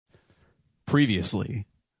Previously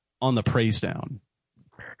on the Praise Down.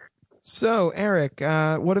 So, Eric,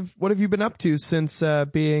 what have you been up to since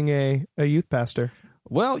being a youth pastor?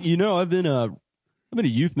 Well, I've been a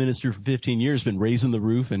youth minister for 15 years, been raising the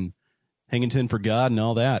roof and hanging tin for God and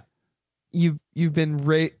all that. You've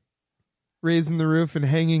been raising the roof and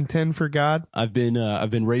hanging tin for God? I've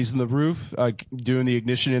been raising the roof, doing the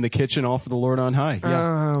ignition in the kitchen, all for the Lord on high.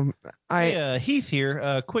 Yeah. Hey, Heath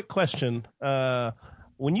here. Quick question.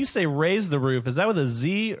 When you say raise the roof, is that with a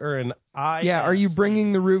Z or an I? Yeah, are you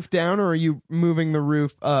bringing the roof down or are you moving the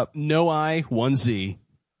roof up? No I, one Z,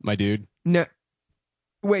 my dude. No.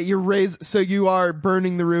 Wait, so you are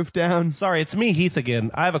burning the roof down? Sorry, it's me, Heath,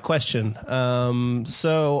 again. I have a question.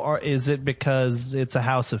 Is it because it's a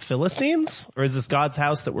house of Philistines, or is this God's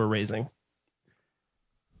house that we're raising?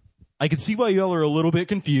 I can see why y'all are a little bit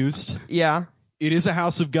confused. Yeah. It is a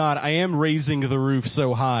house of God. I am raising the roof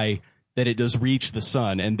so high that it does reach the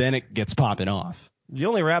sun, and then it gets popping off. The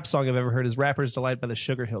only rap song I've ever heard is Rapper's Delight by the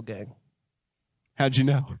Sugar Hill Gang. How'd you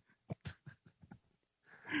know?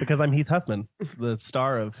 Because I'm Heath Huffman, the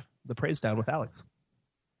star of The Praise Down with Alex.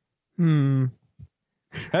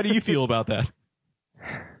 How do you feel about that?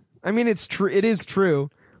 I mean, it's true. It is true.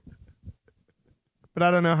 But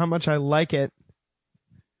I don't know how much I like it.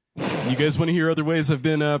 You guys want to hear other ways I've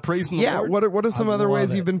been praising the Lord? Yeah, what are some other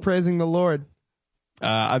ways you've been praising the Lord?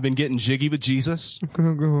 I've been getting jiggy with Jesus.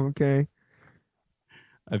 Okay.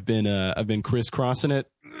 I've been crisscrossing it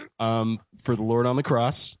for the Lord on the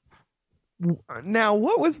cross. Now,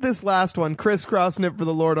 what was this last one? Crisscrossing it for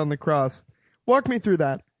the Lord on the cross. Walk me through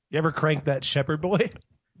that. You ever crank that shepherd boy?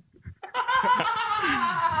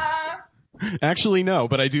 Actually, no,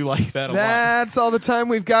 but I do like that a lot. That's all the time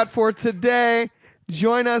we've got for today.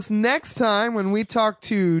 Join us next time when we talk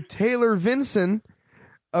to Taylor Vinson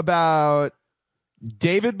about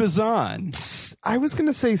David Bazan. I was going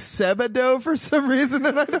to say Sebado for some reason,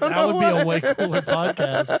 and I don't know That would why. be a way cooler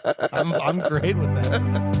podcast. I'm great with that.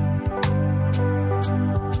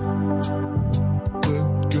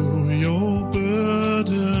 Let go your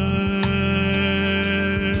burdens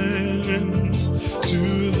to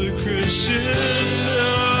the Christian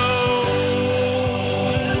now.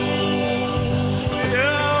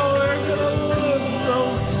 Yeah, we're gonna lift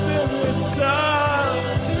those spirits up.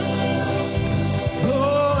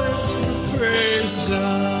 Oh, it's the praise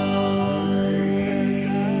time.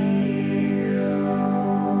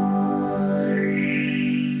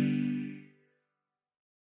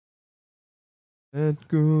 Let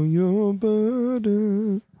go your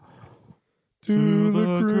burden to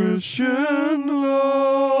the Christian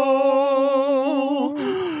law.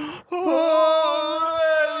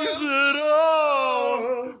 Oh, raise it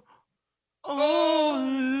all.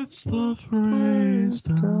 Oh, it's the praise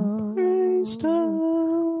time. Praise time.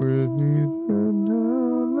 With Ethan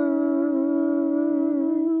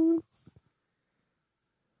Alex.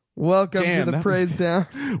 Welcome Damn, to the that Praise was- Down.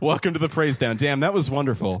 Welcome to the Praise Down. Damn, that was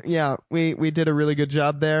wonderful. Yeah, we did a really good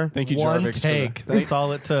job there. Thank you, One Jarvix. take. That's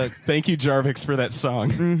all it took. Thank you, Jarvix, for that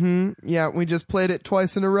song. Yeah, we just played it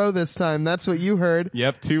twice in a row this time. That's what you heard.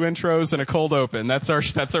 Yep, 2 intros and a cold open. That's our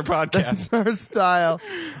podcast. That's our style,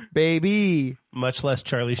 baby. Much less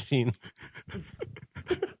Charlie Sheen.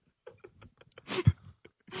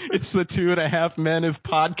 It's the 2.5 Men of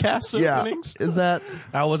podcast openings. Is that?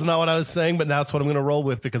 That was not what I was saying, but now it's what I'm going to roll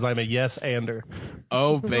with because I'm a yes-ander.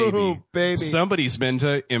 Oh, baby. Oh, baby. Somebody's been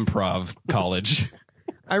to improv college.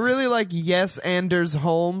 I really like Yes Anders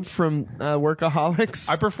Holm from Workaholics.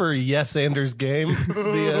 I prefer Yes-Anders Game,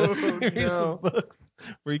 the series no. of books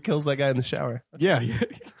where he kills that guy in the shower. Yeah.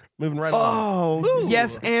 Moving right along. Oh,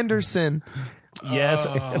 Yes Anderson. Yes.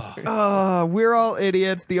 We're all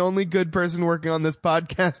idiots. The only good person working on this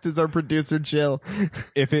podcast is our producer, Jill.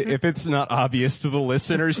 If it's not obvious to the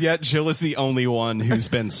listeners yet, Jill is the only one who's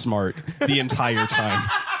been smart the entire time.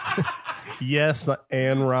 Yes,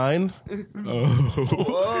 Anne Rind.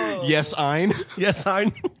 Oh. Yes, Ein. Yes,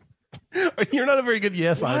 I. You're not a very good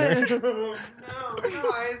yes either. No,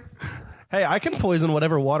 guys. Hey, I can poison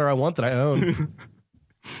whatever water I want that I own.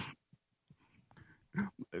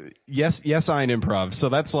 Yes, Ein improv. So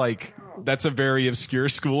that's a very obscure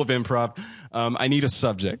school of improv. I need a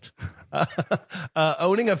subject.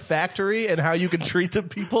 Owning a factory and how you can treat the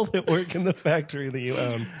people that work in the factory that you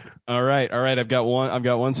own. All right. I've got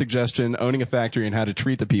one suggestion: owning a factory and how to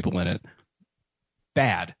treat the people in it.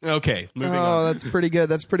 Bad. Okay, moving on. Oh, that's pretty good.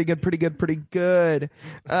 That's pretty good.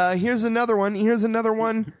 Here's another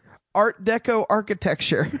one. Art Deco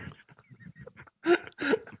architecture.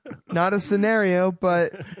 Not a scenario,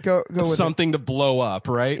 but go with Something to blow up,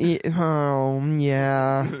 right? it. Oh,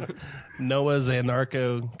 yeah. Noah's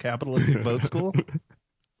anarcho-capitalistic boat school.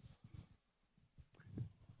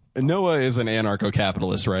 Noah is an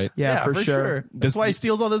anarcho-capitalist, right? Yeah, for sure. That's why he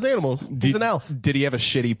steals all those animals. He's an elf. Did he have a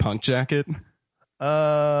shitty punk jacket? It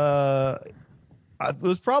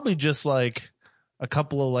was probably just like a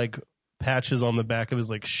couple of like patches on the back of his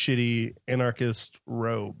like shitty anarchist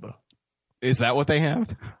robe. Is that what they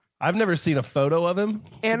have? I've never seen a photo of him.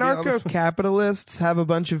 Anarcho-capitalists have a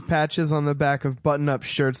bunch of patches on the back of button-up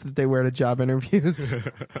shirts that they wear to job interviews.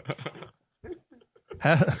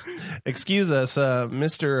 Excuse us,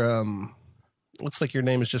 Mr. Looks like your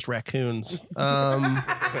name is just Raccoons. What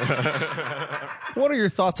are your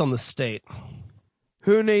thoughts on the state?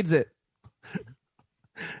 Who needs it?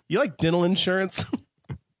 You like dental insurance?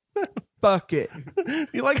 Fuck it.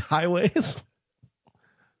 You like highways?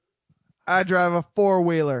 I drive a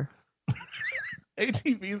four-wheeler.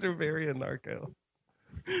 ATVs are very anarcho.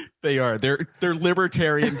 They are. They're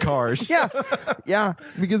libertarian cars. Yeah,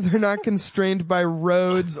 because they're not constrained by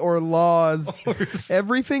roads or laws.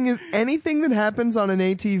 Anything that happens on an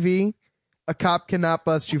ATV, a cop cannot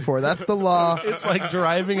bust you for. That's the law. It's like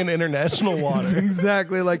driving in international It's water.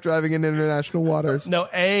 exactly like driving in international waters. No,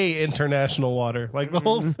 a international water. Like the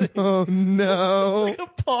whole thing. Oh no. It's like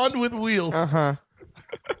a pond with wheels. Uh-huh.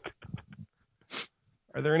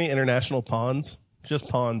 Are there any international ponds? Just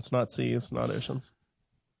ponds, not seas, not oceans.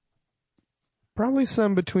 Probably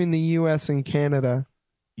some between the U.S. and Canada.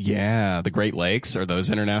 Yeah, the Great Lakes. Are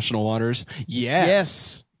those international waters?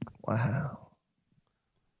 Yes. Wow.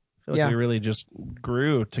 I feel like we really just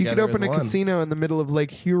grew together. You could open as a one. casino in the middle of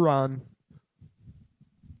Lake Huron.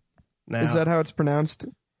 Now, Is that how it's pronounced?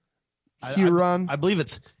 Huron? I believe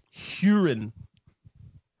it's Huron.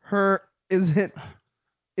 Is it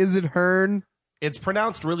Hearn? It's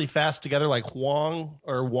pronounced really fast together, like Huang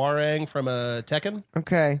or Warang from Tekken.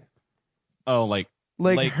 Okay. Oh, like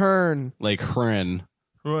Hearn. Like Huron.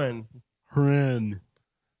 Huron.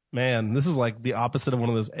 Man, this is like the opposite of one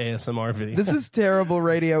of those ASMR videos. This is terrible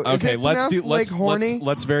radio. Is Okay, it let's pronounced like horny?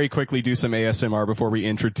 let's very quickly do some ASMR before we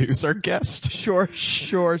introduce our guest. Sure.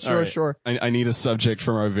 All right. I need a subject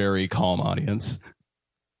from our very calm audience.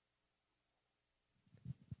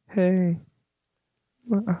 Hey.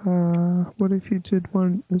 What if you did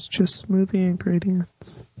one that's just smoothie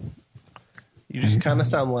ingredients? You just kind of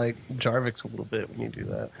sound like Jarvix a little bit when you do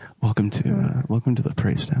that. Welcome to the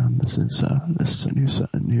Praise Down. This is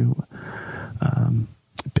a new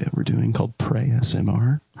bit we're doing called Pray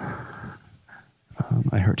SMR.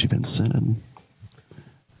 I heard you've been sinning,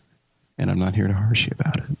 and I'm not here to harsh you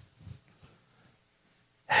about it.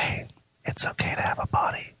 Hey, it's okay to have a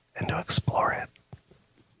body and to explore it.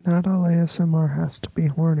 Not all ASMR has to be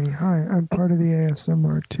horny. Hi, I'm part of the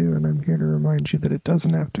ASMR too, and I'm here to remind you that it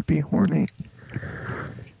doesn't have to be horny.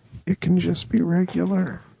 It can just be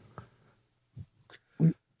regular.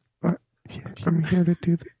 I'm here to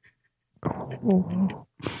do the... Oh.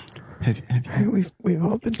 Hey, we've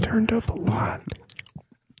all been turned up a lot.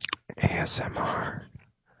 ASMR.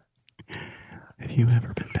 Have you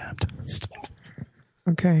ever been baptized?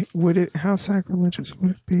 Okay, how sacrilegious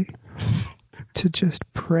would it be to just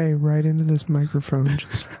pray right into this microphone,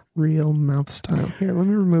 just real mouth style? Here, let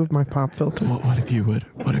me remove my pop filter. What if you were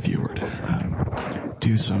to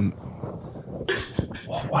do some?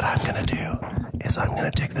 Well, what I'm gonna do is I'm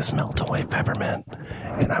gonna take this melt away peppermint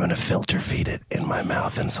and I'm gonna filter feed it in my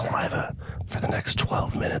mouth and saliva for the next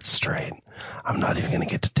 12 minutes straight. I'm not even gonna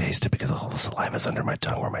get to taste it because all the saliva's under my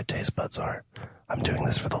tongue where my taste buds are. I'm doing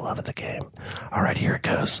this for the love of the game. All right, here it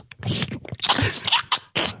goes.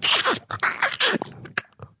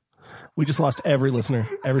 We just lost every listener.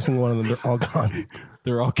 Every single one of them. They're all gone.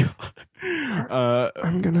 They're all gone.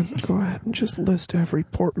 I'm gonna go ahead and just list every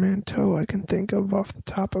portmanteau I can think of off the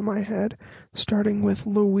top of my head, starting with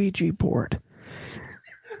Luigi board.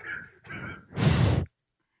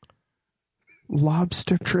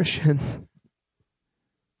 Lobstertrician.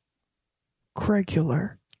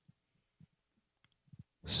 Cregular.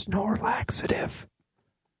 Snore laxative.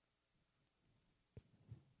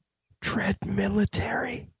 Tread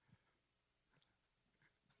military.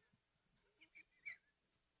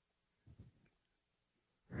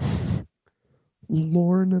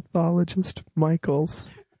 Lornithologist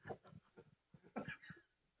Michaels.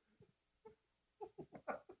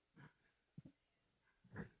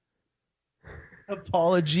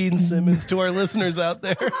 Apology Simmons to our listeners out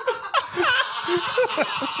there.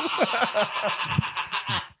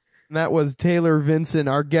 That was Taylor Vinson,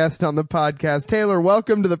 our guest on the podcast. Taylor,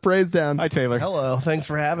 welcome to the Praise Down. Hi, Taylor. Hello. Thanks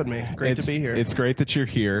for having me. Great to be here. It's great that you're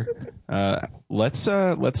here. Let's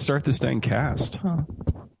start this dang cast.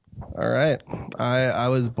 All right. I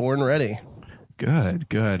was born ready. Good.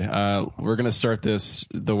 We're gonna start this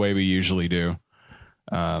the way we usually do.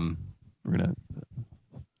 We're gonna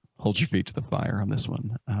hold your feet to the fire on this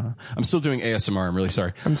one. I'm still doing ASMR. I'm really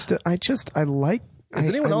sorry. I like. Is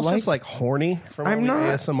anyone else just like horny from all the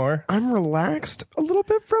ASMR? I'm relaxed a little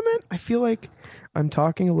bit from it. I feel like I'm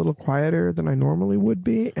talking a little quieter than I normally would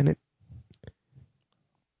be, and it.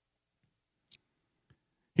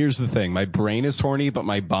 Here's the thing: my brain is horny, but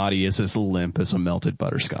my body is as limp as a melted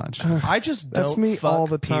butterscotch. I just don't. That's me all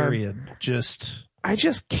the time. Period. I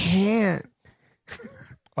just can't.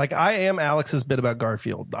 Like I am Alex's bit about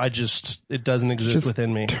Garfield. It doesn't exist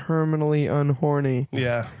within me. Terminally unhorny.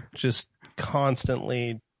 Yeah, just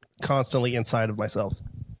constantly inside of myself.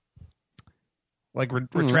 Like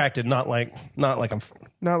retracted, not like I'm.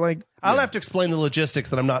 Not like I don't have to explain the logistics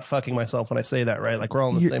that I'm not fucking myself when I say that, right? Like we're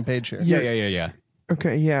all on the same page here. Yeah.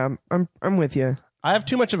 Okay, yeah, I'm with you. I have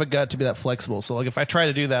too much of a gut to be that flexible. So like if I try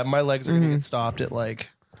to do that, my legs are going to get stopped at like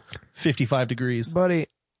 55 degrees. Buddy,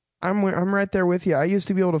 I'm right there with you. I used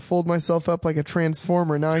to be able to fold myself up like a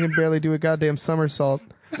transformer. Now I can barely do a goddamn somersault.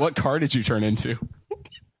 What car did you turn into?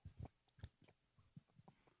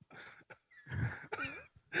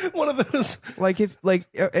 One of those.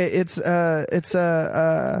 It's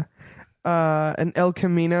an El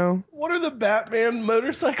Camino. What are the Batman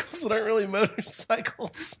motorcycles that aren't really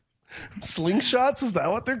motorcycles? Slingshots? Is that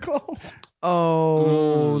what they're called?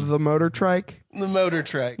 Oh, the motor trike? The motor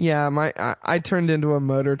trike. Yeah, I turned into a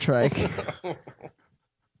motor trike.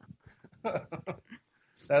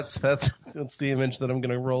 That's the image that I'm going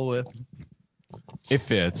to roll with. It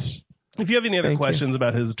fits. If you have any other questions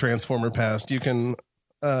about his Transformer past, you can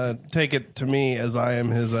take it to me as I am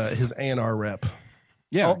his A&R rep.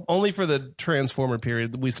 Yeah. Only for the Transformer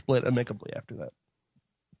period. We split amicably after that.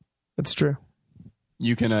 That's true.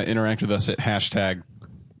 You can interact with us at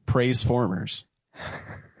 #PraiseFormers.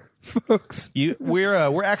 Folks,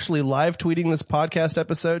 we're actually live tweeting this podcast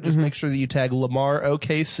episode. Just make sure that you tag Lamar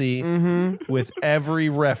OKC with every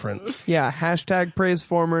reference. Yeah,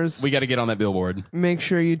 #PraiseFormers. We got to get on that billboard. Make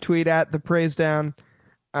sure you tweet at the Praise Down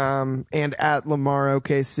and at Lamar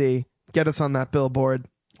OKC. Get us on that billboard.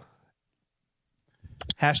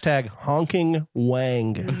 #honking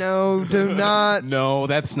wang. No, do not. No,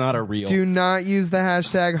 that's not a real. Do not use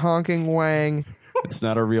the #honking wang. It's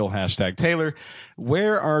not a real hashtag. Taylor,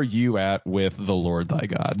 where are you at with the Lord thy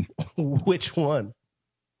God? Which one?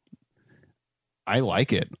 I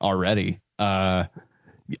like it already.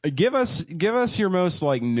 Give us your most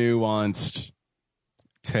like nuanced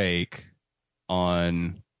take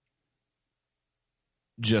on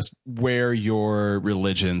just where your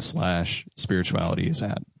religion / spirituality is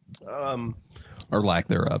at. Or lack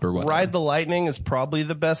thereof, or whatever. Ride the Lightning is probably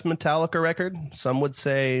the best Metallica record. Some would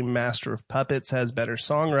say Master of Puppets has better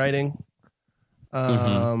songwriting.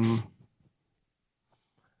 I've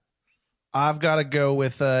got to go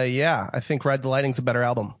with, I think Ride the Lightning's a better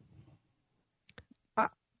album.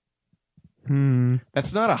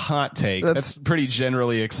 That's not a hot take. That's pretty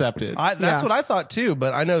generally accepted. That's what I thought too,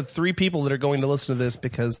 but I know 3 people that are going to listen to this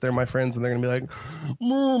because they're my friends and they're going to be like,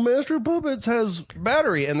 Master of Puppets has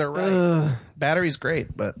Battery, and they're right. Battery's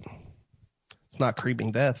great, but it's not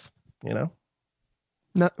Creeping Death, you know?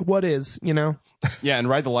 What is, you know? Yeah, and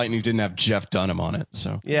Ride the Lightning didn't have Jeff Dunham on it,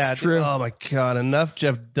 so. Yeah, it's true. Oh my God, enough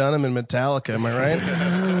Jeff Dunham and Metallica, am I right?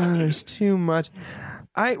 There's too much.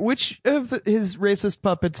 Which of his racist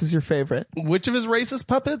puppets is your favorite? Which of his racist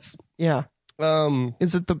puppets? Yeah.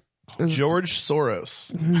 Is it George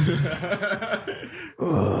Soros?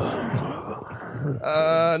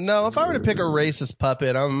 No, if I were to pick a racist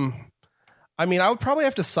puppet, I would probably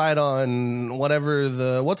have to side on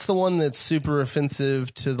what's the one that's super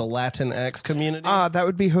offensive to the Latinx community? That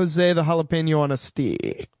would be Jose the Jalapeno on a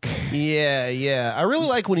Stick. Yeah. I really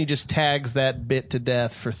like when he just tags that bit to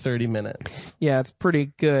death for 30 minutes. Yeah, it's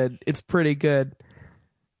pretty good.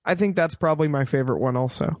 I think that's probably my favorite one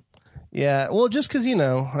also. Yeah, well, just because,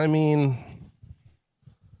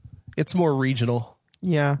 it's more regional.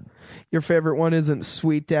 Yeah. Your favorite one isn't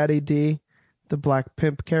Sweet Daddy D, the black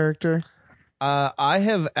pimp character? I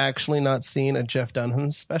have actually not seen a Jeff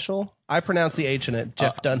Dunham special. I pronounce the H in it.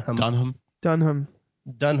 Jeff Dunham. Dunham.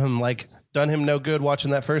 Like, done him no good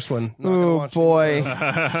watching that first one. Oh, boy.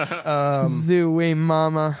 Zooey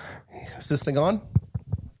mama. Is this thing on?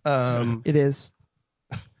 It is.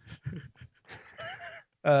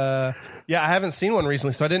 I haven't seen one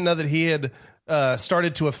recently, so I didn't know that he had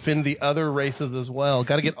started to offend the other races as well.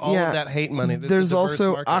 Got to get all of that hate money. There's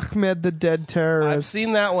also market. Ahmed the Dead Terrorist. I've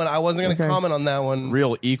seen that one. I wasn't going to comment on that one.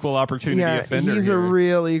 Real equal opportunity offender. He's a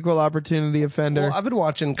real equal opportunity offender. Well, I've been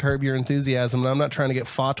watching Curb Your Enthusiasm, and I'm not trying to get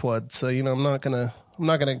fatwa'd, so I'm not gonna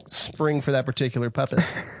spring for that particular puppet.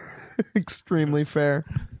 Extremely fair.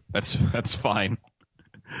 That's fine.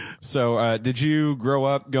 So, did you grow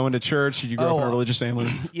up going to church? Did you grow up in a religious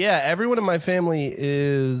family? Yeah, everyone in my family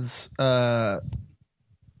is very,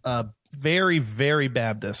 very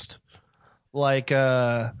Baptist. Like,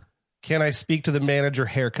 can I speak to the manager?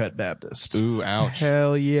 Haircut Baptist. Ooh, ouch.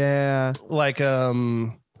 Hell yeah. Like,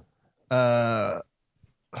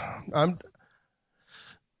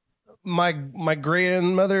 my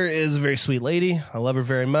grandmother is a very sweet lady. I love her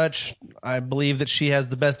very much. I believe that she has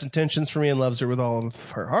the best intentions for me and loves her with all of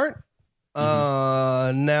her heart.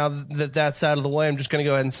 Now that that's out of the way, I'm just going to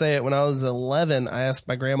go ahead and say it. When I was 11, I asked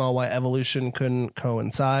my grandma why evolution couldn't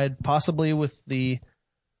coincide, possibly with the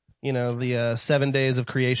 7 days of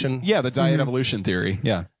creation. Yeah, the diet evolution theory.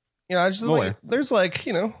 Yeah. I just like, there's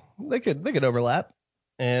they could overlap.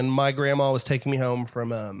 And my grandma was taking me home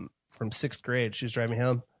from 6th grade. She was driving me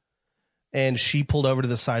home. And she pulled over to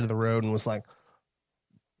the side of the road and was like,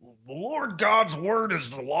 "The Lord God's word is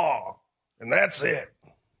the law, and that's it."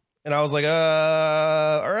 And I was like,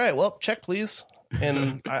 all right, well, check, please.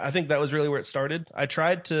 And I think that was really where it started. I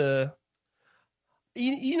tried to,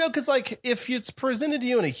 because like if it's presented to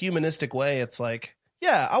you in a humanistic way, it's like,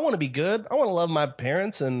 yeah, I want to be good. I want to love my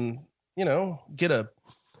parents and, get a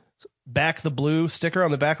back the blue sticker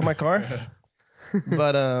on the back of my car.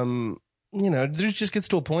 But, there just gets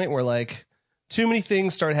to a point where like too many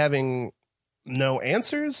things start having no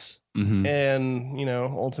answers. And,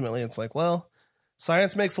 ultimately it's like, well,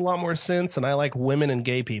 science makes a lot more sense and I like women and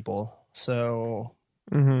gay people. So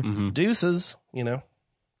deuces,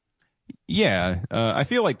 Yeah. I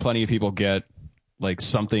feel like plenty of people get like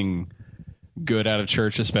something good out of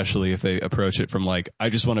church, especially if they approach it from like, I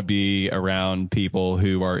just want to be around people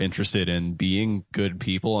who are interested in being good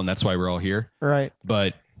people. And that's why we're all here. Right.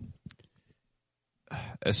 But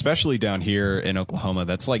especially down here in Oklahoma,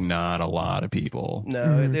 that's like not a lot of people.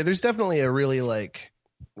 No, there's definitely a really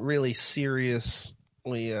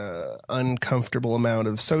seriously uncomfortable amount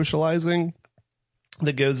of socializing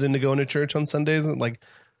that goes into going to church on Sundays. And like,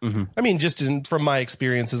 I mean, just from my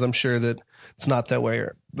experiences, I'm sure that it's not that way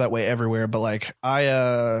everywhere. But like,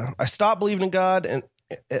 I stopped believing in God, and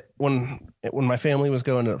when my family was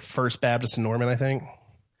going to First Baptist in Norman, I think.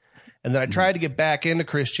 And then I tried to get back into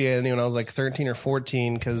Christianity when I was like 13 or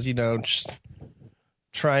 14 because, just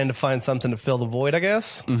trying to find something to fill the void, I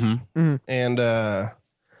guess. And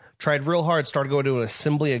tried real hard, started going to an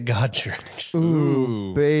Assembly of God church.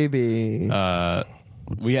 Ooh, baby.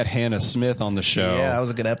 We had Hannah Smith on the show. Yeah, that was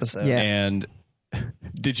a good episode. Yeah. And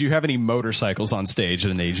did you have any motorcycles on stage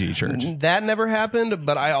at an AG church? That never happened,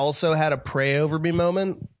 but I also had a pray over me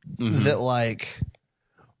moment that like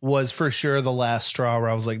was for sure the last straw where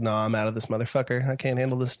I was like, nah, I'm out of this motherfucker. I can't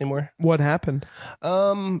handle this anymore. What happened?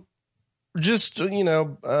 Just, there's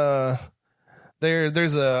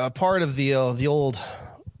a part of the old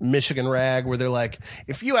Michigan rag where they're like,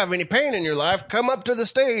 if you have any pain in your life, come up to the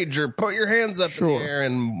stage or put your hands up in the air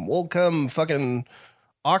and we'll come fucking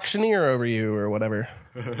auctioneer over you or whatever.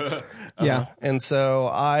 Yeah. And so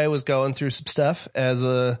I was going through some stuff as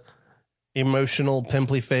a emotional,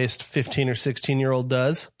 pimply faced 15 or 16-year-old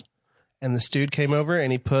does. And this dude came over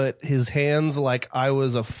and he put his hands like I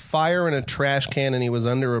was a fire in a trash can and he was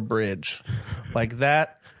under a bridge. Like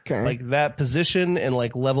that, like that position and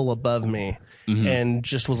like level above me. And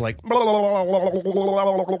just was like, or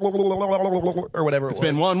whatever It's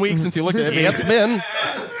been 1 week since you looked at me. It's been.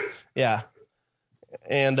 Yeah.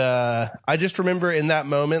 And I just remember in that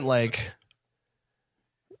moment, like,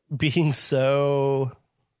 being so,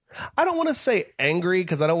 I don't want to say angry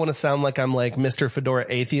because I don't want to sound like I'm like Mr. Fedora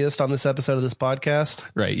atheist on this episode of this podcast.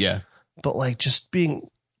 Right, yeah. But like just being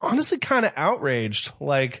honestly kind of outraged.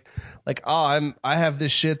 Like, I have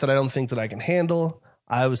this shit that I don't think that I can handle.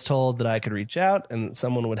 I was told that I could reach out and that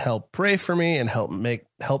someone would help pray for me and help me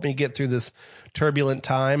get through this turbulent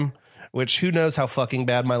time, which who knows how fucking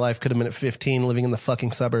bad my life could have been at 15 living in the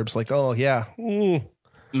fucking suburbs. Like, oh yeah,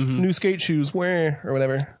 new skate shoes, where or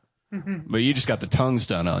whatever. But you just got the tongues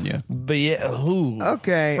done on you. But yeah,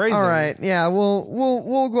 okay, phrasing. All right, yeah,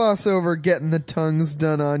 we'll gloss over getting the tongues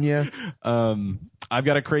done on you. I've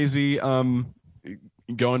got a crazy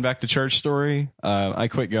going back to church story. I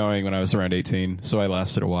quit going when I was around 18, so I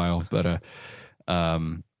lasted a while. But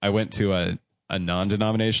I went to a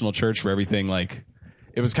non-denominational church where everything like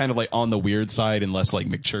it was kind of like on the weird side and less like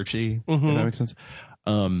McChurchy. If that makes sense.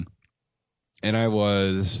 And I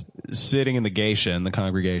was sitting in the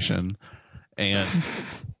congregation, and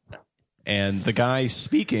the guy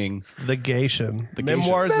speaking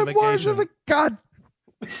Memoirs of a God.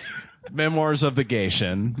 Memoirs of the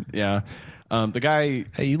Gation. Yeah. The guy.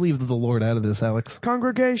 Hey, you leave the Lord out of this, Alex.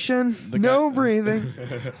 Congregation, no breathing.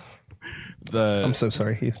 I'm so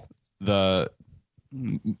sorry, Heath. The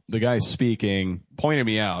the guy speaking pointed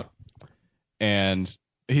me out, and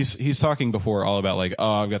he's talking before all about like,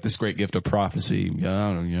 oh, I've got this great gift of prophecy,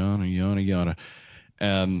 yada yada yada yada.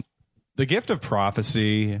 The gift of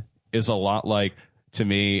prophecy is a lot like, to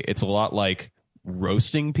me, it's a lot like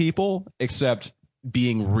roasting people, except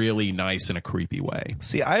being really nice in a creepy way.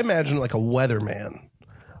 See, I imagine like a weatherman.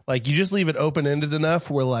 Like, you just leave it open-ended enough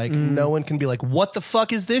where, like, no one can be like, what the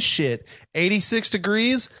fuck is this shit? 86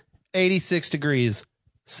 degrees? 86 degrees.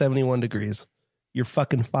 71 degrees. You're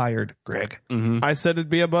fucking fired, Greg. I said it'd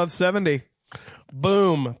be above 70.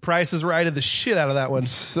 Boom. Price is right of the shit out of that one.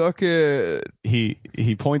 Suck it.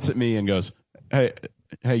 He points at me and goes, hey,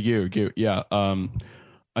 you, yeah,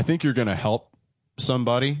 I think you're going to help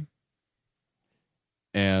somebody,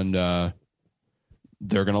 and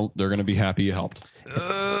they're gonna be happy you helped.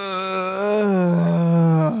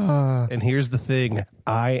 And here's the thing,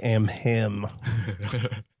 I am him.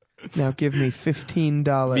 Now give me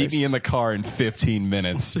 $15. Meet me in the car in 15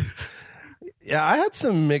 minutes. Yeah, I had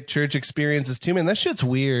some McChurch experiences too, man. That shit's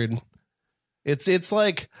weird. It's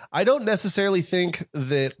like, I don't necessarily think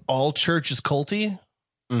that all church is culty.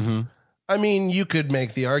 I mean, you could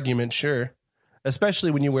make the argument, sure,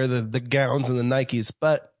 especially when you wear the gowns and the Nikes,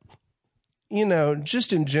 but you know,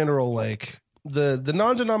 just in general, like the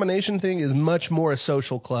non-denomination thing is much more a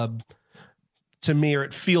social club to me, or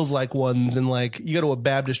it feels like one, than like you go to a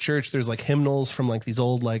Baptist church, there's like hymnals from like these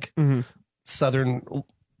old like Southern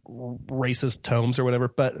racist tomes or whatever,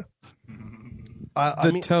 but I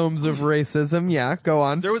mean, tomes of racism. Yeah, go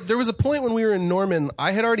on. There was a point when we were in Norman,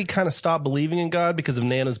 I had already kind of stopped believing in God because of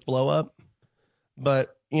Nana's blow up.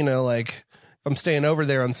 But, you know, like, if I'm staying over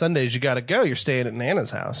there on Sundays, you got to go. You're staying at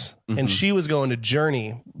Nana's house. And she was going to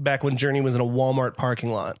Journey back when Journey was in a Walmart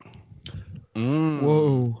parking lot.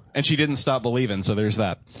 Whoa. And she didn't stop believing, so there's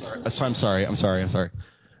that. I'm sorry.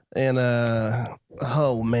 And,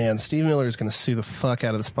 oh, man, Steve Miller is going to sue the fuck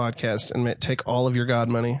out of this podcast and take all of your God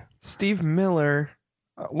money. Steve Miller.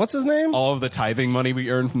 What's his name? All of the tithing money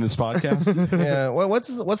we earn from this podcast. Yeah.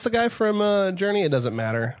 What's the guy from Journey? It doesn't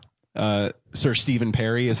matter. Sir Stephen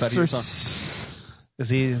Perry, is that your song?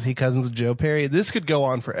 Is he cousins with Joe Perry? This could go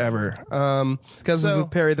on forever. Cousins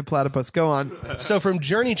with Perry the Platypus. Go on. So from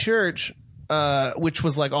Journey Church, which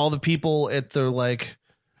was like all the people at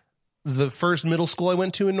the first middle school I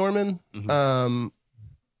went to in Norman,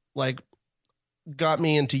 like got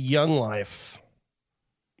me into Young Life.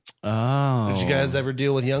 Oh. Did you guys ever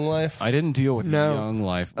deal with Young Life? I didn't deal with Young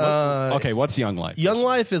Life. Okay, what's Young Life? Young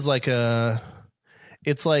Life is like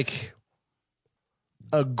it's like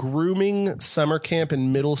a grooming summer camp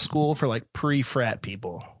in middle school for like pre-frat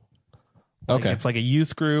people. Like, okay. It's like a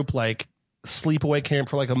youth group, like sleepaway camp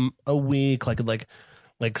for like a week, like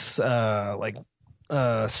Snow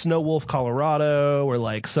Wolf, Colorado, or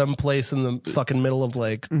like some place in the fucking middle of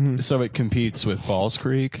like. So it competes with Falls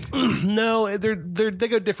Creek? No, they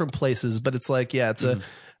go different places, but it's like, yeah, it's a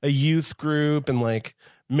youth group and like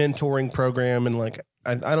mentoring program, and like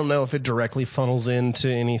I don't know if it directly funnels into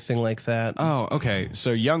anything like that. Oh, okay.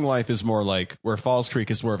 So Young Life is more like where Falls Creek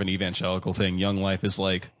is more of an evangelical thing. Young Life is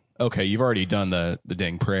like, okay, you've already done the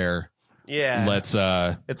dang prayer. Yeah. It's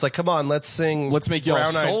like, come on, let's make y'all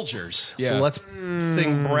soldiers. Yeah. Let's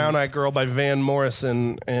sing Brown Eyed Girl by Van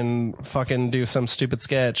Morrison and fucking do some stupid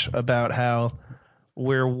sketch about how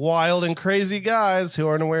we're wild and crazy guys who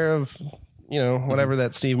aren't aware of, you know, whatever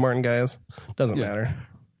that Steve Martin guy is. Doesn't matter.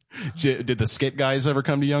 Did the skit guys ever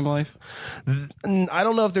come to Young Life? I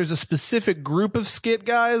don't know if there's a specific group of skit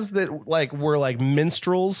guys that like were like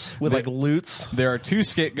minstrels with like lutes. There are two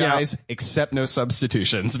skit guys, except no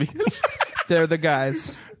substitutions, because they're the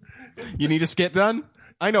guys. You need a skit done?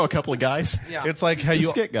 I know a couple of guys. Yeah. It's like how you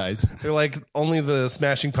skit guys. They're like only the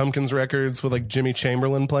Smashing Pumpkins records with like Jimmy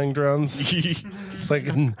Chamberlain playing drums. It's like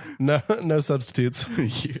no substitutes.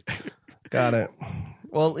 Got it.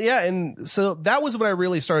 Well, yeah, and so that was when I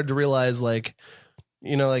really started to realize, like,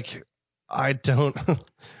 you know, like, I don't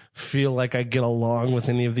feel like I get along with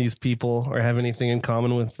any of these people or have anything in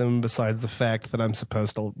common with them besides the fact that I'm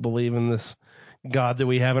supposed to believe in this God that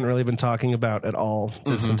we haven't really been talking about at all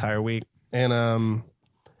this entire week. And,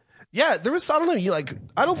 yeah, there was, I don't know,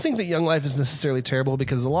 I don't think that Young Life is necessarily terrible,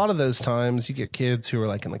 because a lot of those times you get kids who are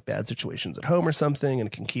like in like bad situations at home or something, and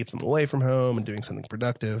it can keep them away from home and doing something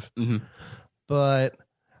productive. But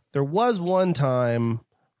there was one time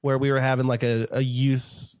where we were having like a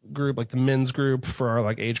youth group, like the men's group for our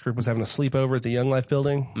like age group was having a sleepover at the Young Life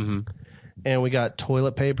building. And we got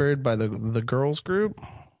toilet papered by the girls group.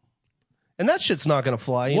 And that shit's not going to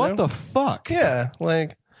fly. You know? The fuck? Yeah.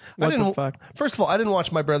 Like, first of all, I didn't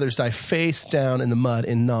watch my brothers die face down in the mud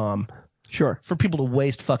in Nam. Sure. for people to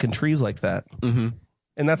waste fucking trees like that. Mm-hmm.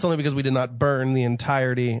 And that's only because we did not burn the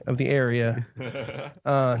entirety of the area.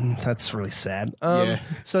 That's really sad. Yeah.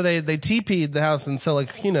 So they TP'd the house, and so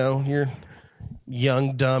like, you know, you're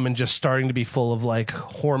young, dumb, and just starting to be full of like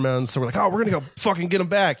hormones. So we're like, oh, we're gonna go fucking get them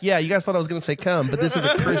back. Yeah, you guys thought I was gonna say come, but this is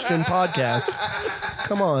a Christian podcast.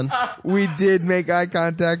 Come on. We did make eye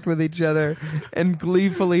contact with each other and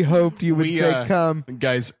gleefully hoped you would say come.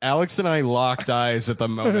 Guys, Alex and I locked eyes at the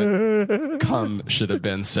moment. Come should have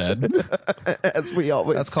been said. As we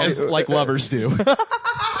always That's called Like lovers do.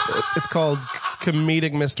 it's called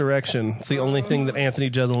comedic misdirection. It's the only thing that Anthony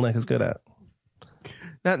Jeselnik is good at.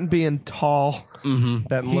 That and being tall.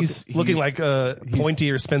 That and looking like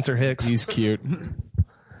Pointy or Spencer Hicks. He's cute.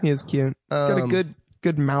 He is cute. He's got a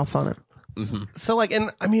good mouth on it. So like, and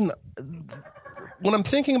I mean, when I'm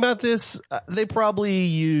thinking about this, they probably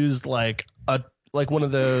used like one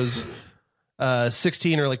of those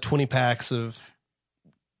 16 or like 20 packs of,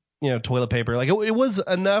 you know, toilet paper. Like it was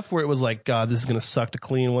enough where it was like, God, this is gonna suck to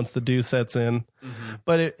clean once the dew sets in.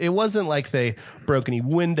 But it wasn't like they broke any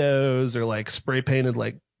windows or like spray painted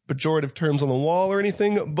like pejorative terms on the wall or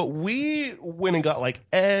anything. But we went and got like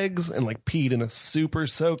eggs and like peed in a super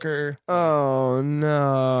soaker. Oh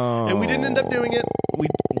no! And we didn't end up doing it.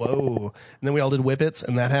 And then we all did whippets,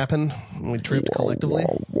 and that happened. And we tripped collectively.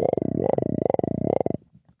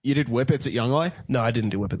 You did whippets at Young Life? No, I didn't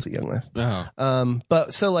do whippets at Young Life. Oh.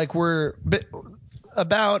 But so like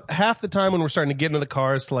about half the time when we're starting to get into the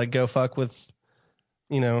cars to like go fuck with,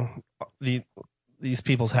 you know, these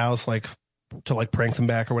people's house, like to like prank them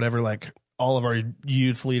back or whatever, like all of our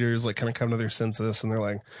youth leaders like kind of come to their senses and they're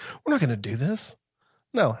like, we're not going to do this.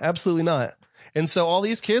 No, absolutely not. And so all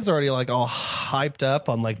these kids are already like all hyped up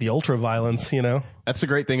on like the ultra violence, you know? That's the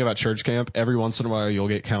great thing about church camp. Every once in a while, you'll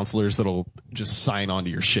get counselors that'll just sign on to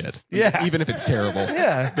your shit. Yeah. Even if it's terrible.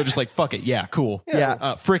 Yeah. They're just like, fuck it. Yeah, cool.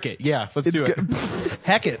 Yeah. Frick it. Yeah, let's do it.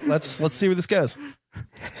 Heck it. Let's see where this goes.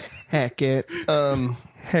 Heck it.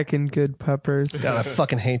 Heckin' good puppers. God, I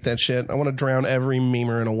fucking hate that shit. I want to drown every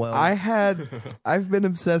memer in a well. I've been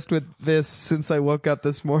obsessed with this since I woke up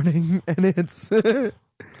this morning, and it's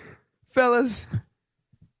fellas,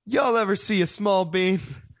 y'all ever see a small bean?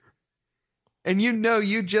 And you know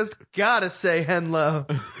you just gotta say hello.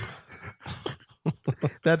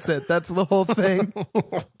 That's it. That's the whole thing.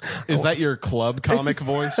 Is that your club comic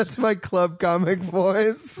voice? That's my club comic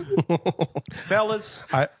voice. Fellas.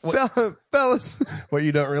 Fellas. What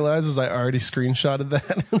you don't realize is I already screenshotted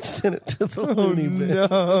that and sent it to the loony bin.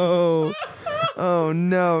 No. Oh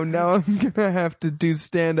no. Now I'm gonna have to do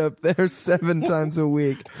stand up there 7 times a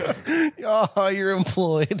week. Oh, you're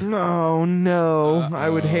employed. Oh no. I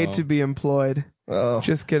would hate to be employed. Oh.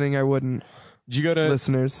 Just kidding, I wouldn't. Did you go to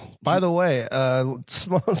Listeners. By the way,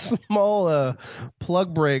 small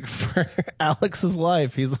plug break for Alex's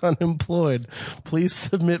life. He's unemployed. Please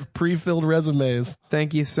submit pre-filled resumes.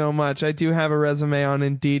 Thank you so much. I do have a resume on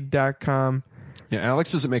Indeed.com. Yeah,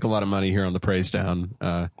 Alex doesn't make a lot of money here on the Praise Down.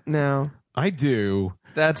 No. I do.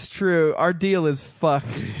 That's true. Our deal is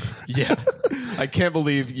fucked. Yeah. I can't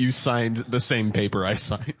believe you signed the same paper I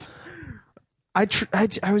signed. I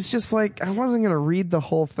was just like, I wasn't going to read the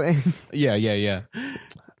whole thing. Yeah. It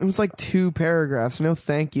was like 2 paragraphs. No,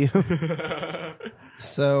 thank you.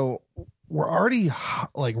 So we're already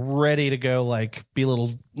like ready to go, like be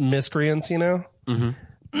little miscreants, you know?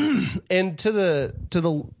 Mm-hmm. And to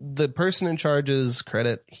the person in charge's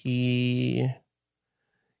credit, he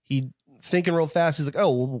thinking real fast. He's like,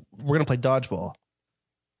 oh, well, we're going to play dodgeball,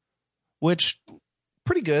 which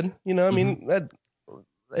pretty good. You know, I mean,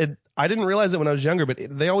 I didn't realize it when I was younger, but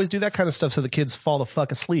they always do that kind of stuff so the kids fall the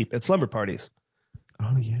fuck asleep at slumber parties.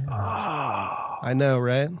 Oh, yeah. I know,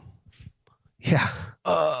 right? Yeah.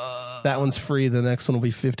 That one's free. The next one will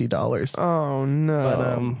be $50. Oh,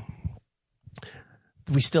 no.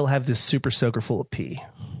 But we still have this super soaker full of pee,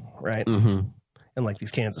 right? Mm-hmm. And like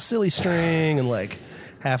these cans of silly string and like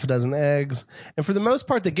half a dozen eggs. And for the most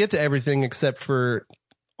part, they get to everything except for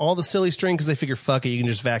all the silly string because they figure, fuck it, you can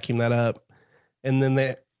just vacuum that up. And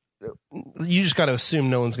then you just got to assume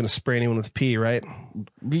no one's going to spray anyone with pee, right?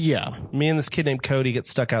 Yeah. Me and this kid named Cody get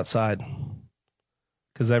stuck outside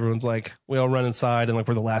because everyone's like, we all run inside and like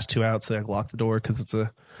we're the last 2 out, so they lock the door because it's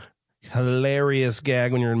a hilarious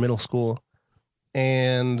gag when you're in middle school.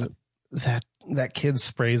 And that kid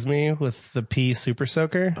sprays me with the pee super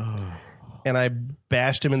soaker. Oh. And I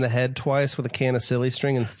bashed him in the head twice with a can of silly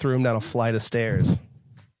string and threw him down a flight of stairs.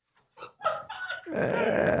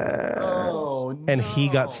 And he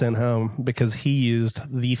got sent home because he used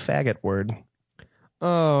the faggot word.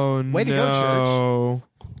 Oh, Way to go, church.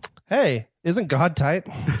 Hey, isn't God tight?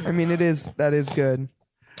 I mean, that is good.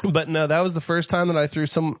 But no, that was the first time that I threw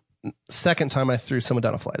second time I threw someone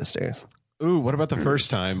down a flight of stairs. Ooh, what about the first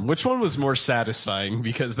time? Which one was more satisfying?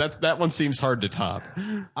 Because that one seems hard to top.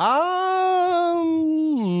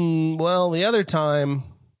 Well, the other time,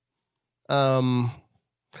 I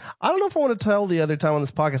don't know if I want to tell the other time on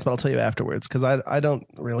this podcast, but I'll tell you afterwards because I don't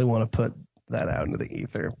really want to put that out into the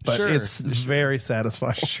ether. But Sure. it's very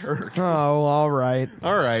satisfying. Sure. Oh, all right.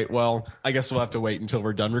 All right. Well, I guess we'll have to wait until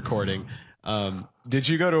we're done recording. Did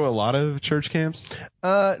you go to a lot of church camps?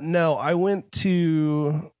 No, I went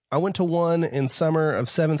to one in summer of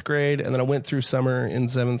 7th grade, and then I went through summer in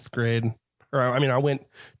 7th grade. I went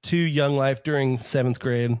to Young Life during 7th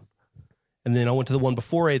grade, and then I went to the one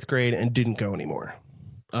before 8th grade and didn't go anymore.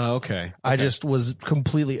 Okay. I just was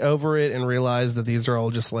completely over it and realized that these are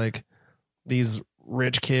all just like these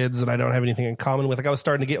rich kids that I don't have anything in common with. Like I was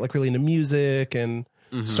starting to get like really into music and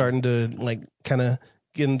starting to like kind of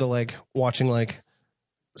get into like watching like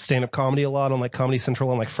stand-up comedy a lot on like Comedy Central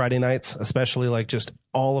on like Friday nights, especially like just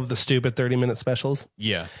all of the stupid 30-minute specials.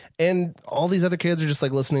 Yeah. And all these other kids are just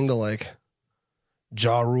like listening to like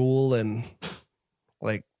Ja Rule and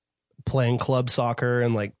like playing club soccer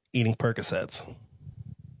and like eating Percocets.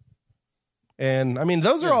 And I mean,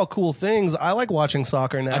 those are all cool things. I like watching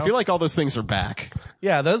soccer now. I feel like all those things are back.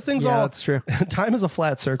 Yeah, those things all. That's true. Time is a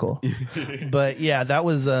flat circle. But yeah, that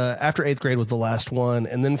was after 8th grade was the last one,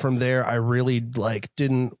 and then from there I really like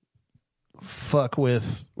didn't fuck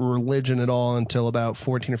with religion at all until about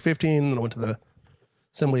 14 or 15. Then I went to the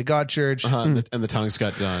Assembly of God Church, And the tongues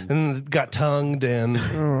got done. and got tongued, and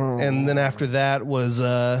then after that was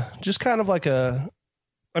just kind of like a.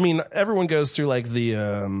 I mean, everyone goes through like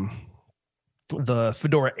the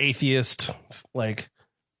fedora atheist, like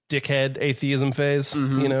dickhead atheism phase,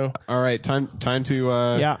 you know. All right, time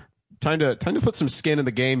to time to put some skin in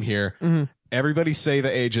the game here. Everybody say the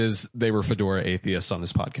ages they were fedora atheists on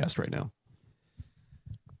this podcast right now.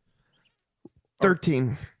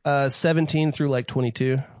 13. 17 through like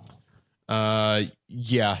 22. Like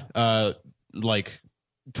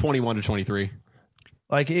 21 to 23.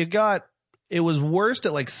 Like it was worst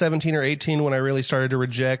at like 17 or 18 when I really started to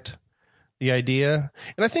reject the idea.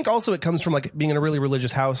 And I think also it comes from like being in a really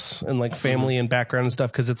religious house and like family and background and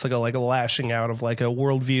stuff, because it's like a lashing out of like a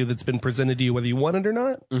worldview that's been presented to you whether you want it or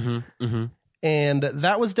not. And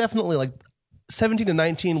that was definitely like 17 to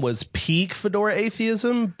 19 was peak fedora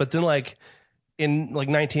atheism, but then like in like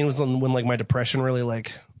 19 was when like my depression really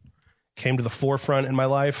like came to the forefront in my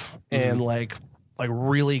life, and like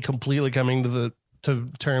really completely coming to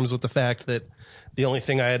terms with the fact that the only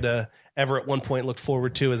thing I had to ever at one point looked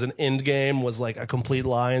forward to as an end game was like a complete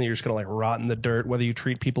lie, and you're just gonna like rot in the dirt whether you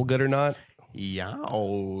treat people good or not. Yeah.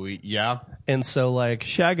 Oh, yeah. And so like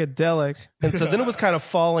Shagadelic. and so then it was kind of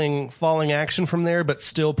falling action from there, but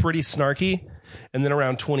still pretty snarky. And then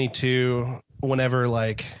around 22, whenever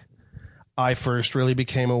like I first really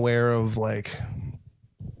became aware of like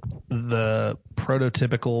the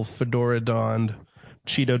prototypical fedora donned,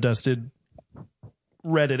 Cheeto dusted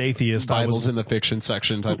Reddit atheist, Bibles in the fiction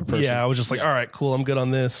section type of person. Yeah, I was just like, all right, cool, I'm good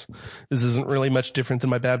on this. This isn't really much different than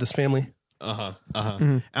my Baptist family.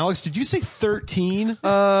 Alex, did you say 13?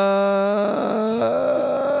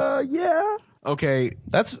 Yeah. Okay.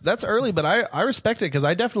 That's early, but I respect it because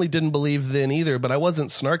I definitely didn't believe then either, but I wasn't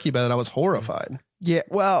snarky about it. I was horrified. Yeah,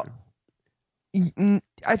 well,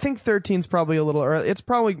 I think 13's probably a little early. It's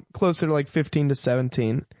probably closer to like 15 to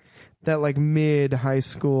 17. That like mid high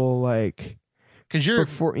school, like. Because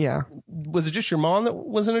was it just your mom that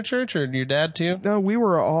was in a church, or your dad too? No, we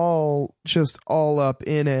were all up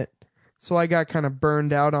in it. So I got kind of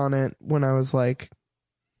burned out on it when I was like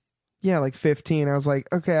 15. I was like,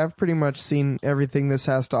 okay, I've pretty much seen everything this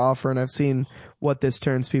has to offer, and I've seen what this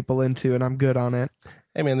turns people into, and I'm good on it.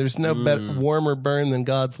 Hey man, there's no better, warmer burn than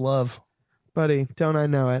God's love. Buddy, don't I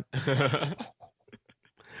know it?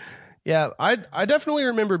 Yeah, I definitely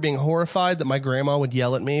remember being horrified that my grandma would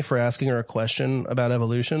yell at me for asking her a question about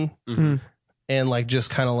evolution. And like just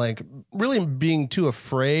kind of like really being too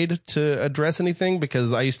afraid to address anything,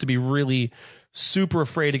 because I used to be really super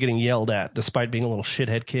afraid of getting yelled at despite being a little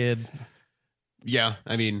shithead kid. Yeah,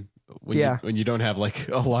 I mean, when you don't have like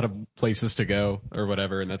a lot of places to go or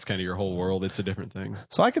whatever, and that's kind of your whole world, it's a different thing.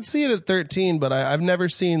 So I could see it at 13, but I've never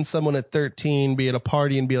seen someone at 13 be at a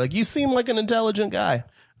party and be like, you seem like an intelligent guy.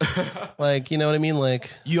 Like, you know what I mean? Like,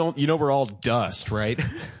 you know, we're all dust, right?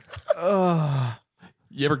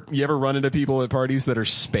 You ever run into people at parties that are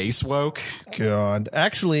space woke? God.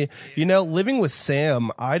 Actually, living with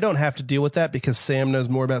Sam, I don't have to deal with that because Sam knows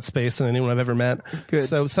more about space than anyone I've ever met. Good.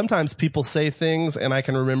 So sometimes people say things and I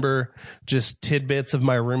can remember just tidbits of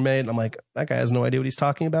my roommate. And I'm like, that guy has no idea what he's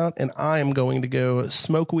talking about. And I am going to go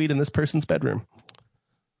smoke weed in this person's bedroom.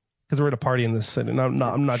 Because we're at a party in this city. And I'm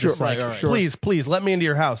not Sure, just like, right, sure. please let me into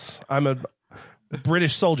your house. I'm a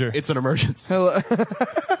British soldier. It's an emergency. Hello.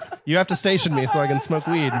 You have to station me so I can smoke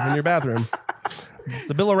weed in your bathroom.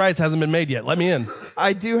 The Bill of Rights hasn't been made yet. Let me in.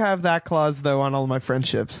 I do have that clause, though, on all my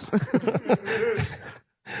friendships.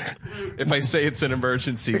 If I say it's an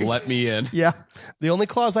emergency, let me in. Yeah. The only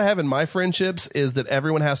clause I have in my friendships is that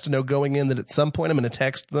everyone has to know going in that at some point I'm going to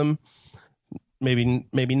text them, maybe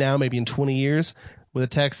now, maybe in 20 years, with a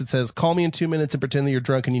text that says, call me in 2 minutes and pretend that you're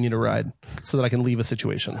drunk and you need a ride so that I can leave a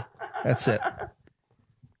situation. That's it.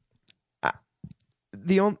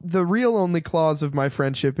 The real only clause of my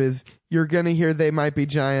friendship is you're going to hear They Might Be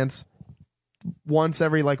Giants once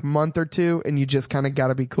every month or two, and you just kind of got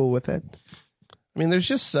to be cool with it. I mean, there's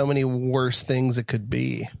just so many worse things it could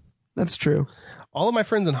be. That's true. All of my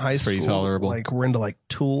friends in high school pretty tolerable. were into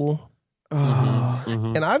Tool. Oh.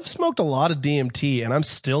 And I've smoked a lot of DMT and I'm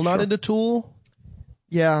still not into Tool.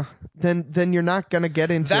 Yeah. Then you're not going to get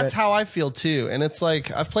into That's it. how I feel too. And it's like,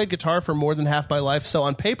 I've played guitar for more than half my life. So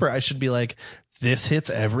on paper, I should be like, this hits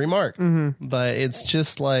every mark. Mm-hmm. But it's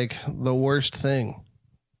just the worst thing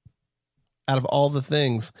out of all the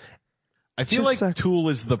things. I feel Just like Tool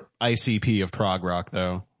is the ICP of prog rock,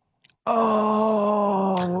 though.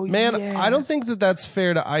 Oh, Man, yeah. I don't think that that's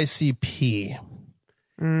fair to ICP.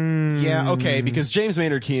 Yeah, okay, because James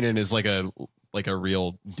Maynard Keenan is like a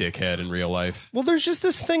real dickhead in real life. Well, there's just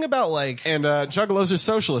this thing about And Juggalos are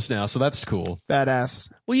socialists now, so that's cool.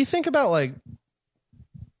 Badass. well, you think about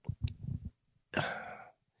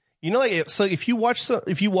so if you watch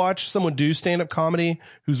someone do stand-up comedy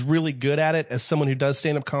who's really good at it as someone who does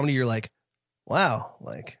stand-up comedy, you're like, wow,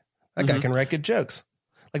 that guy can write good jokes.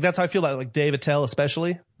 That's how I feel about Dave Attell,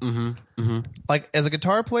 especially. Mm-hmm. Mm-hmm. As a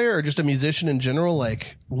guitar player or just a musician in general,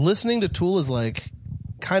 listening to Tool is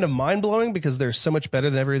kind of mind-blowing because they're so much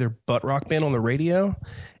better than every other butt rock band on the radio.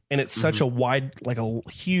 And it's such a wide, a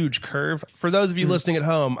huge curve. For those of you listening at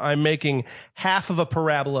home, I'm making half of a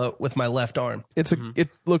parabola with my left arm. It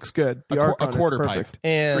looks good. The arc A on it's quarter pipe. perfect.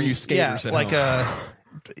 And For you skaters at home.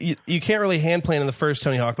 You can't really hand plane in the first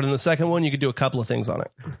Tony Hawk, but in the second one, you could do a couple of things on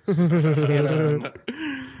it.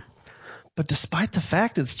 But despite the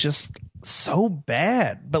fact it's just so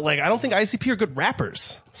bad, but I don't think ICP are good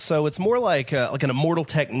rappers. So it's more like an immortal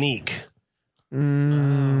technique.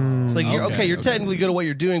 It's you're technically good at what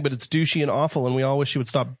you're doing, but it's douchey and awful, and we all wish you would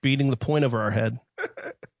stop beating the point over our head.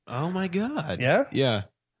 Oh my god. Yeah? Yeah.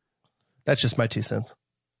 That's just my 2 cents.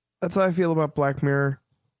 That's how I feel about Black Mirror.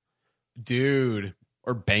 Dude.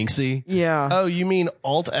 Or Banksy. Yeah. Oh, you mean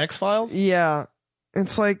Alt X-Files? Yeah.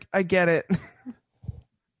 It's I get it.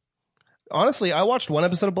 Honestly, I watched one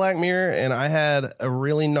episode of Black Mirror, and I had a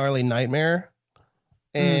really gnarly nightmare.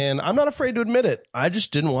 And I'm not afraid to admit it. I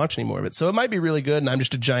just didn't watch any more of it. So it might be really good, and I'm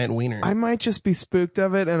just a giant wiener. I might just be spooked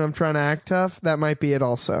of it, and I'm trying to act tough. That might be it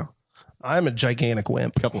also. I'm a gigantic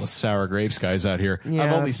wimp. Couple of sour grapes guys out here. Yeah,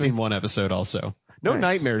 I've only that's seen one episode also. No Nice.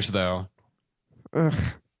 nightmares, though. Ugh,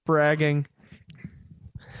 bragging.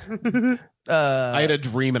 I had a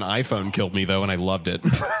dream an iPhone killed me, though, and I loved it.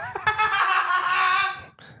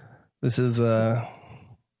 This is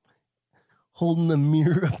holding the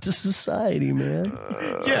mirror up to society, man.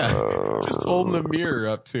 Yeah. Just holding the mirror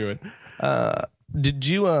up to it. Did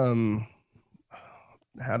you how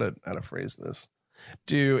to phrase this?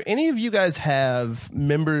 Do any of you guys have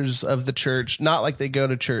members of the church, not like they go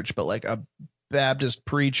to church, but a Baptist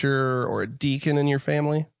preacher or a deacon in your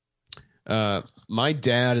family? My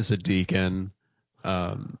dad is a deacon,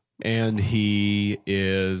 and he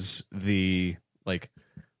is the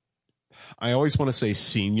I always want to say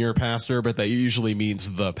senior pastor, but that usually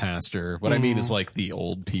means the pastor. What I mean is the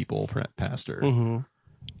old people pastor. Mm-hmm.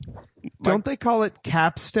 Don't they call it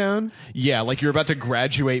capstone? Yeah, you're about to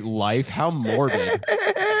graduate life. How morbid.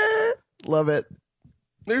 Love it.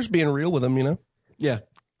 They're just being real with them, Yeah.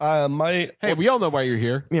 Hey, we all know why you're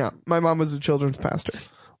here. Yeah. My mom was a children's pastor.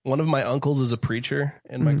 one of my uncles is a preacher,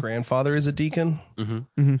 and my grandfather is a deacon.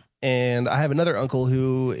 Mm-hmm. And I have another uncle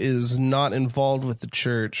who is not involved with the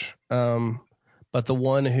church, but the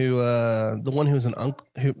one who's an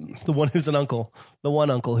uncle.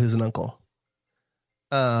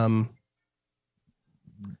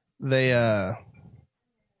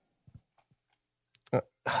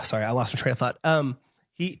 Sorry, I lost my train of thought.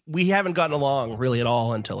 We haven't gotten along really at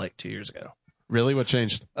all until 2 years ago. Really? What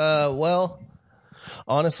changed? Well,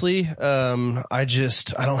 Honestly, I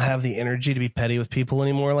don't have the energy to be petty with people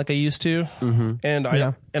anymore like I used to.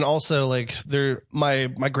 Mm-hmm. And also like my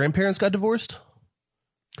grandparents got divorced.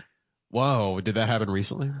 Whoa, did that happen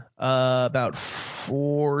recently? About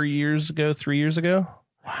 3 years ago.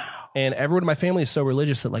 Wow. And everyone in my family is so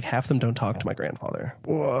religious that like half of them don't talk to my grandfather.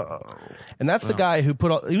 Whoa. And that's the guy who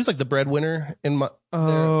he was like the breadwinner in my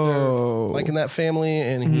like in that family,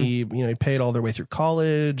 and he paid all their way through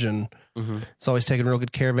college, and he's always taken real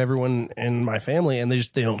good care of everyone in my family, and they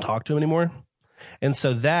don't talk to him anymore. And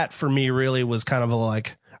so that for me really was kind of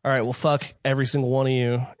like, all right, well fuck every single one of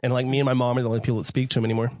you, and like me and my mom are the only people that speak to him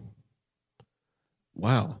anymore.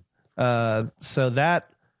 Wow. So that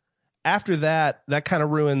after that kind of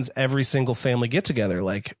ruins every single family get together.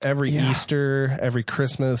 Like every Easter, every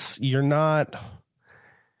Christmas, you're not.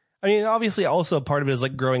 I mean, obviously, also part of it is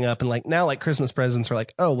like growing up and like now, like Christmas presents are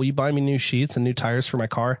like, oh, will you buy me new sheets and new tires for my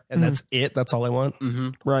car? And that's it. That's all I want. Mm-hmm.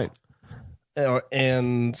 Right.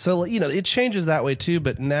 And so, it changes that way too.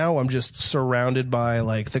 But now I'm just surrounded by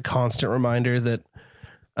like the constant reminder that,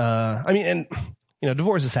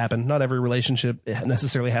 divorces happen. Not every relationship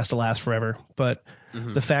necessarily has to last forever, but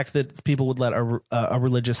the fact that people would let a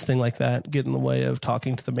religious thing like that get in the way of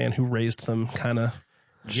talking to the man who raised them kind of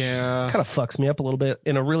fucks me up a little bit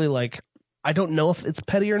in a really like, I don't know if it's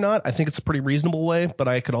petty or not. I think it's a pretty reasonable way, but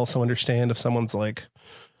I could also understand if someone's like,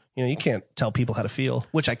 you can't tell people how to feel,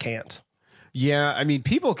 which I can't. Yeah. I mean,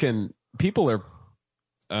 people are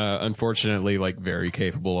unfortunately like very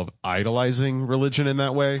capable of idolizing religion in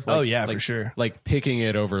that way. Like, for sure. Like picking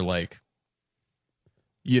it over like,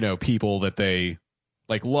 people that they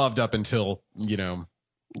like loved up until,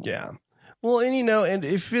 Yeah. Well, and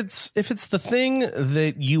if it's the thing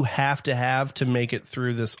that you have to make it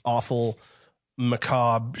through this awful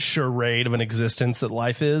macabre charade of an existence that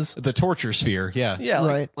life is, the torture sphere. Yeah. Yeah.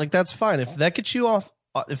 Right. Like that's fine. If that gets you all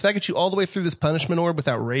the way through this punishment orb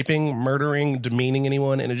without raping, murdering, demeaning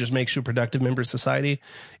anyone, and it just makes you a productive member of society,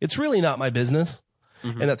 it's really not my business.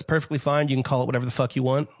 And that's perfectly fine. You can call it whatever the fuck you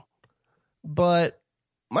want. But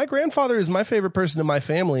my grandfather is my favorite person in my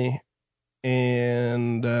family,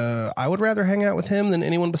 and I would rather hang out with him than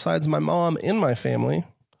anyone besides my mom in my family.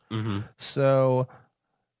 So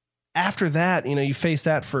after that, you face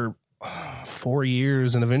that for 4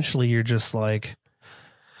 years, and eventually you're just like,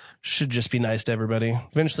 should just be nice to everybody.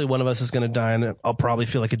 Eventually one of us is going to die, and I'll probably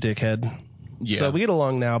feel like a dickhead. Yeah. So we get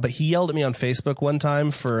along now, but he yelled at me on Facebook one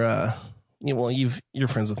time for, you're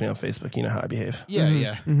friends with me on Facebook. You know how I behave. Yeah.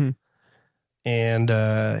 Yeah. And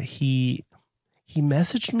he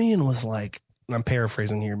messaged me and was like, and I'm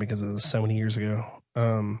paraphrasing here because it was so many years ago.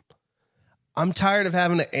 I'm tired of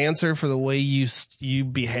having to answer for the way you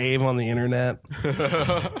behave on the internet.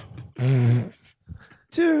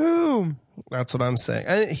 To whom? That's what I'm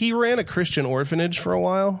saying. He ran a Christian orphanage for a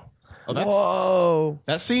while. Oh, Whoa.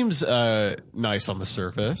 That seems nice on the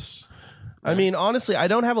surface. I mean, honestly, I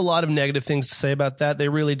don't have a lot of negative things to say about that. They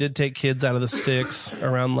really did take kids out of the sticks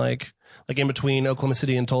around like in between Oklahoma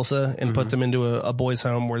City and Tulsa and put them into a boys'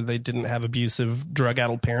 home where they didn't have abusive,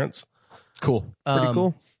 drug-addled parents. Cool. Pretty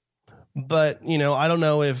cool. But, I don't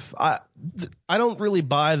know if I don't really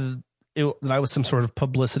buy that I was some sort of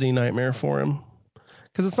publicity nightmare for him.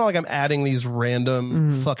 Because it's not like I'm adding these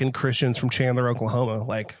random fucking Christians from Chandler, Oklahoma.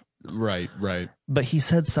 Like, right. But he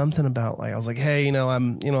said something about like, I was like, hey,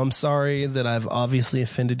 I'm sorry that I've obviously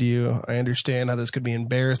offended you. I understand how this could be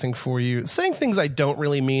embarrassing for you. Saying things I don't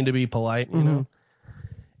really mean to be polite, you know.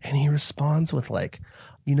 And he responds with like,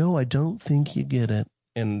 I don't think you get it.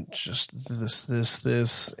 And just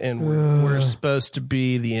this, and we're supposed to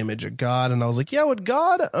be the image of God. And I was like, yeah, would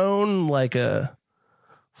God own like a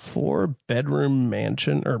 4-bedroom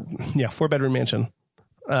mansion?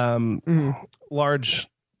 Large,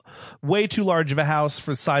 way too large of a house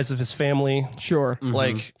for the size of his family. Sure.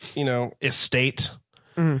 Like, estate.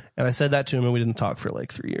 And I said that to him, and we didn't talk for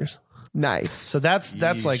like 3 years. Nice. So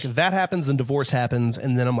that's like, that happens and divorce happens.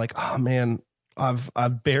 And then I'm like, oh man,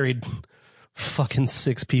 I've buried fucking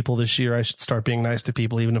 6 people this year. I should start being nice to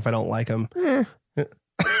people, even if I don't like them. You're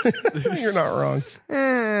not wrong.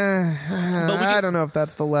 I don't know if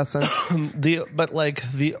that's the lesson. But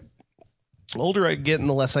the older I get and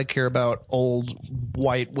the less I care about old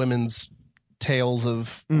white women's tales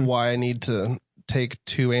of why I need to take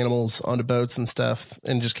 2 animals onto boats and stuff,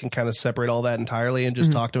 and just can kind of separate all that entirely and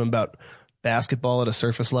just talk to them about basketball at a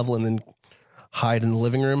surface level and then hide in the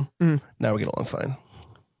living room. Now we get along fine.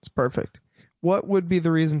 It's perfect. What would be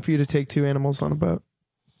the reason for you to take 2 animals on a boat?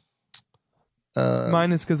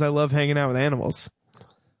 Mine is because I love hanging out with animals.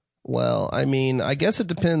 Well, I mean, I guess it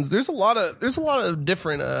depends. There's a lot of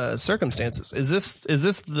different circumstances. Is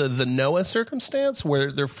this the Noah circumstance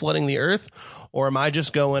where they're flooding the earth, or am I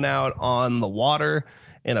just going out on the water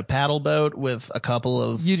in a paddle boat with a couple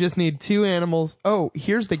of? You just need 2 animals. Oh,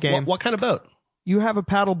 here's the game. What kind of boat? You have a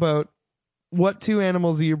paddle boat. What 2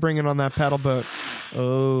 animals are you bringing on that paddle boat?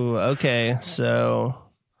 Oh, okay. So,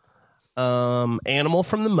 animal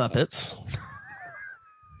from the Muppets.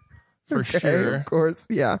 For Okay, sure. Of course,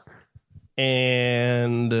 yeah.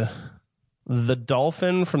 And the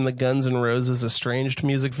dolphin from the Guns N' Roses Estranged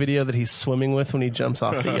music video that he's swimming with when he jumps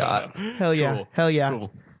off the yacht. Hell yeah. Cool. Hell yeah.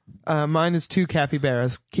 Cool. Mine is 2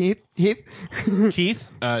 capybaras. Keith? Keith?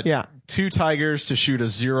 Yeah. 2 tigers to shoot a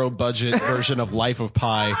 0 budget version of Life of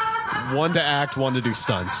Pi. 1 to act, 1 to do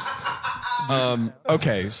stunts.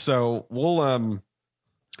 Okay, so we'll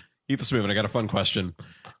keep this moving. I got a fun question.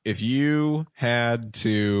 If you had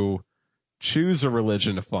to choose a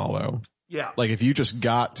religion to follow, like if you just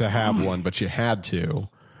got to have one, but you had to,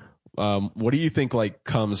 what do you think like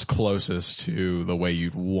comes closest to the way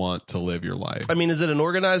you'd want to live your life? I mean, is it an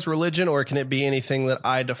organized religion, or can it be anything that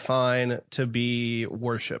I define to be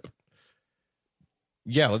worship?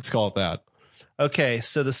 Yeah, let's call it that. Okay,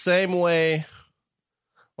 so the same way,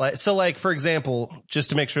 like for example, just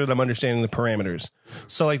to make sure that I'm understanding the parameters.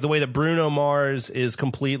 So like the way that Bruno Mars is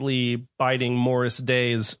completely biting Morris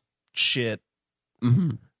Day's shit,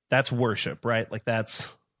 that's worship, right? Like that's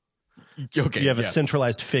Okay, you have a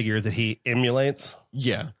centralized figure that he emulates.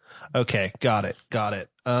 Yeah. Okay, got it.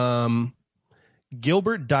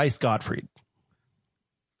 Gilbert Dice Gottfried.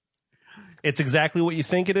 It's exactly what you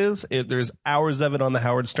think it is. There's hours of it on the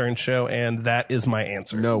Howard Stern show, and that is my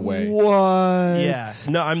answer. No way. What? Yeah.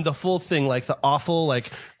 No, I'm the full thing, like the awful, like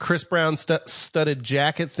Chris Brown studded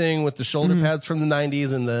jacket thing with the shoulder pads from the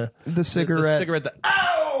 90s and the cigarette. The cigarette.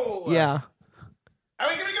 Ow! Yeah. Are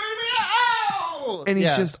we going to go to me? Ow! And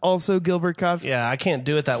he's just also Gilbert Gottfried. Yeah, I can't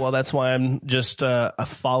do it that well. That's why I'm just a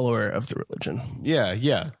follower of the religion.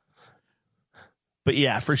 Yeah. But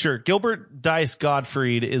yeah, for sure. Gilbert Dice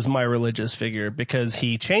Gottfried is my religious figure because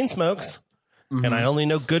he chain smokes, and I only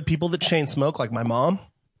know good people that chain smoke, like my mom.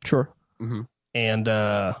 Sure. And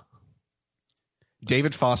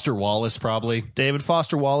David Foster Wallace, probably. David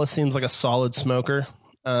Foster Wallace seems like a solid smoker.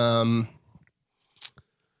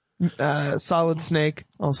 Solid Snake,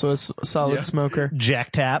 also a solid smoker.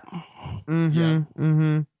 Jack Tapp.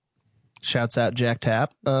 Shouts out Jack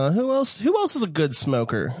Tapp. Who else is a good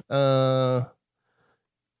smoker?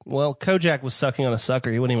 Well, Kojak was sucking on a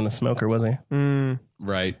sucker. He wasn't even a smoker, was he?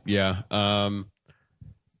 Right. Yeah.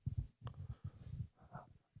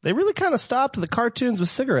 They really kind of stopped the cartoons with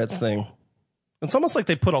cigarettes thing. It's almost like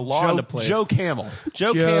they put a law into place. Joe Camel.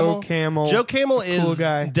 Joe Camel. Joe Camel is Cool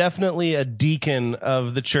guy. definitely a deacon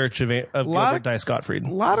of the Church of Gilbert Dice Gottfried. A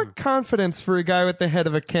lot of confidence for a guy with the head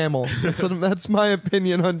of a camel. That's my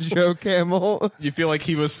opinion on Joe Camel. You feel like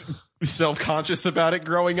he was self-conscious about it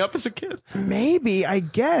growing up as a kid? Maybe, I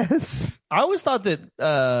guess. I always thought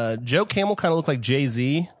that Joe Camel kind of looked like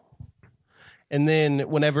Jay-Z. And then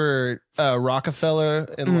whenever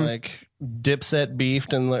Rockefeller and like Dipset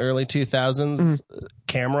beefed in the early 2000s,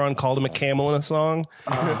 Cameron called him a camel in a song.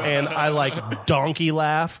 And I like donkey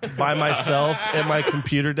laughed by myself at my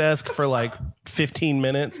computer desk for like 15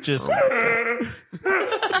 minutes, just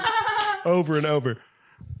over and over.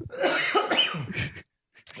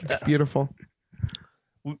 It's beautiful.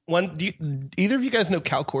 Either of you guys know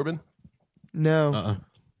Cal Corbin? No.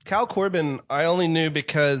 Cal Corbin, I only knew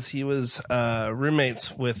because he was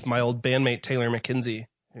roommates with my old bandmate Taylor McKenzie,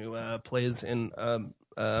 who plays in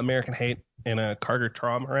American Hate and a Carter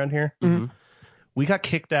Trom around here. We got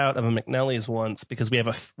kicked out of a McNelly's once because we have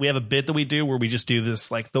a bit that we do where we just do this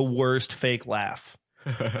like the worst fake laugh.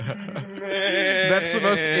 That's the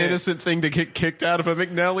most innocent thing to get kicked out of a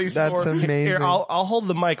McNelly's. That's amazing. Here, I'll hold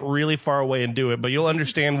the mic really far away and do it, but you'll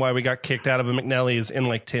understand why we got kicked out of a McNelly's in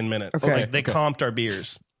like 10 minutes. Okay. Like, they comped our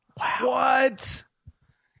beers. Wow. What?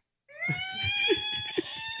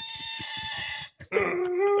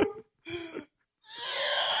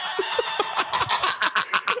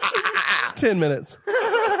 Ten minutes.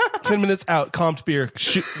 10 minutes out, comped beer.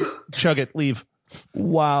 Chug it, leave.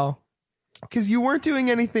 Wow. Because you weren't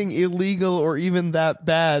doing anything illegal or even that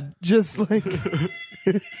bad. Just like...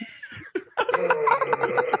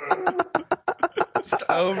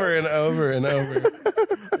 Over and over and over.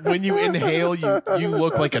 When you inhale, you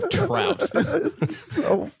look like a trout.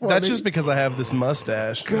 So funny. That's just because I have this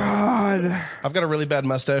mustache. God. I've got a really bad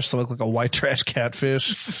mustache, so I look like a white trash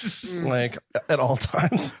catfish, like at all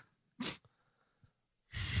times.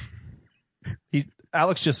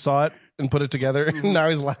 Alex just saw it and put it together. And now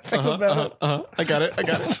he's laughing about it. I got it.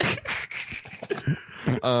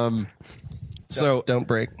 So Don't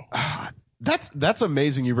break. that's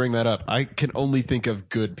amazing. You bring that up. I can only think of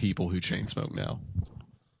good people who chain smoke now.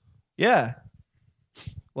 Yeah.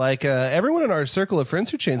 Like everyone in our circle of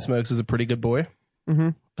friends who chain smokes is a pretty good boy. Mm-hmm.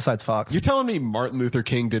 Besides Fox. You're telling me Martin Luther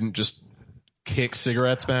King didn't just kick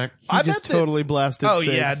cigarettes back? I just totally blasted. Oh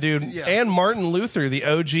cigs. yeah, dude. Yeah. And Martin Luther, the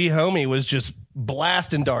OG homie, was just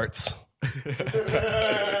blasting darts.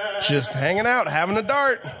 Just hanging out, having a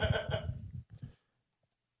dart.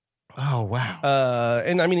 Oh wow.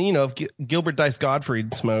 And I mean, you know, Gilbert Dice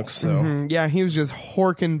Gottfried smokes, so Yeah, he was just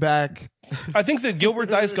horking back. I think that Gilbert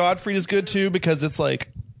Dice Gottfried is good too because it's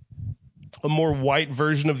like a more white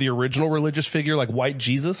version of the original religious figure, like white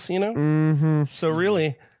Jesus, you know? Mm-hmm. So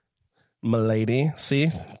really, milady, see?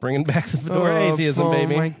 Bringing back the fedora atheism,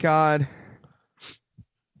 baby. Oh, my God.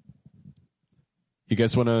 You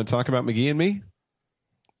guys want to talk about McGee and Me?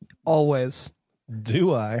 Always.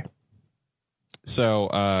 Do I?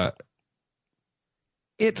 So,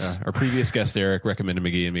 It's our previous guest Eric recommended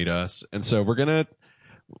McGee and Me to us, and so we're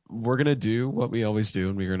gonna do what we always do,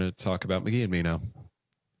 and we're gonna talk about McGee and Me now.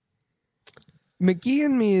 McGee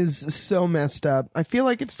and Me is so messed up. I feel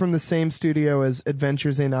like it's from the same studio as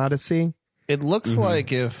Adventures in Odyssey. It looks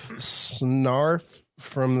like if Snarf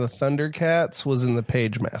from the Thundercats was in the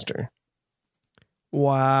Page Master.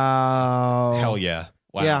 Wow. Hell yeah!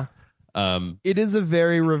 Wow. Yeah. Um, It is a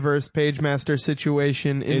very reverse Page Master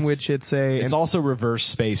situation in which it's also reverse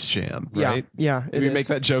Space Jam, right? Yeah. Did we make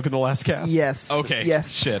that joke in the last cast? Yes. Okay.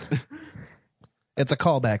 Yes. Shit. It's a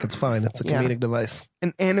callback. It's fine. It's a comedic device.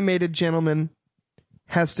 An animated gentleman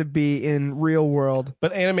has to be in real world.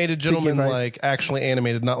 But animated gentleman, give ice. like actually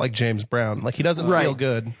animated, not like James Brown. Like he doesn't Right. feel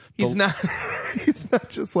good. He's not. He's not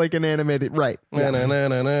just like an animated. Right.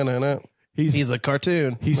 No. He's a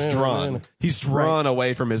cartoon. He's drawn. He's drawn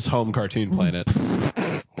away from his home cartoon planet.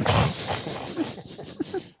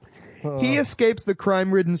 He escapes the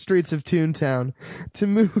crime-ridden streets of Toontown to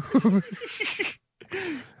move.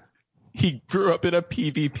 He grew up in a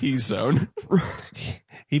PvP zone.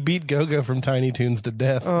 He beat Go-Go from Tiny Toons to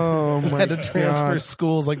death. Oh my Had to transfer God.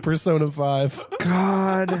 schools like Persona 5.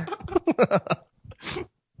 God.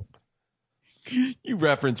 You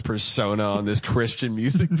reference Persona on this Christian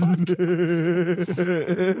music podcast.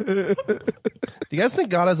 Do you guys think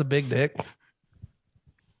God has a big dick?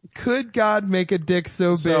 Could God make a dick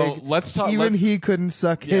so So big? let's talk. Even he couldn't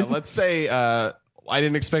suck Yeah, it. let's say I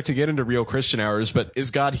didn't expect to get into real Christian hours, but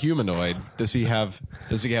is God humanoid? Does he have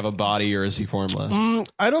a body, or is he formless?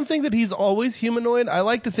 I don't think that he's always humanoid. I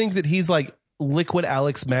like to think that he's like liquid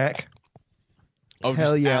Alex Mack. Oh,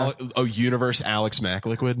 Hell just yeah. Universe Alex Mack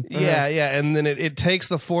liquid. Yeah, and then it takes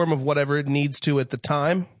the form of whatever it needs to at the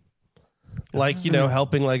time. Like, you know,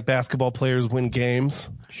 helping like basketball players win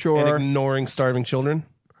games. Sure. And ignoring starving children.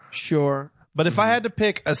 Sure. But if I had to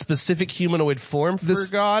pick a specific humanoid form for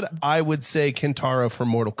God, I would say Kentaro from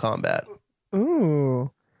Mortal Kombat.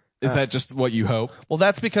 Ooh. Is that just what you hope? Well,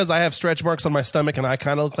 that's because I have stretch marks on my stomach and I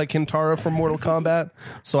kind of look like Kentaro from Mortal Kombat.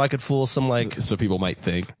 So I could fool some like, So people might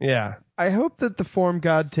think. yeah. I hope that the form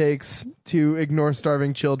God takes to ignore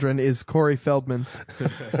starving children is Corey Feldman.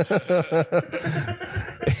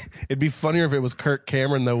 It'd be funnier if it was Kirk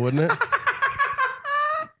Cameron though, wouldn't it?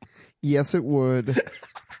 Yes, it would.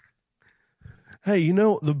 Hey, you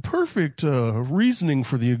know, the perfect reasoning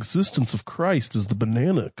for the existence of Christ is the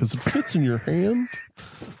banana because it fits in your hand.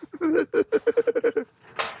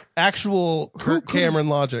 Actual Kirk Cameron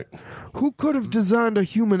logic. Who could have designed a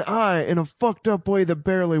human eye in a fucked up way that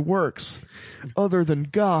barely works, other than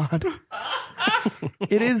God?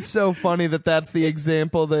 It is so funny that that's the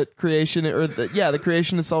example that the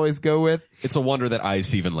creationists always go with. It's a wonder that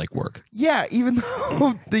eyes even like work. Yeah, even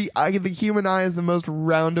though the human eye is the most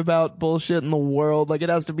roundabout bullshit in the world. Like, it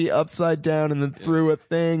has to be upside down and then through a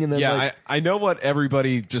thing, and then Yeah, like, I know what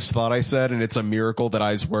everybody just thought I said, and it's a miracle that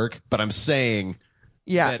eyes work. But I'm saying,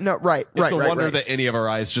 yeah, that no, right, it's right, a right, wonder right. that any of our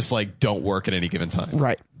eyes just like don't work at any given time.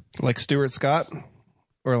 Right. Like Stuart Scott?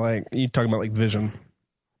 Or like, you talking about like Vision?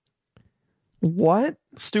 What?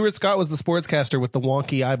 Stuart Scott was the sportscaster with the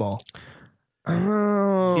wonky eyeball.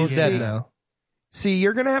 Oh, He's dead now. See,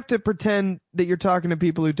 you're gonna have to pretend that you're talking to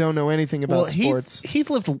people who don't know anything about sports.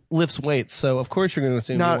 Heath lifts weights, so of course you're going to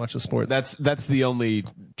assume he watches sports. That's the only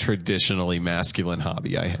traditionally masculine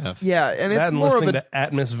hobby I have. Yeah, and that it's and more of listening a to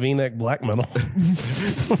Atmos V-neck black metal.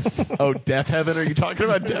 Oh, Death Heaven? Are you talking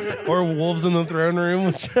about Death Heaven? Or Wolves in the Throne Room,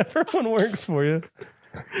 whichever one works for you.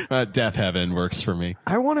 Death Heaven works for me.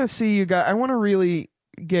 I want to see you guys. I want to really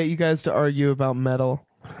get you guys to argue about metal.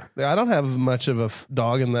 I don't have much of a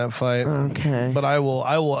dog in that fight. Okay. But I will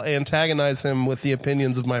antagonize him with the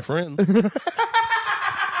opinions of my friends.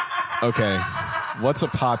 Okay. What's a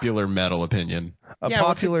popular metal opinion?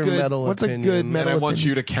 Popular metal what's opinion. a good metal And I want opinion?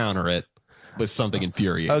 you to counter it with something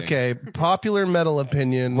infuriating. Okay, popular metal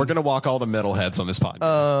opinion. We're going to walk all the metalheads on this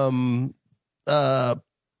podcast. The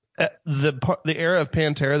era of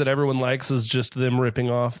Pantera that everyone likes is just them ripping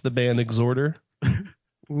off the band Exhorter.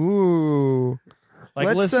 Ooh.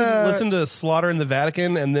 Like Let's, listen to Slaughter in the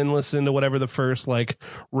Vatican, and then listen to whatever the first like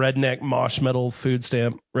redneck mosh metal food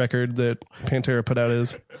stamp record that Pantera put out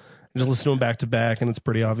is. Just listen to them back to back, and it's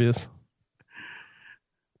pretty obvious.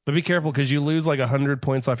 But be careful, because you lose like 100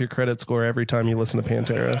 points off your credit score every time you listen to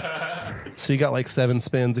Pantera. So you got like 7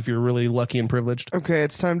 spins if you're really lucky and privileged. Okay,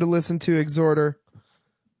 it's time to listen to Exhorter.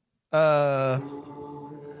 All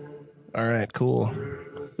right, cool.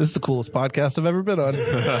 This is the coolest podcast I've ever been on.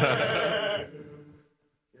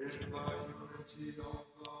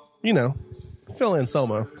 You know, Phil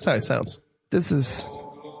Anselmo. That's how he sounds. This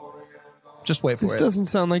Just wait for it. doesn't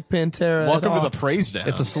sound like Pantera. Welcome at to all. the praise down.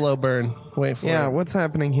 It's a slow burn. Wait for Yeah, it. what's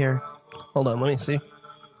happening here? Hold on, let me see.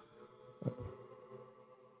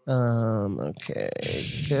 Okay.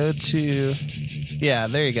 Go to. Yeah,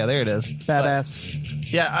 there you go. There it is.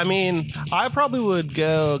 Badass. Yeah, I mean, I probably would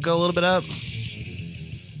go a little bit up.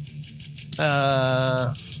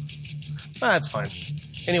 That's fine.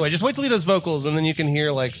 Anyway, just wait till he does vocals, and then you can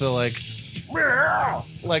hear like the like a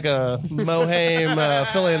Mohame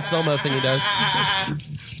Phil Anselmo thing he does.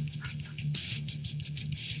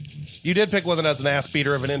 You did pick one that's an ass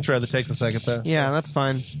beater of an intro that takes a second, though. Yeah, that's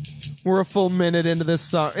fine. We're a full minute into this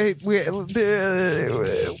song. Hey, one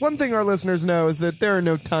thing our listeners know is that there are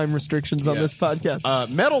no time restrictions on this podcast.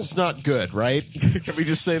 Metal's not good, right? Can we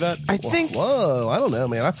just say that? I think Whoa, I don't know,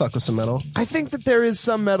 man. I fuck with some metal. that there is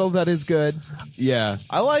some metal that is good. Yeah.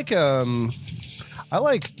 I like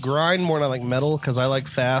grind more than I like metal because I like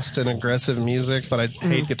fast and aggressive music, but I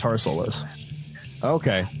hate guitar solos.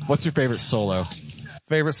 Okay. What's your favorite solo?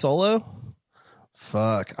 Favorite solo?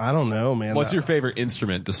 Fuck, I don't know, man. What's your favorite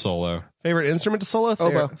instrument to solo? favorite instrument to solo?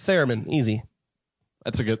 Oboe. Theremin, easy.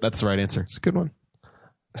 That's the right answer. It's a good one.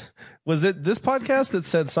 Was it this podcast that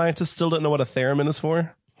said scientists still don't know what a theremin is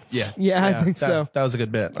for? Yeah. Yeah, I think so. That was a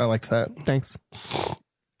good bit. I like that. Thanks.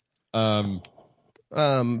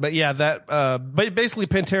 But yeah, but basically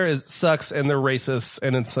Pantera sucks and they're racist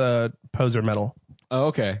and it's poser metal. Oh,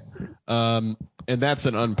 okay. And that's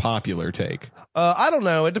an unpopular take. I don't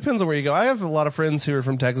know. It depends on where you go. I have a lot of friends who are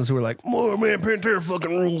from Texas who are like, "Oh man, Pantera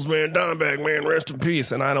fucking rules, man. Dimebag, man, rest in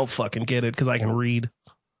peace." And I don't fucking get it because I can read.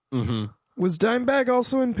 Mm-hmm. Was Dimebag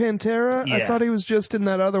also in Pantera? I Yeah. thought he was just in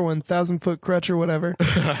that other one, 1,000-Foot Crutch or whatever.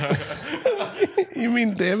 You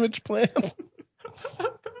mean Damage Plan?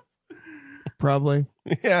 Probably.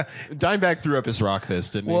 Yeah. Dimebag threw up his rock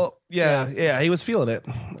fist, didn't he? Well, yeah, he was feeling it.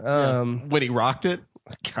 When he rocked it?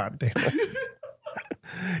 God damn it.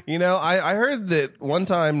 You know, I heard that one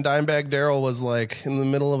time Dimebag Darrell was like in the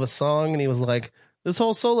middle of a song and he was like, "This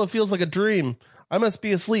whole solo feels like a dream. I must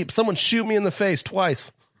be asleep. Someone shoot me in the face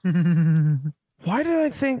twice." Why did I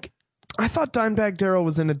think... I thought Dimebag Darrell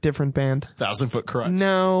was in a different band. 1,000-Foot Crutch.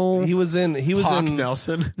 No. He was in Hawk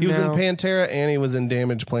Nelson. He was No. in Pantera and he was in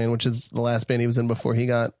Damage Plan, which is the last band he was in before he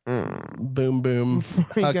got Boom Boom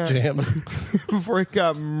he Huck got- Jam. Before he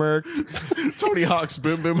got murked. Tony Hawk's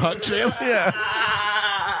Boom Boom Huck Jam. Yeah.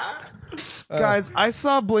 Guys, I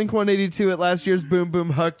saw Blink-182 at last year's Boom Boom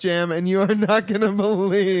Huck Jam, and you are not going to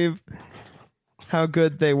believe how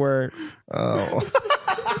good they were. Oh.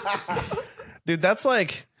 Dude, that's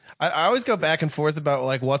like I always go back and forth about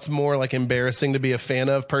like what's more like embarrassing to be a fan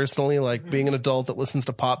of personally, like being an adult that listens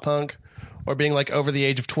to pop punk or being like over the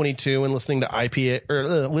age of 22 and listening to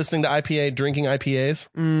IPA, drinking IPAs.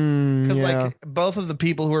 Because Yeah. like both of the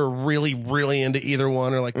people who are really, really into either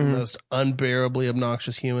one are like the most unbearably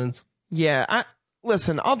obnoxious humans. Yeah,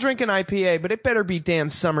 listen, I'll drink an IPA, but it better be damn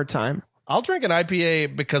summertime. I'll drink an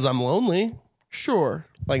IPA because I'm lonely, Sure.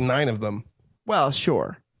 like 9 of them. Well,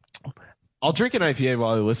 sure. I'll drink an IPA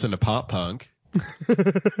while I listen to pop punk.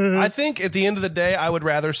 I think at the end of the day, I would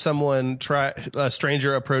rather a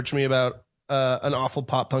stranger approach me about an awful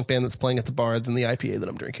pop punk band that's playing at the bar than the IPA that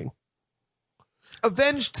I'm drinking.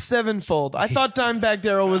 Avenged Sevenfold. I thought Dimebag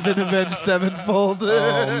Darrell was in Avenged Sevenfold.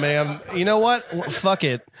 Oh man, you know what? Fuck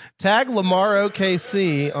it. Tag Lamar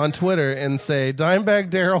OKC on Twitter and say Dimebag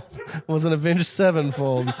Darrell was an Avenged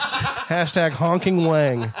Sevenfold. Hashtag honking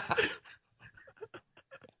Wang.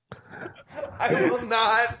 I will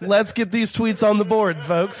not. Let's get these tweets on the board,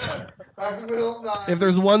 folks. I will not. If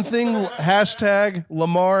there's one thing, hashtag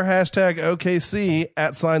Lamar, hashtag OKC,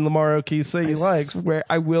 @ Lamar OKC likes. Where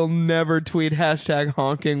I will never tweet hashtag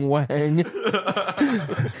honking wang.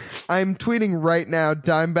 I'm tweeting right now.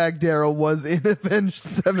 Dimebag Daryl was in Avenged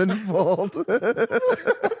Sevenfold.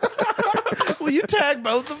 Will you tag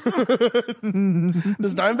both of them?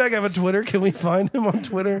 Does Dimebag have a Twitter? Can we find him on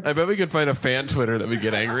Twitter? I bet we could find a fan Twitter that would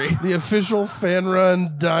get angry. The official fan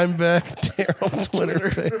run Dimebag Daryl Twitter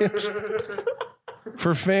page.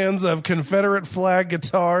 For fans of Confederate flag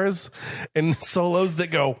guitars and solos that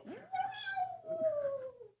go.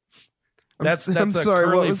 That's I'm a sorry,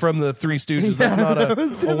 what Curly was- from the Three Stooges. Yeah, That's not a that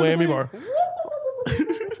was whammy bar.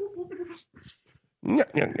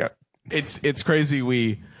 Yeah. It's crazy.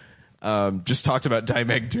 We just talked about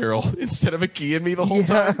Dimebag Daryl instead of McGee and Me the whole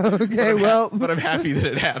time. Okay, well, But I'm happy that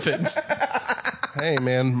it happened. Hey,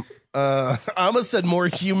 man. I almost said more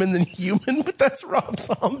human than human, but that's Rob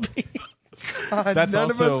Zombie. God, That's none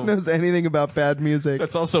of us also- knows anything about bad music.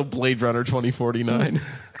 That's also Blade Runner 2049.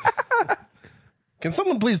 Can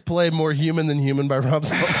someone please play More Human Than Human by Rob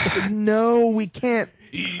Zombie? No, we can't.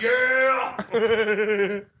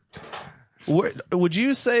 Would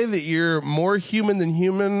you say that you're more human than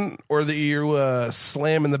human, or that you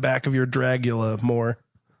slam in the back of your Dragula more?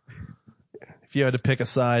 If you had to pick a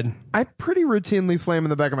side. I pretty routinely slam in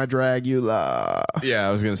the back of my Dragula. Yeah,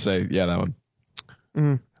 I was going to say, yeah, that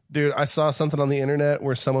one. Dude, I saw something on the internet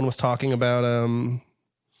where someone was talking about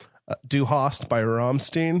Du Hast by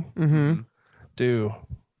Rammstein. Mm-hmm. Do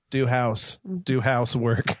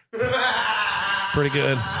housework. Pretty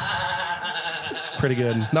good. Pretty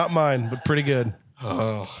good. Not mine, but pretty good.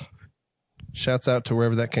 Oh. Shouts out to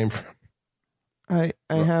wherever that came from. I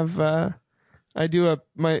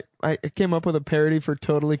came up with a parody for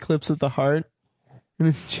Total Eclipse of the Heart, and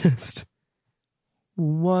it's just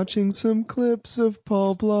watching some clips of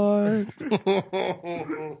Paul Blart.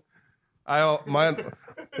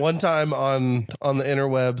 One time on the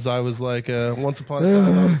interwebs, I was like, once upon a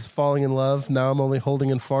time I was falling in love. Now I'm only holding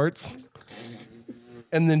in farts.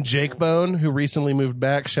 And then Jake Bone, who recently moved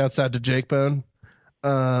back, shouts out to Jake Bone.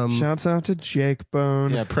 Shouts out to Jake Bone.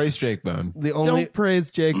 Yeah, praise Jake Bone. Don't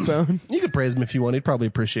praise Jake Bone. You could praise him if you want. He'd probably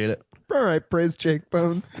appreciate it. All right, praise Jake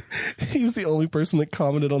Bone. He was the only person that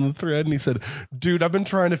commented on the thread, and he said, dude, I've been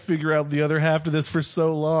trying to figure out the other half of this for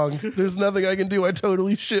so long. There's nothing I can do. I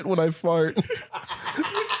totally shit when I fart.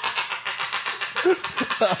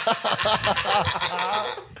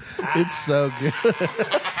 It's so good.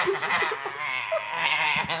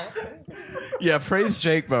 Yeah, praise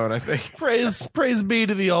Jake Bone, I think. Praise be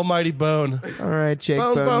to the almighty Bone. All right, Jake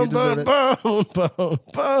Bone, Bone, you bone, deserve bone, it. bone, bone,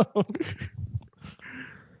 bone.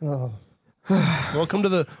 Oh. Welcome to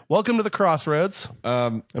the crossroads.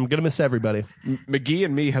 I'm gonna miss everybody. McGee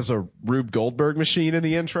and Me has a Rube Goldberg machine in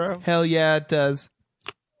the intro. Hell yeah, it does.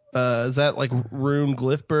 Is that like Rune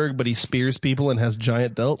Glifberg, but he spears people and has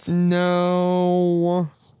giant delts?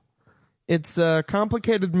 No. It's a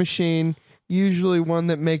complicated machine, usually one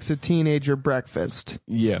that makes a teenager breakfast.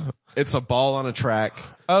 Yeah. It's a ball on a track.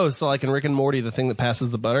 Oh, so like in Rick and Morty, the thing that passes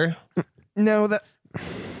the butter? No, that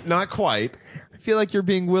Not quite. I feel like you're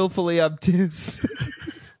being willfully obtuse.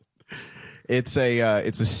 It's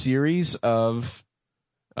a series of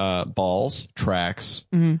balls, tracks,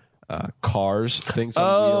 cars, things on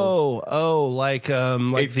wheels. Like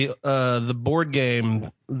the board game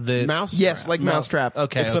that Mouse. Yes, like Mousetrap.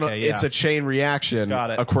 Okay, It's a chain reaction,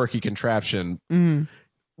 Got it. a quirky contraption.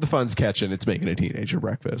 The fun's catching. It's making a teenager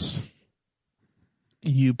breakfast.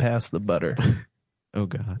 you pass the butter. Oh,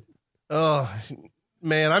 God. Oh,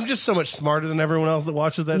 man, I'm just so much smarter than everyone else that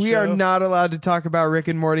watches that show. We are not allowed to talk about Rick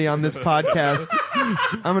and Morty on this podcast.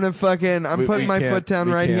 I'm putting my foot down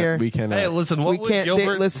right here. We cannot. Hey, listen, what We would can't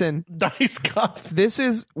Gilbert listen. Dice Cup? This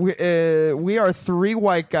is we are three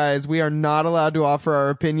white guys. We are not allowed to offer our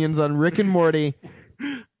opinions on Rick and Morty.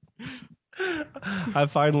 I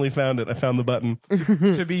finally found it. I found the button.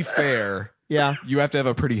 To be fair, Yeah. you have to have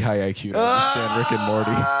a pretty high IQ to understand Rick and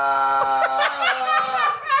Morty.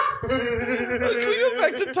 Can we go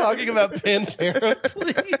back to talking about Pantera,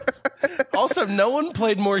 please? Also, no one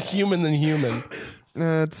played more human than human.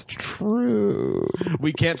 That's true.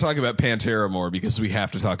 We can't talk about Pantera more because we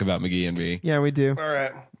have to talk about McGee and Me. Yeah, we do. All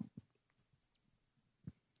right.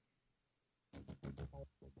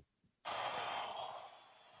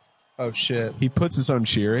 Oh, shit. He puts his own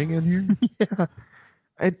cheering in here.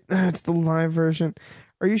 It's the live version.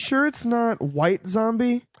 Are you sure it's not White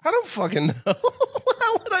Zombie? I don't fucking know.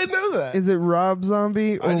 How would I know that? Is it Rob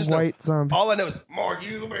Zombie or I just know- White Zombie? All I know is more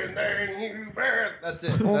human than human. That's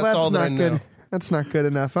it. Well, that's all that I not know. good. That's not good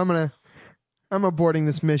enough. I'm gonna I'm aborting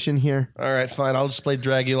this mission here. All right, fine. I'll just play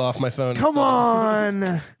Dragula off my phone. Come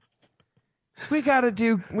on. We gotta.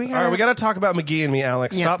 All right, we gotta talk about McGee and Me,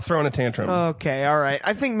 Alex. Yeah. Stop throwing a tantrum. Okay, all right.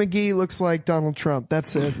 I think McGee looks like Donald Trump.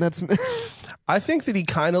 That's it. That's. I think that he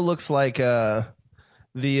kind of looks like the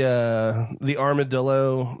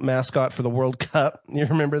armadillo mascot for the World Cup. You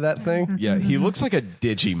remember that thing? Yeah, he looks like a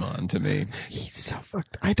Digimon to me. He's so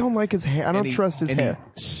fucked. I don't like his hair. I don't trust his hair.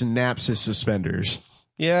 He snaps his suspenders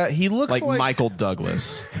Yeah, he looks like like Michael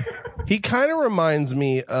Douglas. He kind of reminds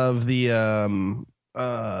me of the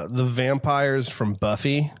vampires from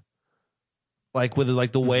Buffy, like with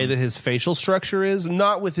like the way that his facial structure is,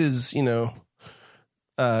 not with his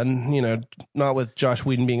not with Josh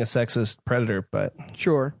Whedon being a sexist predator, but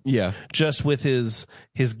Sure. Yeah, just with his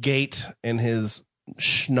gait and his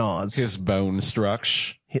schnoz, his bone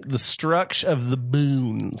structure. the structure of the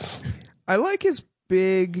boons. I like his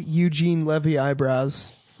big Eugene Levy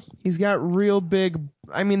eyebrows. He's got real big.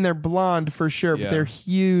 I mean, they're blonde for sure, but Yeah. they're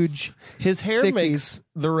huge. His hair Thickies. makes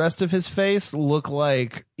the rest of his face look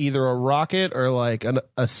like either a rocket or like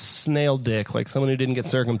a snail dick, like someone who didn't get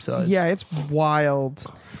circumcised. Yeah, it's wild.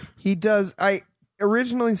 He does. I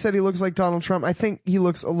originally said he looks like Donald Trump. I think he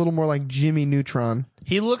looks a little more like Jimmy Neutron.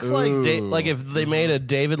 He looks like if they made a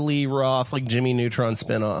David Lee Roth like Jimmy Neutron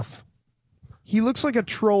spinoff. He looks like a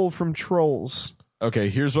troll from Trolls. Okay,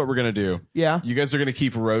 here's what we're gonna do. Yeah. You guys are gonna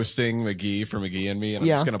keep roasting McGee for McGee and Me, and I'm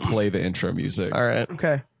Yeah. just gonna play the intro music. All right.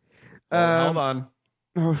 Okay. Hold on.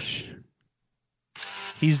 Oh,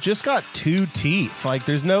 He's just got two teeth. Like,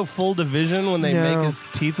 there's no full division when they No. make his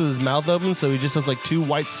teeth with his mouth open, so he just has like two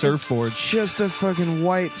white surfboards. just a fucking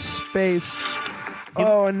white space.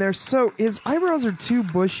 Oh, and they're so. His eyebrows are too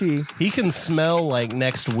bushy. He can smell like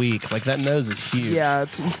next week. Like, that nose is huge. Yeah,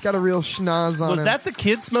 it's got a real schnoz on Was him. that the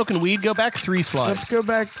kid smoking weed? Go back 3 slides. Let's go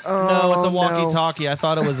back. Oh, No, it's a no. walkie-talkie. I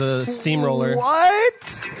thought it was a steamroller.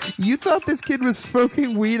 What? You thought this kid was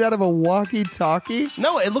smoking weed out of a walkie-talkie?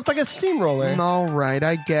 No, it looked like a steamroller. All right,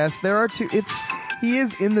 I guess there are two. He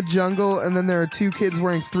is in the jungle, and then there are two kids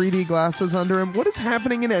wearing 3D glasses under him. What is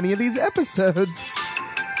happening in any of these episodes?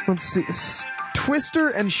 Let's see. Twister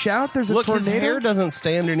and Shout. There's a Look, tornado. his hair doesn't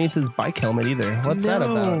stay underneath his bike helmet either. What's that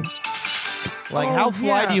No. about? Like, Oh, how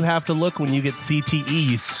fly yeah. do you have to look when you get CTE,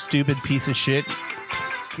 you stupid piece of shit?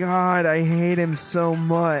 God, I hate him so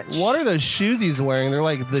much. What are those shoes he's wearing? They're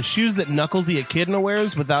like the shoes that Knuckles the Echidna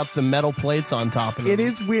wears without the metal plates on top of them. It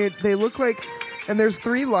is weird. They look like, and there's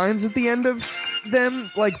 3 lines at the end of them,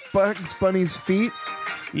 like Bugs Bunny's feet.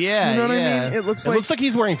 Yeah, You know what I yeah. mean? It looks looks like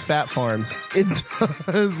he's wearing Fat Farms. It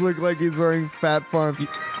does look like he's wearing Fat Farms.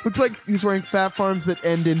 Looks like he's wearing Fat Farms that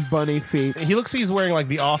end in bunny feet. He looks like he's wearing like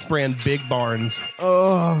the off-brand Big Barns.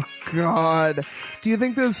 Oh, God. Do you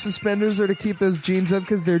think those suspenders are to keep those jeans up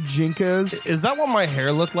because they're Jinkos? Is that what my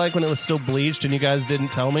hair looked like when it was still bleached and you guys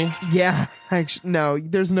didn't tell me? Yeah. Actually, no,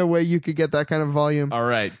 there's no way you could get that kind of volume. All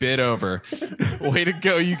right, bid over. Way to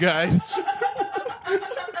go, you guys.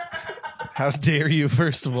 How dare you,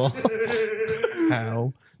 first of all?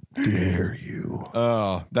 How dare you?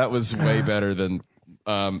 Oh, that was way better than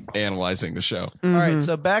analyzing the show. All right,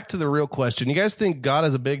 so back to the real question. You guys think God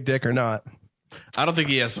has a big dick or not? I don't think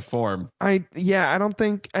he has a form. I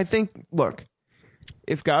think, look,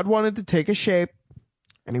 if God wanted to take a shape,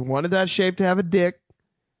 and he wanted that shape to have a dick,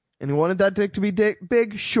 and he wanted that dick to be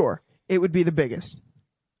big, sure, it would be the biggest.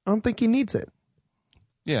 I don't think he needs it.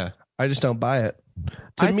 Yeah. I just don't buy it.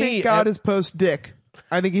 I think God is post-dick.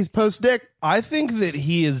 I think he's post-dick. I think that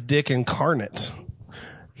he is dick incarnate.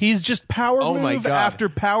 He's just power Oh my move God. after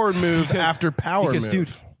power move after power Because, move.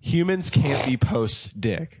 dude, humans can't be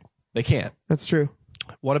post-dick. They can't. That's true.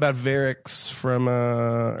 What about Varys from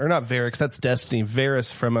or not Varys, that's Destiny.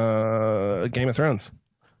 Varys from Game of Thrones.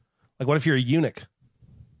 Like, what if you're a eunuch?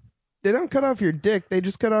 They don't cut off your dick. They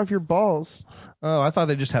just cut off your balls. Oh, I thought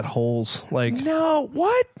they just had holes. Like, No.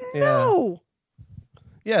 What? Yeah. No.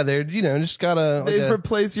 yeah, they're just got a They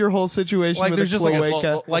replace your whole situation like with there's a just like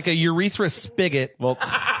cloaca. like a urethra spigot Well,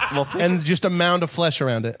 and just a mound of flesh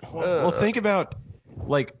around it. well, think about,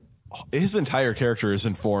 like, his entire character is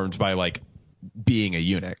informed by, like, being a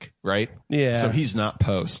eunuch, right? Yeah. So he's not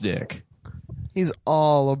post-dick. He's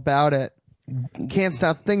all about it. Can't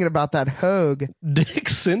stop thinking about that hogue. Dick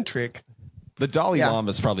centric. The Dalai Yeah. Lama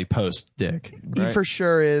is probably post-dick, He right? for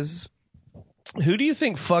sure is. Who do you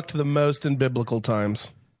think fucked the most in biblical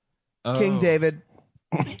times? King David.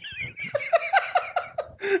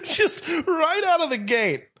 Just right out of the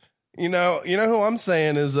gate. You know who I'm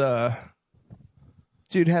saying is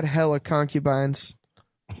Dude had hella concubines.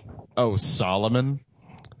 Oh, Solomon?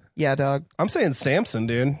 Yeah, dog. I'm saying Samson,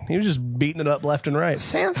 dude. He was just beating it up left and right.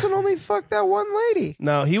 Samson only fucked that one lady.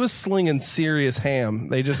 No, he was slinging serious ham.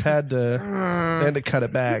 They just had to cut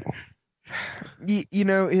it back. You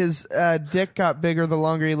know, his dick got bigger the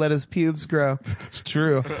longer he let his pubes grow. It's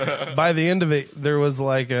true. By the end of it, there was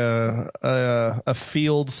like a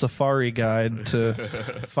field safari guide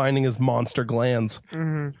to finding his monster glands.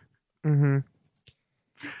 Mm-hmm. Mm-hmm.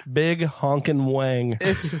 Big honkin' wang.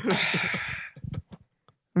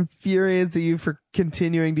 I'm furious at you for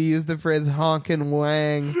continuing to use the phrase honkin'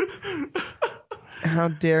 wang. How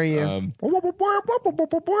dare you?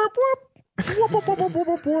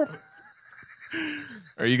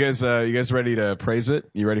 Are you guys ready to praise it?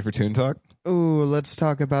 You ready for Tune Talk? Ooh, let's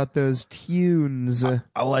talk about those tunes.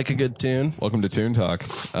 I like a good tune. Welcome to Tune Talk.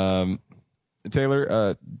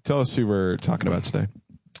 Taylor, tell us who we're talking about today.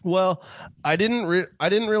 Well, I didn't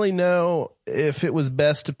really know if it was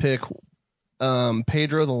best to pick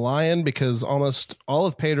Pedro the Lion, because almost all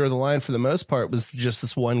of Pedro the Lion, for the most part, was just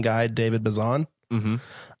this one guy, David Bazan.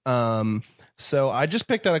 Mm-hmm. So I just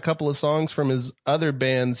picked out a couple of songs from his other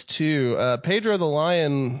bands too. Pedro the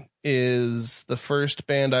Lion is the first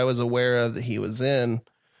band I was aware of that he was in.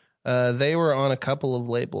 They were on a couple of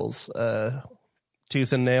labels,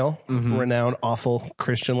 Tooth and Nail, renowned awful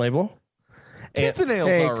Christian label. Tooth and Nail's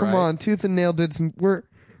Hey, all come right. on, Tooth and Nail did some. We're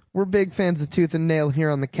big fans of Tooth and Nail here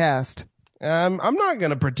on the cast. I'm not going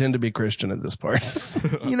to pretend to be Christian at this part.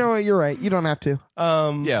 You know what? You're right. You don't have to.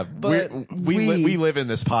 Yeah, but we live in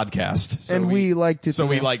this podcast, so And we like Tooth so and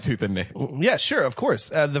we Nail. like Tooth and Nail. Yeah, sure, of course.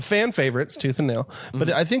 The fan favorites, Tooth and Nail. But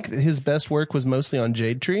I think his best work was mostly on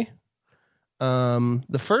Jade Tree. The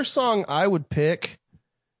first song I would pick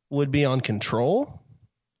would be on Control.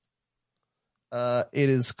 It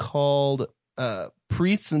is called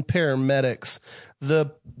Priests and Paramedics.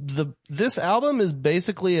 This album is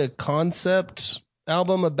basically a concept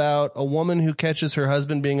album about a woman who catches her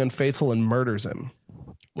husband being unfaithful and murders him.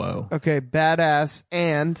 Whoa. Okay, badass.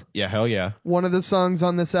 And Yeah, hell yeah. one of the songs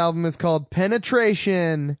on this album is called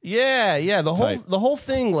Penetration. Yeah. The Tight. whole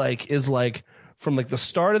thing is from the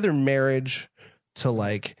start of their marriage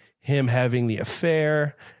to him having the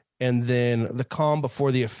affair, and then the calm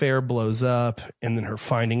before the affair blows up, and then her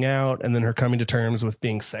finding out, and then her coming to terms with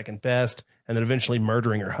being second best, and then eventually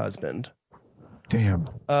murdering her husband. Damn.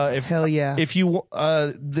 Hell yeah. If you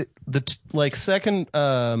second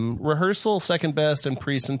rehearsal, second best, and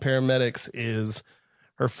Priests and Paramedics is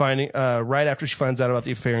her finding right after she finds out about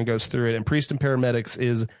the affair and goes through it, and Priest and Paramedics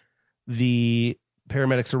is the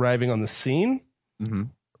paramedics arriving on the scene. Mm-hmm.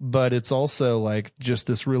 But it's also just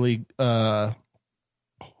this really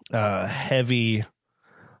heavy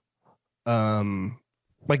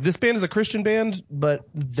this band is a Christian band, but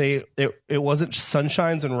it wasn't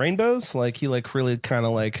sunshines and rainbows. He really kind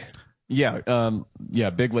of Yeah,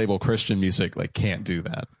 big label Christian music can't do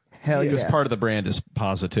that. Hell Because yeah. part of the brand is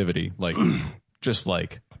positivity, just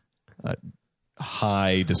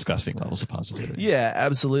high disgusting levels of positivity. yeah,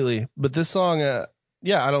 absolutely. But this song, I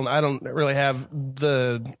don't really have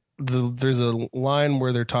there's a line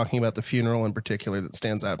where they're talking about the funeral in particular that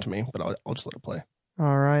stands out to me, but I'll just let it play.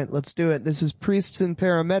 All right, let's do it. This is Priests and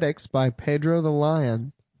Paramedics by Pedro the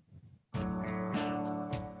Lion.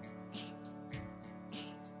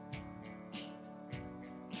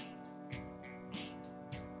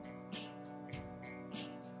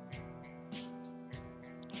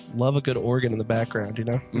 Love a good organ in the background, you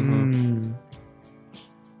know? Mm.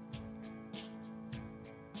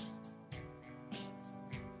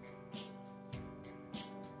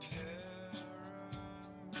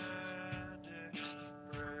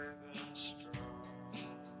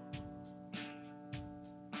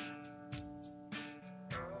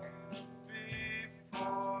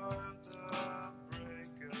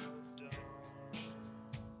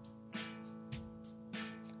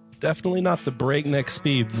 Definitely not the breakneck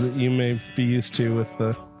speeds that you may be used to with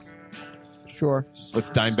Sure.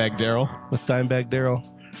 With Dimebag Daryl. Dimebag Daryl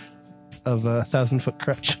of 1,000 Foot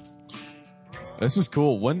Crutch. This is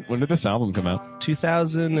cool. When did this album come out?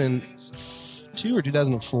 2002 or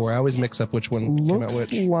 2004. I always mix up which one came out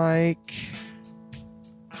Looks which. like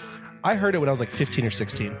I heard it when I was 15 or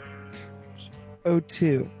 16.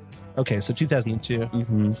 02. Okay, so 2002.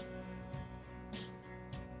 Mm-hmm.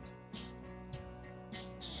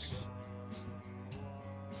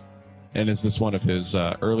 And is this one of his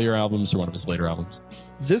earlier albums or one of his later albums?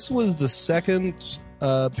 This was the second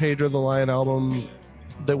Pedro the Lion album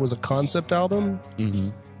that was a concept album.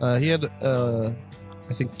 Mm-hmm. He had, I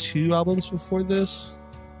think, 2 albums before this.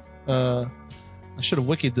 I should have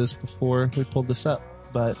wikied this before we pulled this up,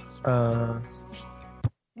 but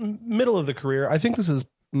middle of the career. I think this is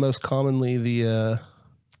most commonly the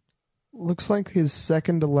Looks like his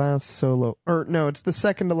second to last solo. Or no, it's the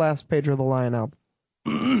second to last Pedro the Lion album.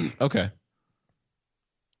 Okay.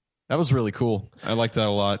 That was really cool. I liked that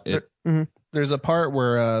a lot. There's a part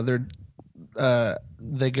where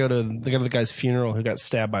they go to the guy's funeral who got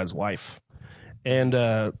stabbed by his wife, and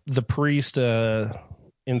the priest,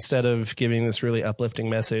 instead of giving this really uplifting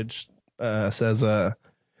message, says,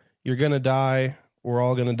 "You're gonna die. We're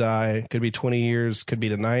all gonna die. Could be 20 years. Could be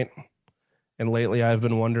tonight. And lately, I've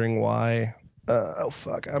been wondering why."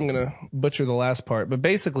 I'm gonna butcher the last part, but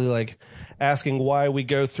basically, like asking why we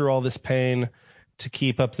go through all this pain to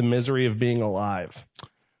keep up the misery of being alive.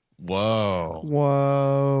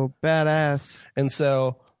 Whoa, badass. And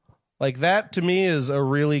so, like, that to me is a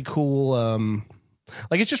really cool,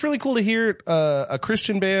 it's just really cool to hear a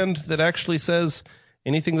Christian band that actually says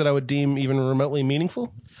anything that I would deem even remotely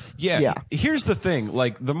meaningful. Yeah. Here's the thing.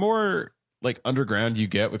 Like, the more like underground you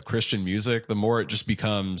get with Christian music, the more it just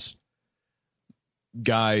becomes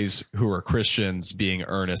guys who are Christians being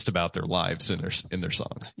earnest about their lives in their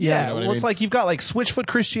songs. Yeah. You know what I Well, it's mean? like you've got like Switchfoot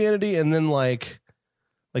Christianity and then like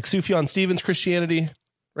Sufjan Stevens Christianity,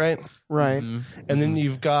 right? Right. Mm-hmm. And then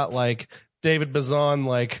you've got like David Bazan,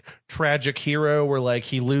 like tragic hero where like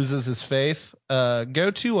he loses his faith.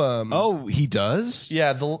 Go to Oh, he does?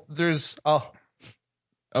 yeah, there's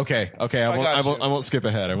Okay. I won't skip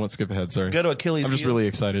ahead. Sorry. go to Achilles. I'm just heel. really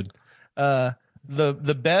excited.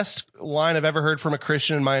 The best line I've ever heard from a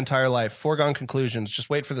Christian in my entire life. Foregone conclusions. Just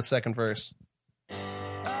wait for the second verse.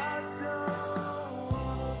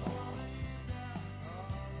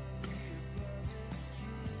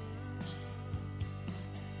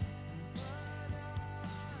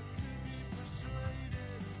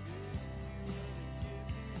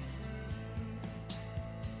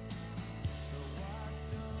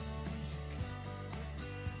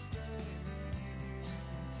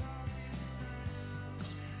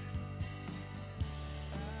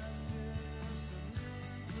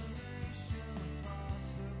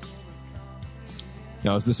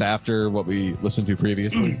 Now, is this after what we listened to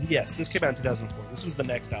previously? Yes, this came out in 2004. This was the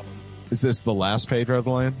next album. Is this the last Pedro the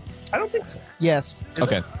Lion? I don't think so. Yes.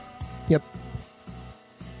 Okay. Yep.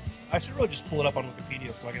 I should really just pull it up on Wikipedia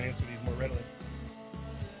so I can answer these more readily.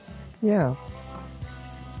 Yeah.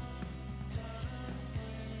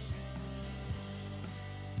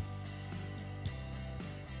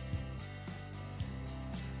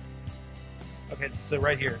 Okay, so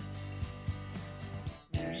right here.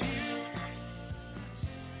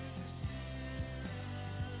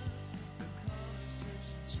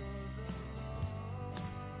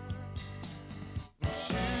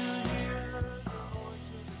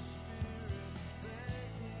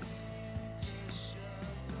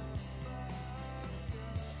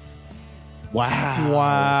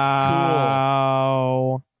 Wow.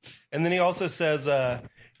 And then he also says,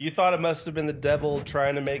 you thought it must have been the devil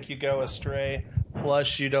trying to make you go astray.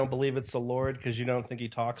 Plus, you don't believe it's the Lord because you don't think he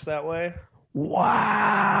talks that way.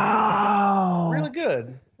 Wow. Really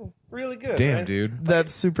good. Really good. Damn, right? dude.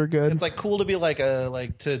 That's super good. It's like cool to be like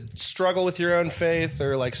to struggle with your own faith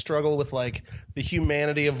or like struggle with like the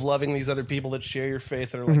humanity of loving these other people that share your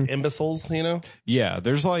faith or like imbeciles, you know? Yeah,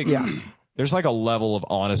 there's like a level of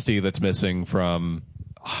honesty that's missing from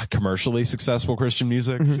commercially successful Christian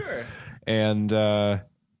music. Sure. And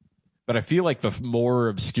but I feel like the more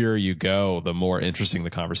obscure you go, the more interesting the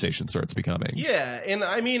conversation starts becoming. Yeah, and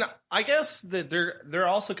I mean, I guess that there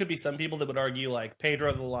also could be some people that would argue like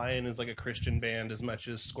Pedro the Lion is like a Christian band as much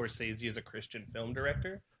as Scorsese is a Christian film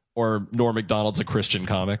director. Or Norm Macdonald's a Christian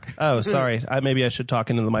comic. Oh, sorry. Maybe I should talk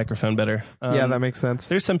into the microphone better. Yeah, that makes sense.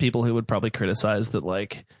 There's some people who would probably criticize that,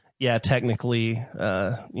 like, yeah, technically,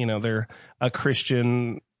 they're a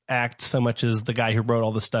Christian act so much as the guy who wrote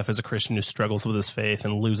all this stuff is a Christian who struggles with his faith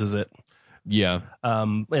and loses it. Yeah.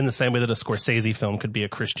 In the same way that a Scorsese film could be a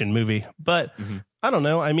Christian movie. But I don't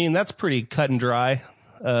know. I mean, that's pretty cut and dry,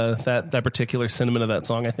 that particular sentiment of that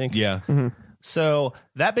song, I think. Yeah. So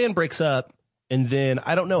that band breaks up. And then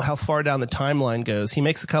I don't know how far down the timeline goes. He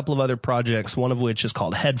makes a couple of other projects, one of which is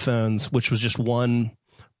called Headphones, which was just one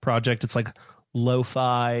project. It's like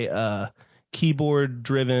lo-fi,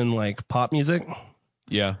 keyboard-driven, like pop music.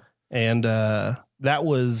 Yeah. And that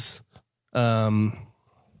was, I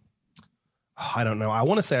don't know. I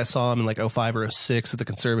want to say I saw him in like 05 or 06 at the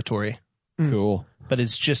conservatory. Cool. But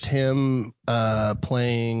it's just him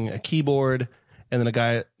playing a keyboard and then a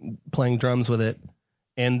guy playing drums with it.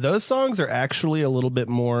 And those songs are actually a little bit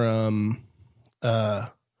more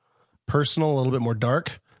personal, a little bit more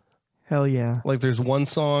dark. Hell yeah. Like there's one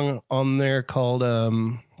song on there called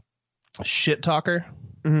Shit Talker.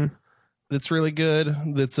 That's really good.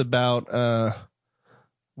 That's about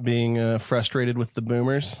being frustrated with the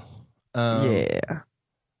boomers. Yeah.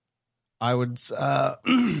 I would.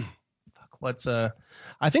 What's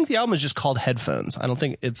I think the album is just called Headphones. I don't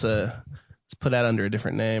think it's put out under a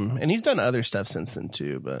different name. And he's done other stuff since then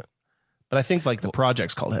too, but I think like the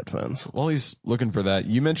project's called Headphones. While he's looking for that,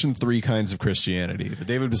 you mentioned 3 kinds of Christianity: the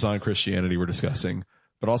David Bazan Christianity we're discussing,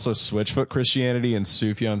 but also Switchfoot Christianity and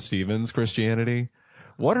Sufjan Stevens Christianity.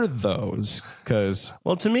 What are those? Because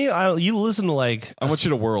Well, to me, you listen to like I want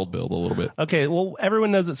you to world build a little bit. okay. Well,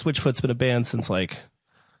 everyone knows that Switchfoot's been a band since like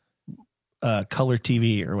Color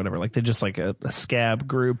TV or whatever. Like they're just like a scab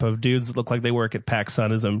group of dudes that look like they work at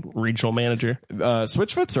PacSun as a regional manager.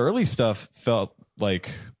 Switchfoot's early stuff felt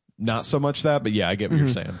like not so much that, but yeah, I get what you're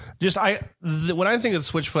saying. Just when I think of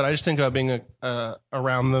Switchfoot, I just think about being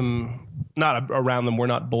around them. Not around them. We're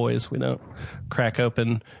not boys. We don't crack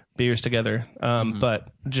open beers together. But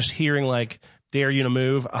just hearing like "Dare You to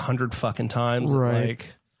Move" 100 fucking times, Right.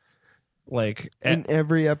 like In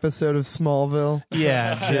every episode of Smallville.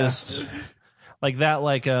 yeah, just like that.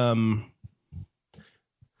 Like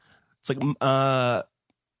it's like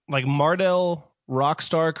Mardell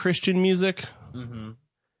rockstar Christian music.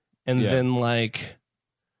 And Yeah. then like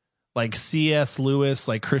C.S. Lewis,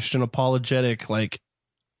 like Christian apologetic, like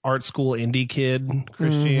art school indie kid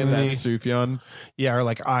Christianity. That's Sufjan. Yeah, or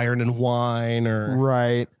like Iron and Wine, or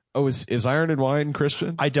Right. Oh, is Iron and Wine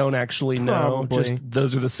Christian? I don't actually know. Probably. Just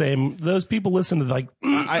those are the same. Those people listen to like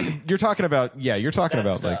You're talking about you're talking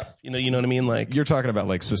about stuff. like you know what I mean, like you're talking about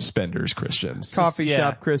like Suspenders Christians. Coffee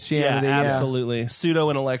shop Christianity. Yeah, absolutely. Pseudo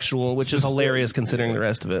intellectual, which is hilarious considering the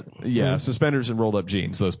rest of it. Yeah, suspenders and rolled up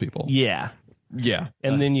jeans. Those people. Yeah, Yeah,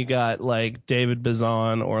 and then you got like David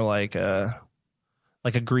Bazan or like a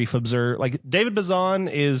grief observer. Like David Bazan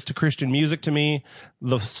is to Christian music to me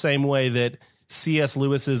the same way that C.S.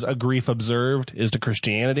 Lewis's A Grief Observed is to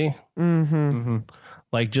Christianity.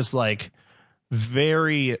 Like just like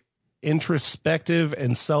very introspective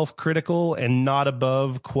and self-critical and not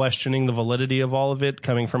above questioning the validity of all of it,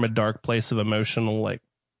 coming from a dark place of emotional like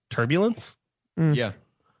turbulence. yeah.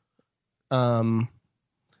 And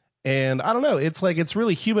I don't know, it's like it's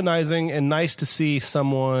really humanizing and nice to see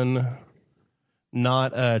someone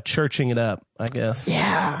not churching it up, I guess.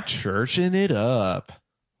 Yeah. Churching it up.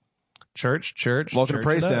 Church. Welcome to church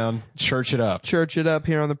Praise it up. Down. Church it up. Church it up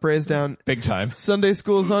here on the Praise Down. Big time. Sunday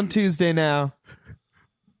school's on Tuesday now.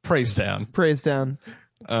 Praise Down. Praise Down.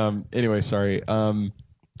 Anyway, sorry. I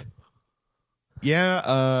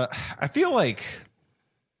feel like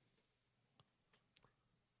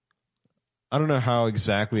I don't know how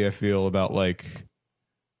exactly I feel about like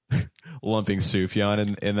lumping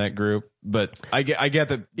Sufjan in that group, but I get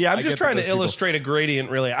that. Yeah, I I'm get just that trying to those people- illustrate a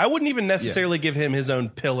gradient, really. I wouldn't even necessarily give him his own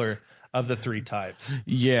pillar of the 3 types.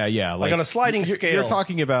 Yeah. Like on a sliding scale. You're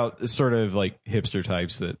talking about sort of like hipster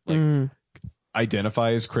types that like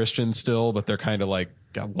identify as Christian still, but they're kind of like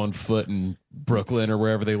got one foot in Brooklyn or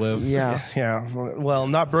wherever they live. Yeah. Yeah, well,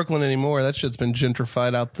 not Brooklyn anymore. That shit's been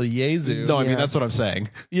gentrified out the yazoo. No, I mean that's what I'm saying.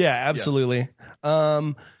 Yeah, absolutely.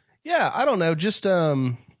 Yeah, I don't know. Just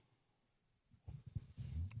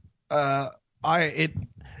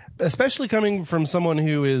especially coming from someone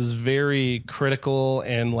who is very critical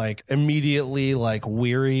and like immediately like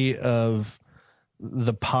weary of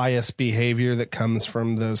the pious behavior that comes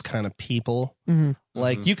from those kind of people.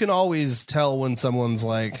 Like you can always tell when someone's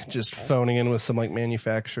like just phoning in with some like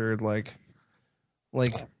manufactured like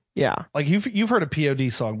Yeah. like you've heard a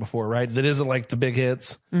POD song before, right? That isn't like the big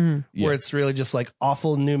hits where it's really just like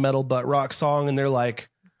awful new metal butt rock song, and they're like,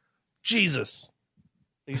 Jesus.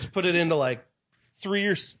 They just put it into like three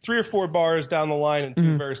or 4 bars down the line and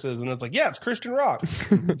 2 verses, and it's like, yeah, it's Christian rock.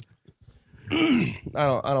 I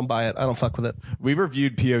don't buy it. I don't fuck with it. We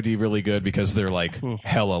reviewed POD really good because they're like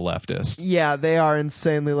hella leftist. Yeah, they are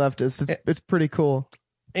insanely leftist. It's pretty cool.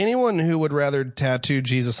 Anyone who would rather tattoo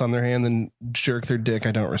Jesus on their hand than jerk their dick,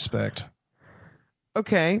 I don't respect.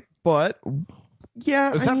 Okay, but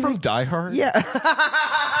yeah. Is that from Die Hard? Yeah.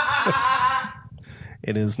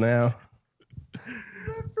 It is now.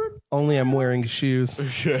 Only I'm wearing shoes.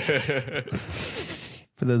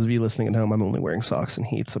 For those of you listening at home, I'm only wearing socks in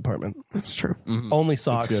Heath's apartment. That's true. Only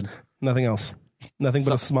socks. That's good. Nothing else. Nothing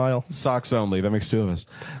but a smile. Socks only. That makes 2 of us.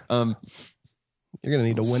 You're gonna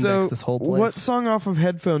need to Windex this whole place. What song off of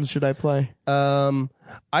Headphones should I play?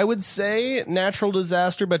 I would say Natural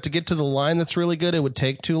Disaster, but to get to the line that's really good, it would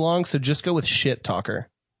take too long. So just go with Shit Talker.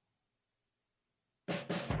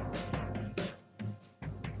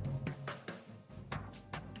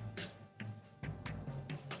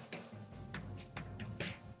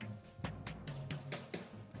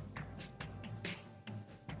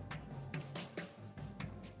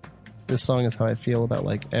 This song is how I feel about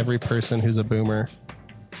like every person who's a boomer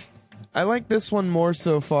I like this one more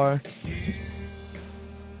so far.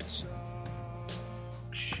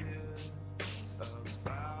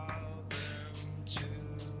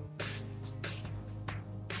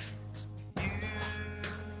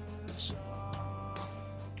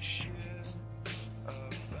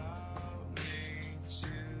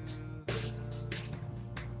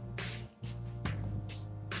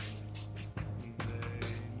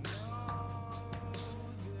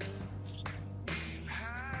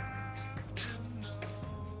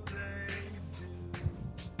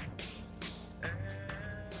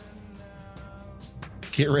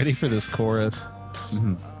 Get ready for this chorus.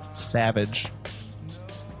 Savage.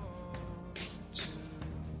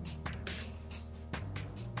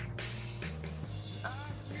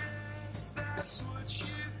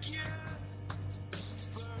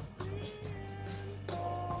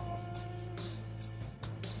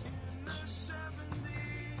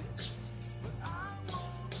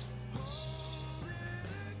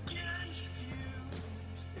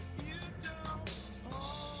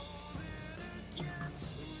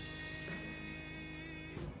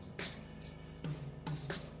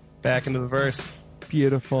 Back into the verse.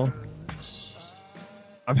 Beautiful.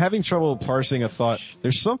 I'm having trouble parsing a thought.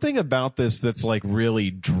 There's something about this that's like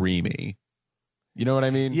really dreamy. You know what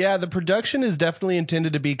I mean? Yeah, the production is definitely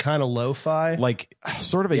intended to be kind of lo-fi. Like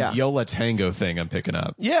sort of a Yeah. Yola Tango thing I'm picking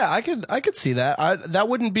up. Yeah, I could see that. That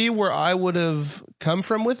wouldn't be where I would have come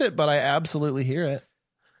from with it, but I absolutely hear it.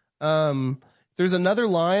 There's another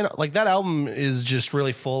line, like that album is just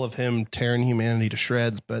really full of him tearing humanity to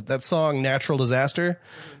shreds, but that song Natural Disaster,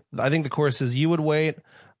 I think the chorus is you would wait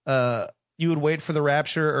for the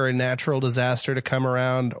rapture or a natural disaster to come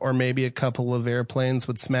around, or maybe a couple of airplanes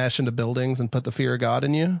would smash into buildings and put the fear of God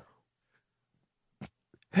in you.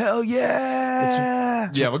 Hell yeah!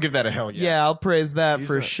 Yeah, we'll give that a hell yeah. Yeah, I'll praise that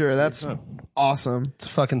for sure. That's awesome. It's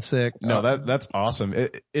fucking sick. No, that's awesome.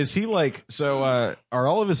 Is he like, so are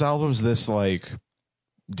all of his albums this like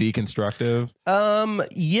deconstructive?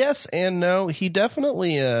 Yes and no. He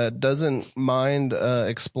definitely doesn't mind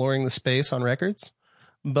exploring the space on records,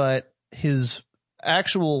 but his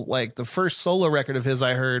actual, like, the first solo record of his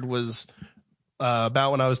I heard was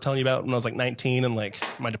about when I was telling you about when I was like 19 and like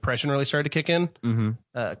my depression really started to kick in.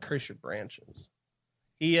 Curse Your Branches.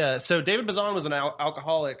 So David Bazan was an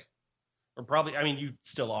alcoholic, or probably, I mean, you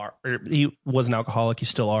still are. Or he was an alcoholic. You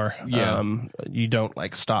still are. Yeah. You don't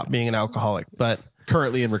like stop being an alcoholic, but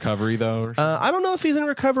Currently in recovery though? Or I don't know if he's in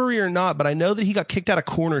recovery or not, but I know that he got kicked out of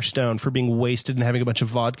Cornerstone for being wasted and having a bunch of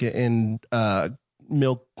vodka in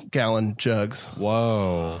milk gallon jugs.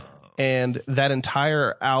 Whoa. And that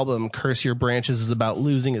entire album, Curse Your Branches, is about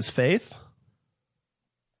losing his faith.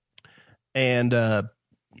 And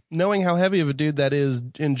knowing how heavy of a dude that is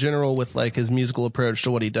in general with like his musical approach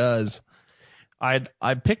to what he does, I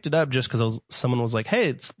picked it up just because someone was like, "Hey,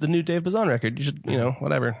 it's the new Dave Bazan record. You should,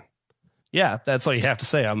 whatever." Yeah, that's all you have to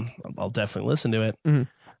say. I'll definitely listen to it. Mhm.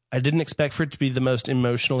 I didn't expect for it to be the most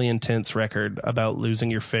emotionally intense record about losing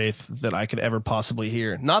your faith that I could ever possibly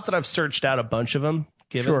hear. Not that I've searched out a bunch of them,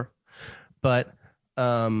 Sure. but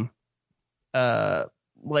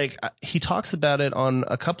like he talks about it on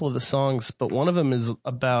a couple of the songs, but one of them is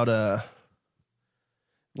about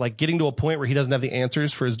like getting to a point where he doesn't have the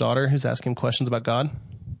answers for his daughter who's asking him questions about God.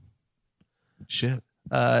 Shit.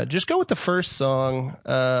 Just go with the first song,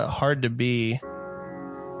 Hard to Be.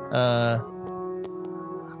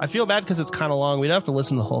 I feel bad because it's kind of long. We don't have to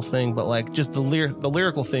listen to the whole thing, but like just the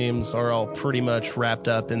lyrical themes are all pretty much wrapped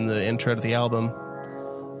up in the intro to the album.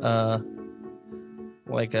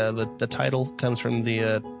 The title comes from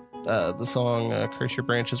the song Curse Your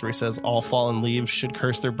Branches, where he says all fallen leaves should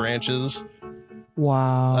curse their branches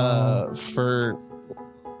Wow. for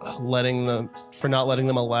not letting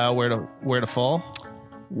them allow where to fall.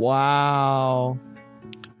 Wow.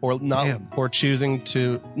 Or not, Damn. or choosing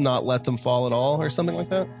to not let them fall at all, or something like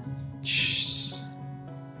that.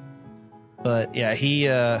 But yeah, he.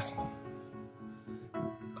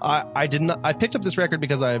 I didn't. I picked up this record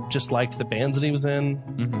because I just liked the bands that he was in,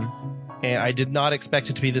 and I did not expect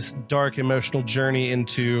it to be this dark, emotional journey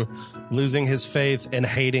into losing his faith and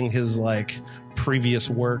hating his like previous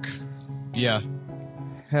work. Yeah.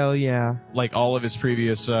 Hell yeah. Like all of his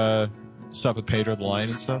previous stuff with Pedro the Lion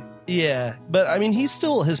and stuff. Yeah, but I mean, he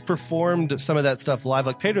still has performed some of that stuff live.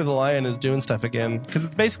 Like Pedro the Lion is doing stuff again because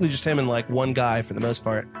it's basically just him and like one guy for the most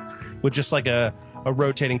part, with just like a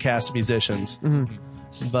rotating cast of musicians.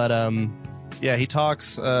 But yeah, he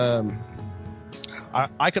talks. I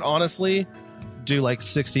could honestly do like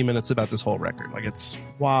 60 minutes about this whole record. Like it's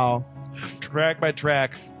Wow. track by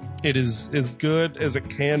track, it is as good as it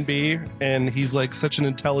can be, and he's like such an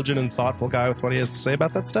intelligent and thoughtful guy with what he has to say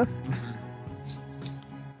about that stuff.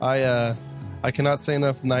 I cannot say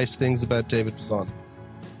enough nice things about David Bazan.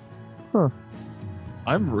 Huh.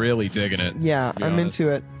 I'm really digging it. Yeah, to be I'm honest.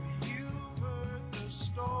 into it.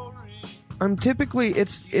 I'm typically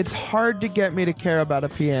it's hard to get me to care about a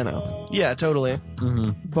piano, Yeah, totally.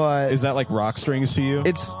 but Is that like rock strings to you?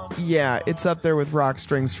 it's up there with rock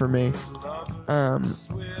strings for me.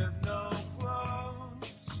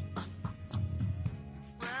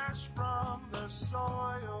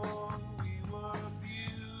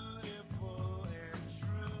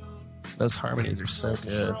 Those harmonies are so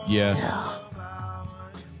good. Yeah.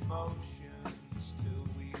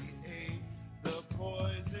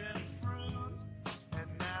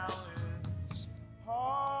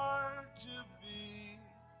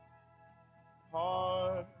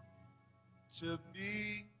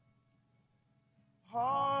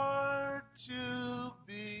 Hard to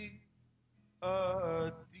be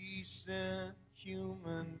a decent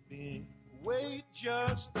human being. Wait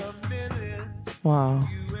just a minute. Wow.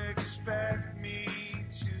 You expect me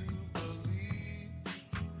to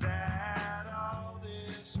believe that all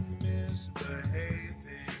this misbehaving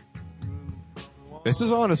grew from one. This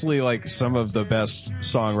is honestly like some of the best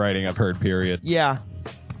songwriting I've heard, period. Yeah.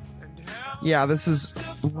 Yeah, this is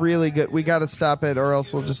really good. We got to stop it, or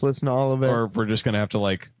else we'll just listen to all of it. Or we're just going to have to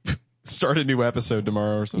like start a new episode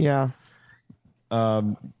tomorrow or something. Yeah.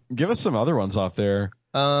 Give us some other ones off there.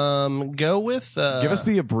 Go with Give us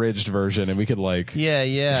the abridged version and we could like yeah.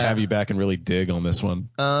 have you back and really dig on this one.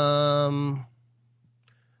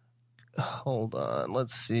 Hold on.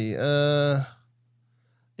 Let's see. It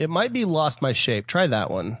might be Lost My Shape. Try that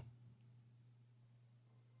one.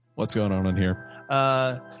 What's going on in here?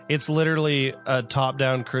 It's literally a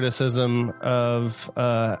top-down criticism of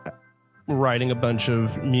writing a bunch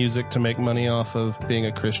of music to make money off of being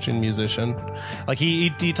a Christian musician. Like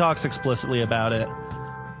he talks explicitly about it.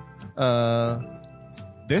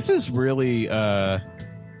 This is really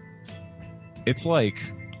it's like,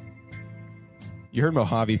 you heard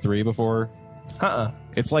Mojave 3 before?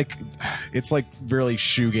 It's like really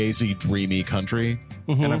shoegazy, dreamy country,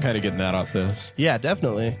 and I'm kind of getting that off this. Yeah,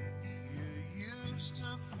 definitely. Used to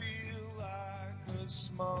feel like a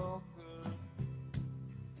smoker,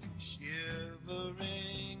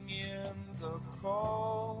 shivering in the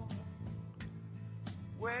cold,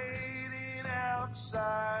 waiting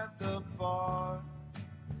outside the bar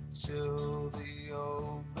till the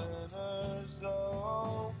opener's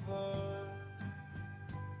over.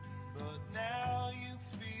 But now you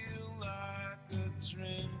feel like a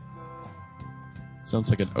drinker. Sounds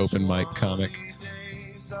like an open mic comic.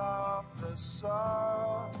 Days off the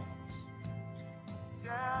sauce,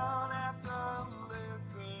 down at the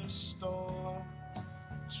liquor store,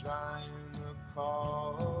 trying to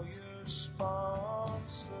call your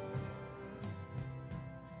sponsor.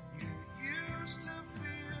 You used to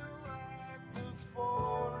feel like the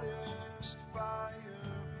forest fire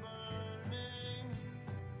burning,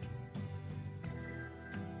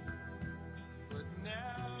 but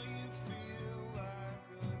now you feel like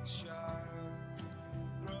a child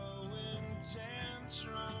throwing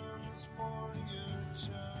tantrums for your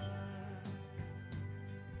turn.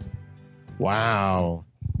 Wow.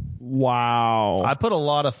 Wow. I put a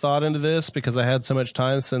lot of thought into this because I had so much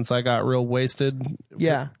time since I got real wasted.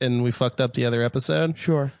 Yeah. And we fucked up the other episode.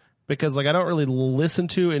 Sure. Because like I don't really listen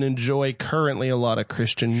to and enjoy currently a lot of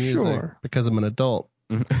Christian music Sure. because I'm an adult.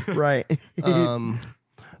 Right.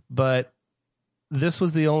 But this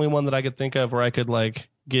was the only one that I could think of where I could like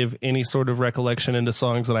give any sort of recollection into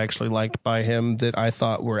songs that I actually liked by him that I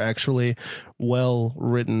thought were actually well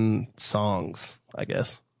written songs, I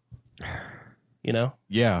guess. You know?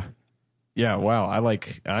 Yeah. Yeah, wow.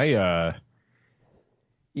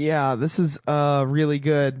 Yeah, this is really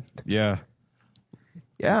good. Yeah.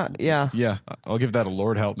 Yeah. Yeah. I'll give that a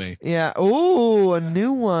Lord help me. Yeah. Ooh, a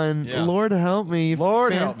new one. Yeah. Lord help me.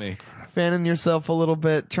 Lord help me. Fanning yourself a little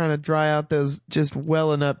bit, trying to dry out those just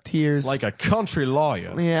welling up tears. Like a country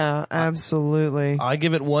lawyer. Yeah, absolutely. I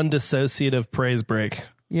give it one dissociative praise break.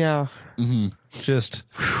 Yeah. Just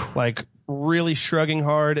like really shrugging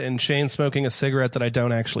hard and chain smoking a cigarette that I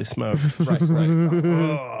don't actually smoke.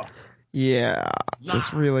 Right. Yeah.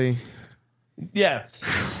 This really. Yeah.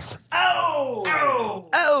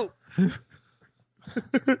 Oh!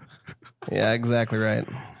 Yeah, exactly right.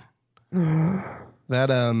 That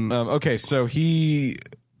Okay, so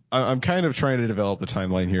I'm kind of trying to develop the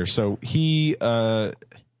timeline here. So he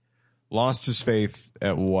lost his faith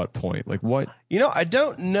at what point? Like what? You know, I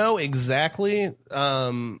don't know exactly.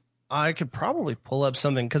 I could probably pull up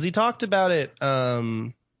something because he talked about it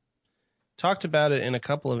talked about it in a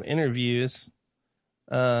couple of interviews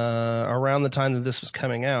around the time that this was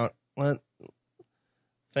coming out.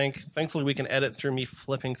 Thankfully, we can edit through me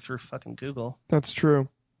flipping through fucking Google. That's true.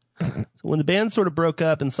 When the band sort of broke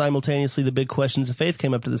up and simultaneously the big questions of faith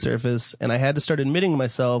came up to the surface, and I had to start admitting to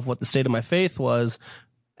myself what the state of my faith was,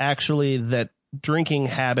 actually that drinking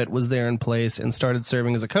habit was there in place and started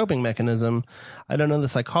serving as a coping mechanism. I don't know the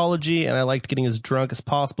psychology, and I liked getting as drunk as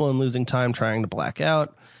possible and losing time trying to black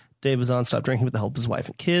out. David Bazan stopped drinking with the help of his wife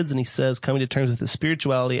and kids, and he says coming to terms with his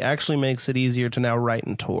spirituality actually makes it easier to now write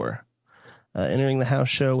and tour. Entering the house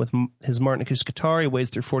show with his Martin acoustic guitar, he wades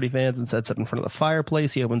through 40 fans and sets up in front of the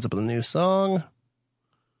fireplace. He opens up with a new song.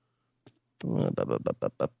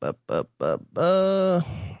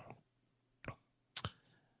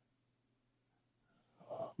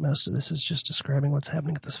 Most of this is just describing what's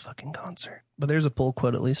happening at this fucking concert. But there's a pull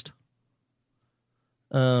quote at least.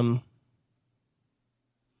 But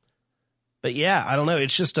yeah, I don't know.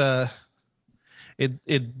 It's just the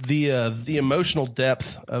emotional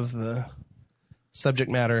depth of the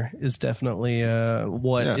subject matter is definitely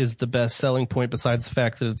what is the best selling point, besides the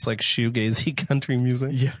fact that it's like shoegazy country music.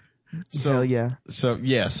 Yeah. So Hell yeah. So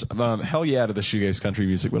yes, hell yeah to the shoegaze country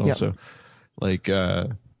music, but also like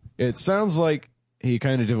it sounds like he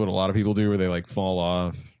kind of did what a lot of people do, where they like fall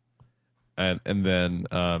off and then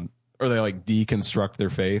or they like deconstruct their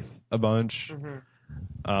faith a bunch.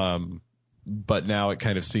 But now it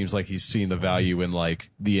kind of seems like he's seen the value in like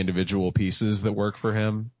the individual pieces that work for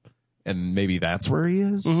him, and maybe that's where he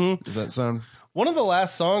is. Does that sound? One of the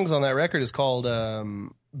last songs on that record is called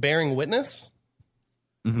Bearing Witness.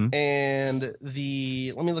 And let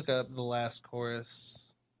me look up the last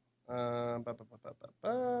chorus. I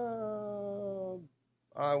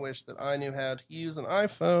wish that I knew how to use an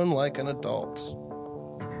iPhone like an adult.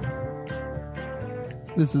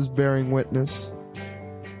 This is Bearing Witness.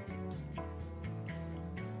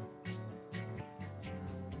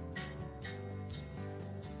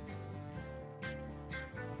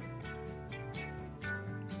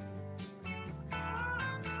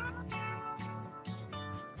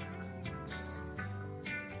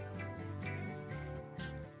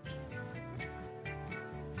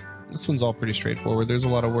 This one's all pretty straightforward. There's a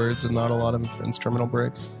lot of words and not a lot of instrumental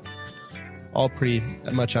breaks. All pretty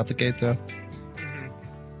much out the gate, though.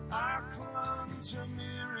 I clung to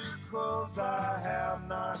miracles I have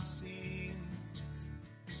not seen,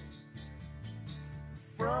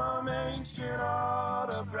 from ancient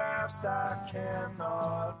autographs I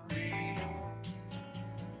cannot read.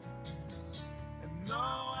 And though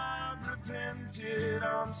I've repented,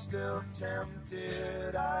 I'm still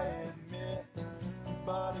tempted, I admit,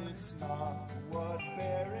 but it's not what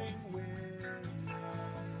bearing witness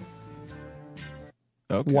is.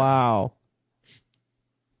 Okay. Wow.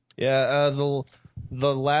 Yeah,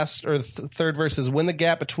 the last or third verse is, when the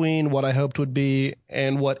gap between what I hoped would be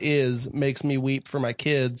and what is makes me weep for my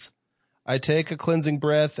kids, I take a cleansing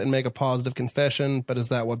breath and make a positive confession, but is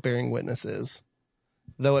that what bearing witness is?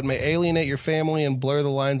 Though it may alienate your family and blur the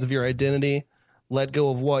lines of your identity, let go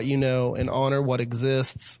of what you know and honor what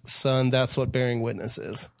exists. Son, that's what bearing witness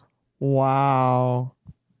is. Wow.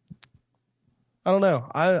 I don't know.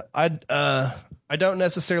 I don't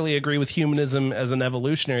necessarily agree with humanism as an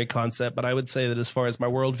evolutionary concept, but I would say that as far as my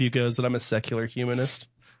worldview goes, that I'm a secular humanist.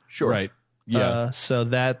 Sure. Right. Yeah. So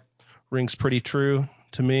that rings pretty true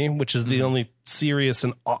to me, which is the only serious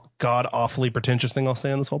and god awfully pretentious thing I'll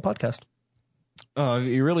say on this whole podcast.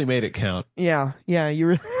 You really made it count. Yeah. Yeah.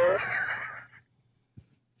 You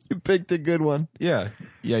picked a good one. Yeah.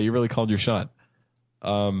 Yeah. You really called your shot.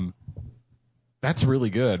 That's really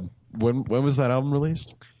good. When was that album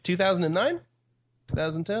released? 2009?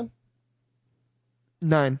 2010?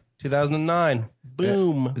 9. 2009.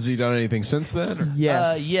 Boom. Has he done anything since then? Or?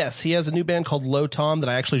 Yes. Yes. He has a new band called Low Tom that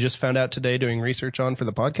I actually just found out today doing research on for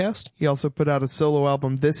the podcast. He also put out a solo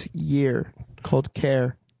album this year called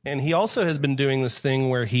Care. And he also has been doing this thing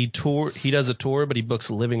where he does a tour, but he books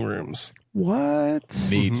living rooms. What?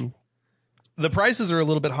 Neat. The prices are a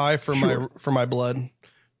little bit high for my blood,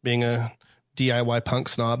 being a DIY punk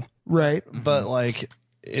snob. Right. But like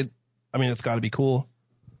it's got to be cool.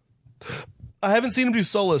 I haven't seen him do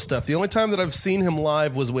solo stuff. The only time that I've seen him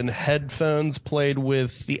live was when Headphones played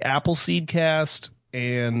with the Appleseed Cast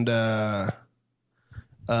and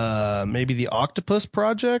maybe the Octopus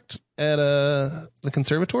Project at the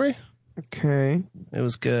conservatory. Okay. It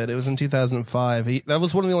was good. It was in 2005. That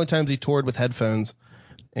was one of the only times he toured with Headphones.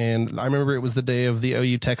 And I remember it was the day of the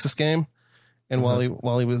OU Texas game. And while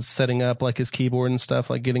he was setting up like his keyboard and stuff,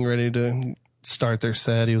 like getting ready to start their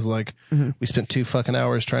set, he was like, we spent 2 fucking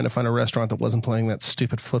hours trying to find a restaurant that wasn't playing that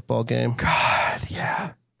stupid football game. God,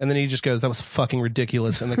 yeah. And then he just goes, that was fucking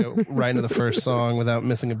ridiculous. And they go right into the first song without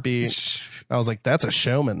missing a beat. I was like, that's a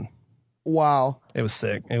showman. Wow. It was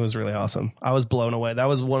sick. It was really awesome. I was blown away. That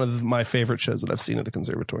was one of my favorite shows that I've seen at the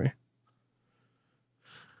conservatory.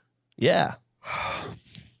 Yeah.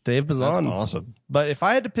 Dave Bazan. That's awesome. But if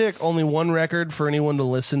I had to pick only one record for anyone to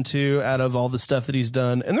listen to out of all the stuff that he's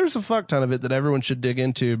done, and there's a fuck ton of it that everyone should dig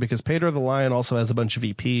into because Pedro the Lion also has a bunch of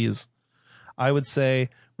EPs. I would say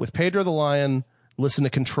with Pedro the Lion, listen to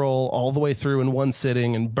Control all the way through in one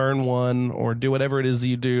sitting and burn one or do whatever it is that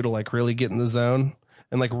you do to like really get in the zone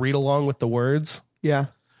and like read along with the words. Yeah.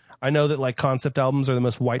 I know that like concept albums are the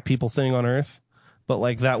most white people thing on earth, but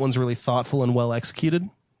like that one's really thoughtful and well executed.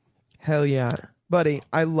 Hell yeah. Buddy,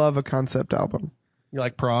 I love a concept album. You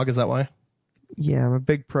like prog? Is that why? Yeah, I'm a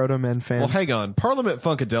big Proto Men fan. Well, hang on. Parliament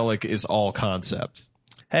Funkadelic is all concept.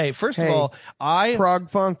 Hey, first of all, prog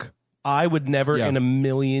funk. I would never Yeah. in a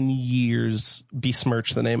million years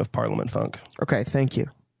besmirch the name of Parliament Funk. Okay, thank you.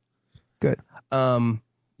 Good.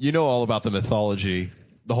 You know all about the mythology,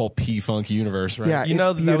 the whole P-Funk universe, right? Yeah. You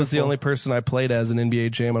know that was the beautiful. only person I played as an NBA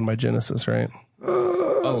Jam on my Genesis, right?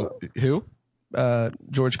 Oh, who?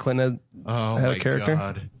 George Clinton Oh, had my a character.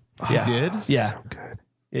 God. Yeah. He did? Yeah.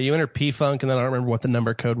 Yeah, you enter P-Funk, and then I don't remember what the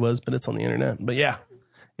number code was, but it's on the internet. But yeah,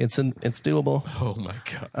 it's doable. Oh, my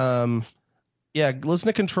God. Yeah, listen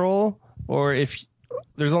to Control, or if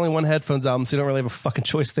there's only one Headphones album, so you don't really have a fucking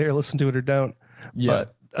choice there. Listen to it or don't. Yeah.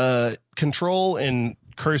 But Control and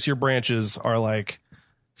Curse Your Branches are like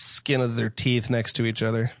skin of their teeth next to each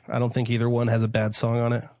other. I don't think either one has a bad song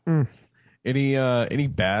on it. Any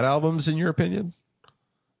bad albums in your opinion?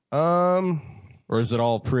 Or is it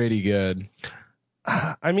all pretty good?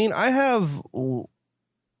 I mean, I have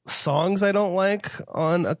songs I don't like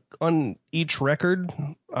on each record.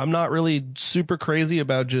 I'm not really super crazy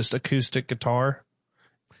about just acoustic guitar.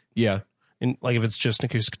 Yeah. And like if it's just an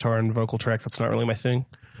acoustic guitar and vocal track, that's not really my thing.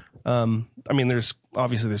 I mean, there's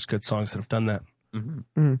good songs that have done that.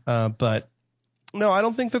 But no, I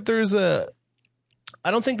don't think that there's an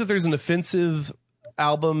offensive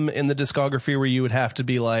album in the discography where you would have to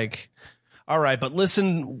be like, all right, but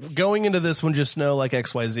listen, going into this one, just know like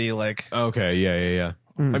XYZ, like, Okay. Yeah.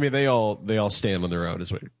 I mean, they all stand on their own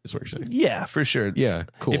is what you're saying. yeah, for sure. Yeah.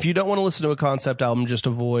 Cool. If you don't want to listen to a concept album, just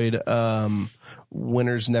avoid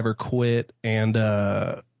Winners Never Quit and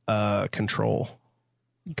Control.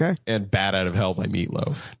 Okay. and Bat Out of Hell by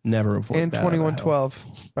Meatloaf. Never avoid And Bat Out of Hell.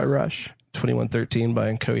 2112 by Rush. 2113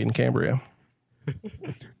 by Coheed and Cambria.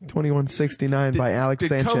 2169 by Alex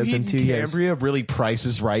Sanchez in 2 years. Cambria really Price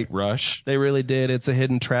is Right Rush? They really did. It's a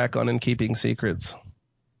hidden track on In Keeping Secrets.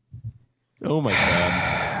 Oh my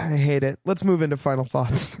god. I hate it. Let's move into final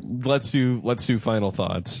thoughts. Let's do final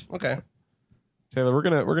thoughts. Okay. Taylor, we're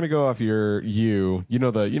gonna go off you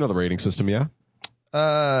know the rating system, yeah?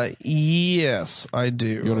 Yes, I do.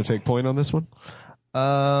 You want to take point on this one?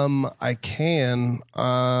 I can.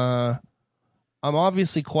 I'm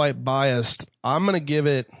obviously quite biased. I'm going to give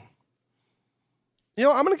it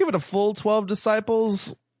a full 12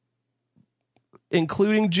 disciples,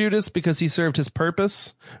 including Judas, because he served his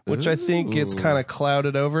purpose, which I think gets kind of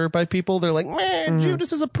clouded over by people. They're like, man,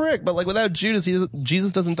 Judas is a prick. But like without Judas,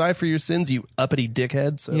 Jesus doesn't die for your sins, you uppity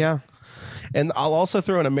dickhead. So. Yeah. And I'll also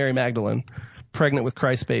throw in a Mary Magdalene, pregnant with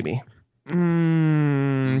Christ baby.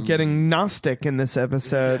 Getting Gnostic in this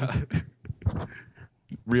episode.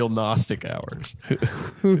 Real Gnostic hours.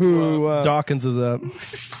 Dawkins is up.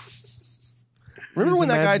 Remember He's when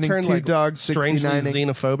that guy imagining turned two like dogs strangely 69ing.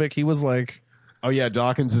 xenophobic? He was like, Oh yeah,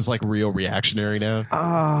 Dawkins is like real reactionary now.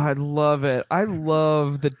 Ah, I love it. I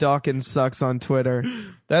love that Dawkins sucks on Twitter.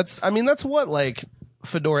 that's what like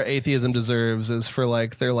fedora atheism deserves, is for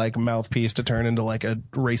like their like mouthpiece to turn into like a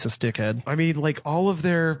racist dickhead I mean, like all of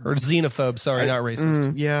their or xenophobe. Sorry, not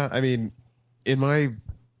racist. yeah, I mean, in my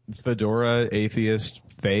fedora atheist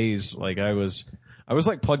phase, like I was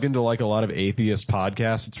like plugged into like a lot of atheist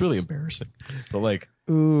podcasts. It's really embarrassing. But like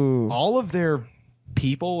Ooh. all of their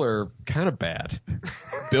people are kind of bad.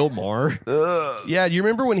 Bill Maher. Yeah, do you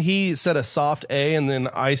remember when he said a soft A and then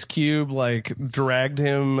Ice Cube like dragged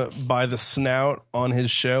him by the snout on his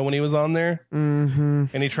show when he was on there? Mm-hmm.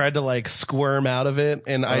 And he tried to like squirm out of it,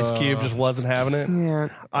 and Ice Cube just wasn't having it. Yeah.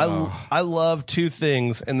 I love two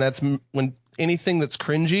things, and that's when anything that's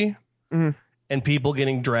cringy and people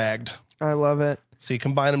getting dragged. I love it. So you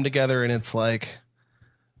combine them together, and it's like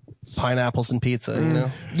pineapples and pizza, you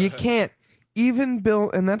know? You can't. Even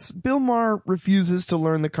Bill Maher refuses to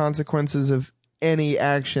learn the consequences of any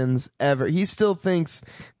actions ever. He still thinks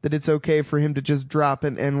that it's okay for him to just drop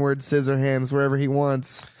an N-word Scissorhands wherever he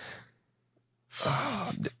wants.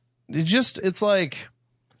 It's like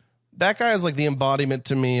That guy is like the embodiment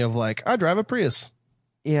to me of like, I drive a Prius.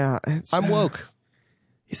 Yeah. I'm woke.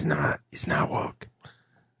 He's not woke.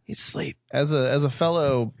 He's asleep. As a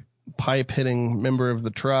fellow pipe hitting member of the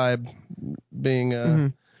tribe,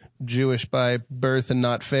 being Jewish by birth and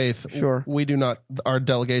not faith, Sure. we do not. Our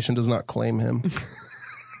delegation does not claim him.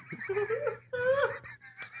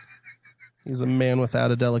 He's a man without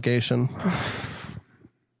a delegation.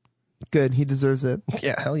 Good. He deserves it.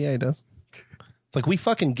 Yeah, hell yeah, he does. It's like, we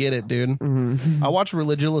fucking get it, dude. I watched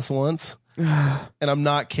Religulous once, and I'm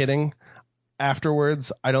not kidding.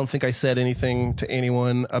 Afterwards, I don't think I said anything to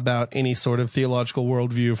anyone about any sort of theological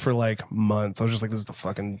worldview for like months. I was just like, this is the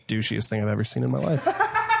fucking douchiest thing I've ever seen in my life.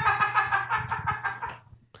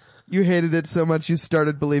 You hated it so much you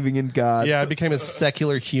started believing in God. Yeah, I became a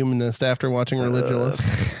secular humanist after watching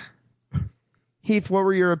Religulous. Heath, what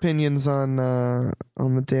were your opinions on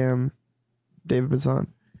the damn David Bazan?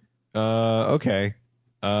 Okay.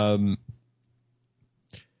 Try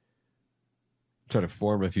to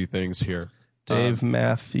form a few things here. Dave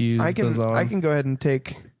Matthews Bazan. I can go ahead and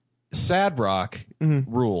take Sad rock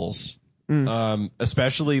rules.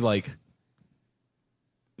 Especially like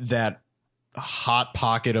that hot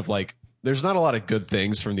pocket of like, there's not a lot of good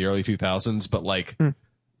things from the early 2000s, but like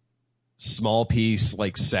small piece,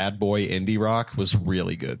 like sad boy indie rock was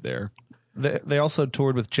really good there. They also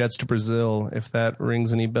toured with Jets to Brazil, if that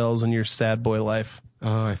rings any bells in your sad boy life.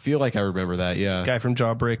 Oh, I feel like I remember that. Yeah. Guy from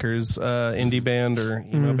Jawbreaker's indie band or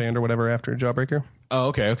emo band or whatever after Jawbreaker. Oh,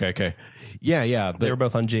 okay. Yeah. They were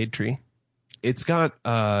both on Jade Tree. It's got,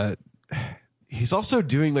 he's also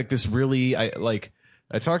doing like this really, I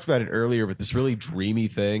talked about it earlier, but this really dreamy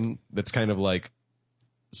thing that's kind of like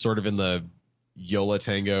sort of in the Yola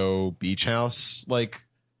Tango beach house, like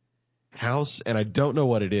house. And I don't know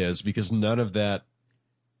what it is because none of that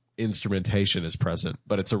instrumentation is present,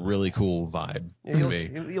 but it's a really cool vibe to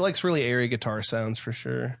me. He likes really airy guitar sounds for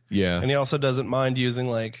sure. Yeah. And he also doesn't mind using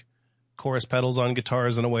like chorus pedals on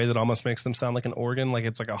guitars in a way that almost makes them sound like an organ, like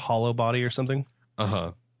it's like a hollow body or something.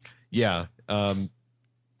 Yeah.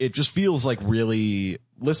 It just feels like really,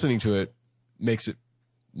 listening to it makes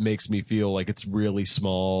me feel like it's really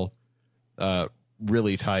small,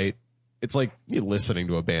 really tight. It's like you're listening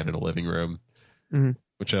to a band in a living room,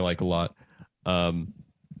 which I like a lot.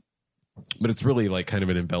 But it's really like kind of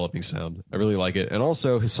an enveloping sound. I really like it. And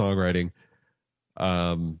also his songwriting.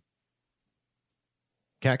 Cat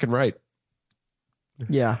can write.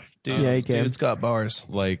 Yeah. Dude, yeah, he can. Dude's got bars.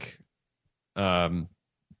 Like, because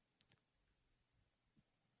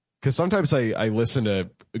sometimes I listen to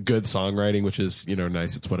good songwriting, which is,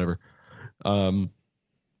 nice. It's whatever.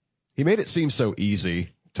 He made it seem so easy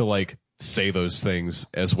to like say those things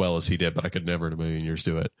as well as he did, but I could never in a million years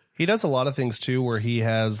do it. He does a lot of things too, where he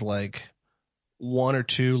has like one or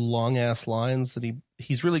two long ass lines that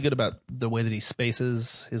he's really good about the way that he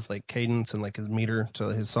spaces his like cadence and like his meter to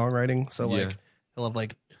his songwriting. So like he'll have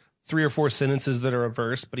like 3 or 4 sentences that are a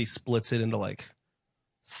verse, but he splits it into like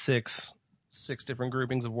six different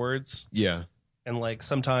groupings of words. Yeah. And like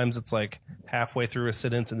sometimes it's like halfway through a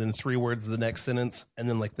sentence and then 3 words of the next sentence and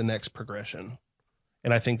then like the next progression.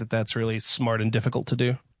 And I think that that's really smart and difficult to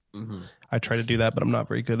do. I try to do that, but I'm not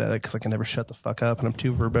very good at it because I can never shut the fuck up and I'm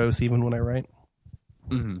too verbose even when I write.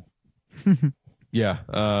 Yeah.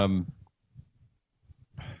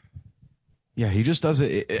 Yeah, he just does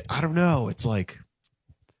it. I don't know. It's like,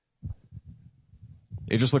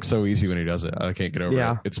 it just looks so easy when he does it. I can't get over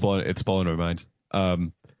it. It's blowing my mind.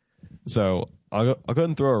 So I'll go ahead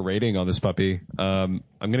and throw a rating on this puppy. I'm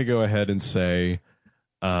going to go ahead and say,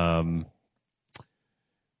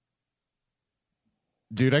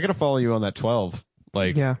 dude, I got to follow you on that 12.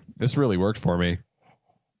 Like, this really worked for me.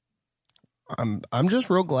 I'm just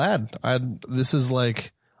real glad. This is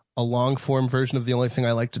like a long form version of the only thing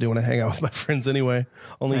I like to do when I hang out with my friends anyway.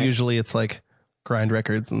 Only usually it's like grind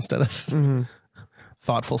records instead of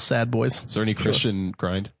thoughtful sad boys. Is there any Christian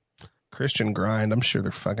grind? Christian grind? I'm sure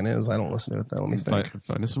there fucking is. I don't listen to it though. Let me think.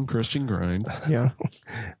 Find us some Christian grind. Yeah.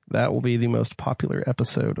 That will be the most popular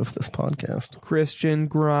episode of this podcast. Christian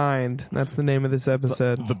grind. That's the name of this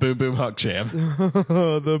episode. The Boom Boom Huck Jam.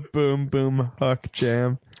 The Boom Boom Huck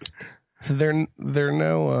Jam. They're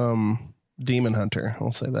no Demon Hunter.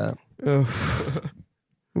 I'll say that.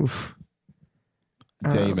 Oof.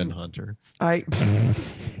 Damon Hunter.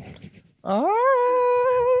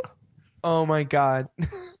 Oh my God.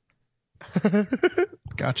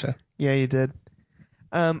 Gotcha. Yeah, you did.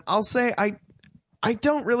 I'll say I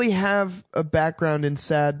don't really have a background in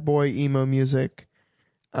sad boy emo music.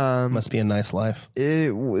 Must be a nice life.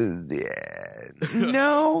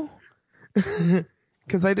 No,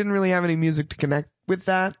 because I didn't really have any music to connect with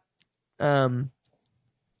that.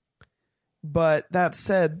 But that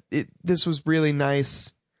said, this was really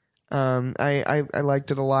nice. I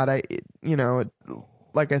liked it a lot.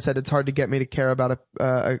 Like I said, it's hard to get me to care about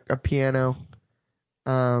a piano.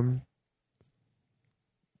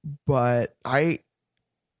 But I'm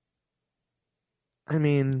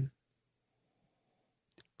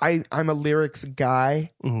a lyrics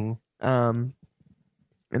guy. Mm-hmm.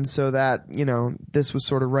 And so that, this was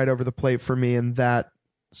sort of right over the plate for me in that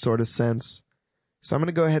sort of sense. So I'm going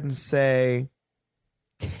to go ahead and say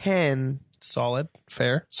 10. Solid,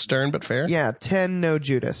 fair, stern but fair. Yeah, 10 no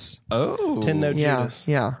Judas. Oh, 10 no Yeah, Judas.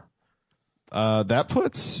 yeah.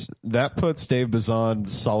 that puts Dave Bazan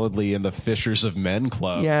solidly in the Fishers of Men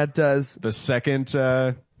Club. Yeah, it does. The second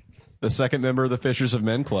member of the Fishers of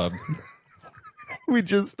Men Club. We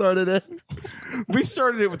just started it. We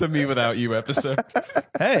started it with a Me Without You episode.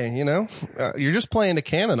 Hey, you're just playing to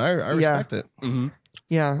canon. I respect it. Mm-hmm.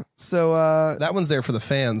 Yeah, so... That one's there for the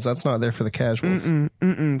fans. That's not there for the casuals.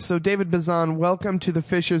 So David Bazan, welcome to the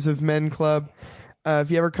Fishers of Men Club.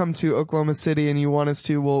 If you ever come to Oklahoma City and you want us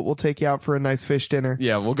to, we'll take you out for a nice fish dinner.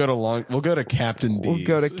 Yeah, we'll go to Captain D's. We'll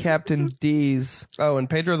go to Captain D's. Oh, and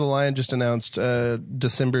Pedro the Lion just announced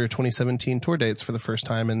December 2017 tour dates for the first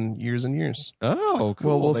time in years and years. Oh, cool.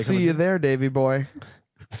 Well, we'll see you there, Davy boy.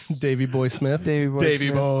 Davy Boy Smith. Davy boy. Davy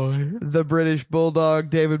Smith. boy. The British Bulldog,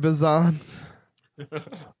 David Bazan.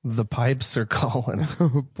 The pipes are calling.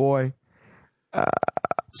 Oh, boy.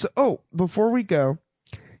 Before we go,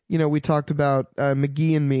 we talked about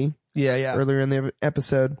McGee and Me Yeah. earlier in the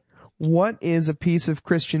episode. What is a piece of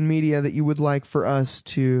Christian media that you would like for us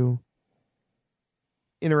to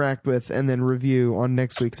interact with and then review on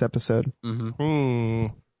next week's episode?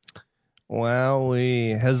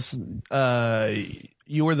 Wowee. Has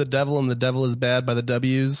You Are the Devil and the Devil is Bad by the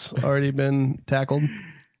W's already been tackled?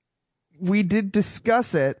 We did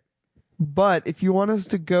discuss it, but if you want us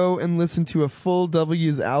to go and listen to a full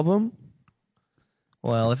W's album...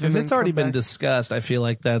 Well, if And then it's already come been back. discussed, I feel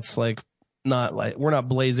like that's not we're not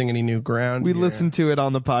blazing any new ground. We here. listened to it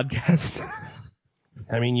on the podcast.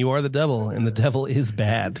 I mean, you are the devil, and the devil is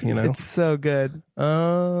bad. It's so good.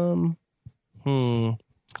 I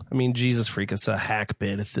mean, Jesus freak, it's a hack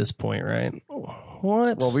bit at this point, right?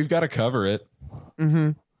 What? Well, we've got to cover it.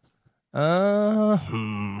 Mm-hmm.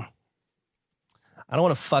 I don't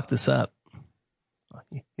want to fuck this up.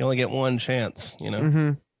 You only get one chance,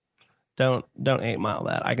 Mm-hmm. Don't 8 Mile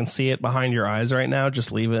that. I can see it behind your eyes right now.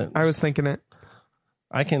 Just leave it. I was thinking it.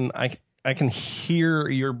 I can hear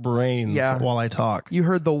your brains while I talk. You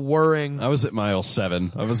heard the whirring. I was at mile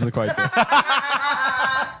 7. I wasn't quite there.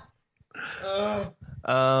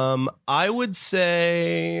 I would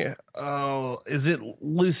say, is it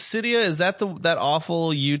Lucidia? Is that that awful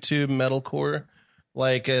YouTube metalcore?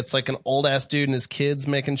 It's like an old ass dude and his kids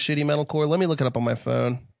making shitty metalcore. Let me look it up on my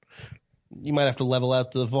phone. You might have to level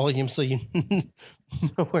out the volume so you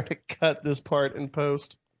know where to cut this part in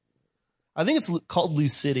post. I think it's called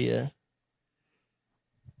Lucidia.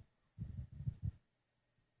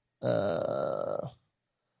 I'm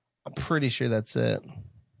pretty sure that's it.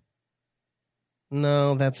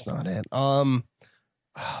 No, that's not it. Oh,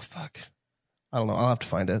 fuck. I don't know. I'll have to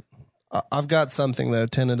find it. I've got something though,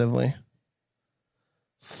 tentatively.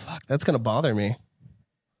 Fuck, that's gonna bother me.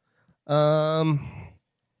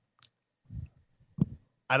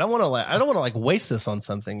 I don't want to waste this on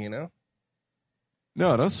something,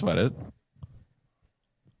 No, don't sweat it.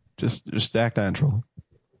 Just act natural.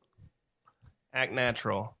 Act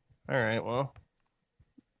natural. All right, well.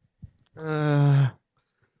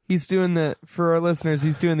 He's doing for our listeners,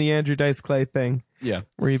 he's doing the Andrew Dice Clay thing. Yeah.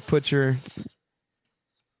 Where you put your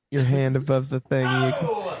hand above the thing.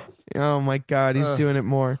 Oh my God, he's doing it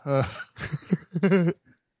more.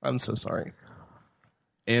 I'm so sorry.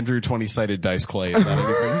 Andrew 20-sided dice clay. Is that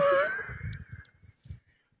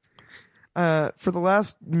anything? For the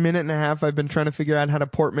last minute and a half, I've been trying to figure out how to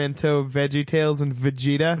portmanteau VeggieTales and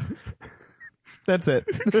Vegeta. That's it.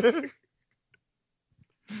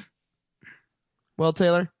 Well,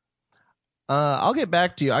 Taylor? I'll get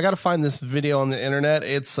back to you. I got to find this video on the internet.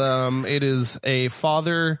 It is a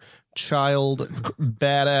father-child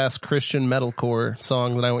badass Christian metalcore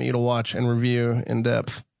song that I want you to watch and review in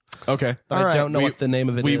depth. Okay. But I don't know what the name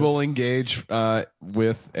of it is. We will engage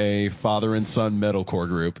with a father and son metalcore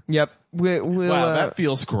group. Yep. We'll, Wow, that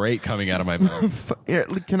feels great coming out of my mouth. yeah,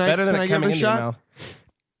 can I, Better than can I it give coming it a into your shot? mouth.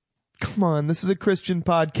 Come on, this is a Christian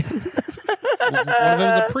podcast. What if it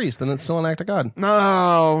was a priest? Then it's still an act of God.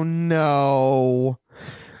 Oh, no.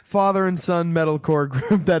 Father and son metalcore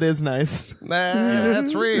group. That is nice.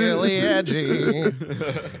 That's really edgy.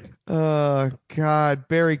 Oh God,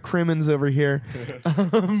 Barry Crimmins over here.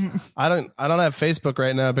 I don't have Facebook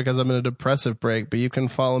right now because I'm in a depressive break, but you can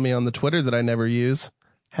follow me on the Twitter that I never use.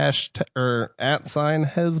 Hashtag or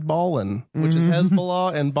 @Hezballin, which is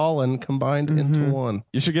Hezbollah and Ballin combined into one.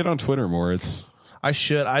 You should get on Twitter more. I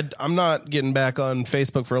should. I'm not getting back on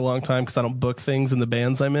Facebook for a long time because I don't book things in the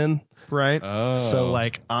bands I'm in. Right. So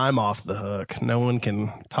like I'm off the hook. No one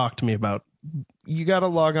can talk to me about. You got to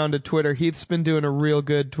log on to Twitter. Heath's been doing a real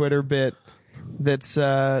good Twitter bit that's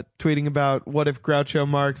tweeting about what if Groucho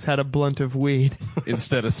Marx had a blunt of weed.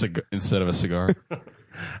 instead of a cigar.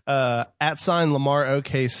 @Lamar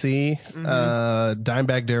OKC.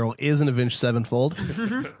 Dimebag Daryl is an Avenged Sevenfold.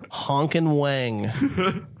 Honkin' Wang.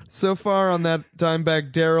 So far on that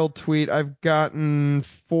Dimebag Daryl tweet, I've gotten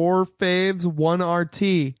 4 faves, 1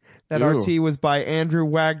 RT. That Ooh. RT was by Andrew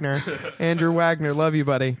Wagner. Andrew Wagner, love you,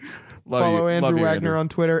 buddy. Follow Andrew Wagner on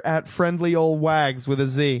Twitter @friendlyoldwags with a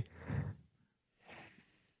Z.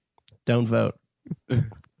 Don't vote.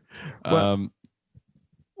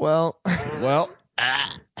 Well,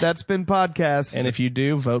 that's been podcast. And if you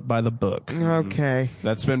do, vote by the book. Okay.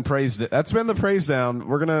 That's been the praise down.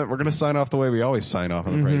 We're gonna sign off the way we always sign off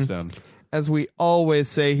on the praise down. As we always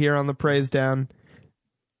say here on the Praise Down.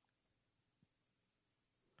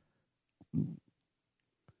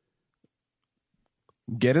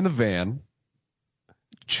 Get in the van.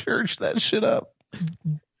 Church that shit up.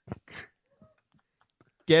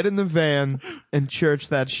 Get in the van and church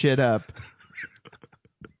that shit up.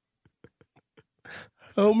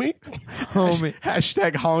 Homie.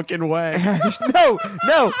 Hashtag honkin' wang.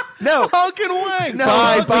 No. Honkin' Wang. No.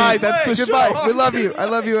 Bye. That's the Goodbye. show. We love you. I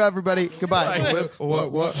love you, everybody. Goodbye.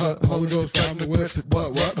 What, Holy Ghost riding the whip.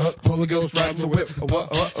 What, Holy Ghost riding the whip.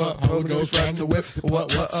 What, Holy Ghost riding the whip.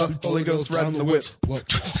 What, Holy Ghost riding the whip. What.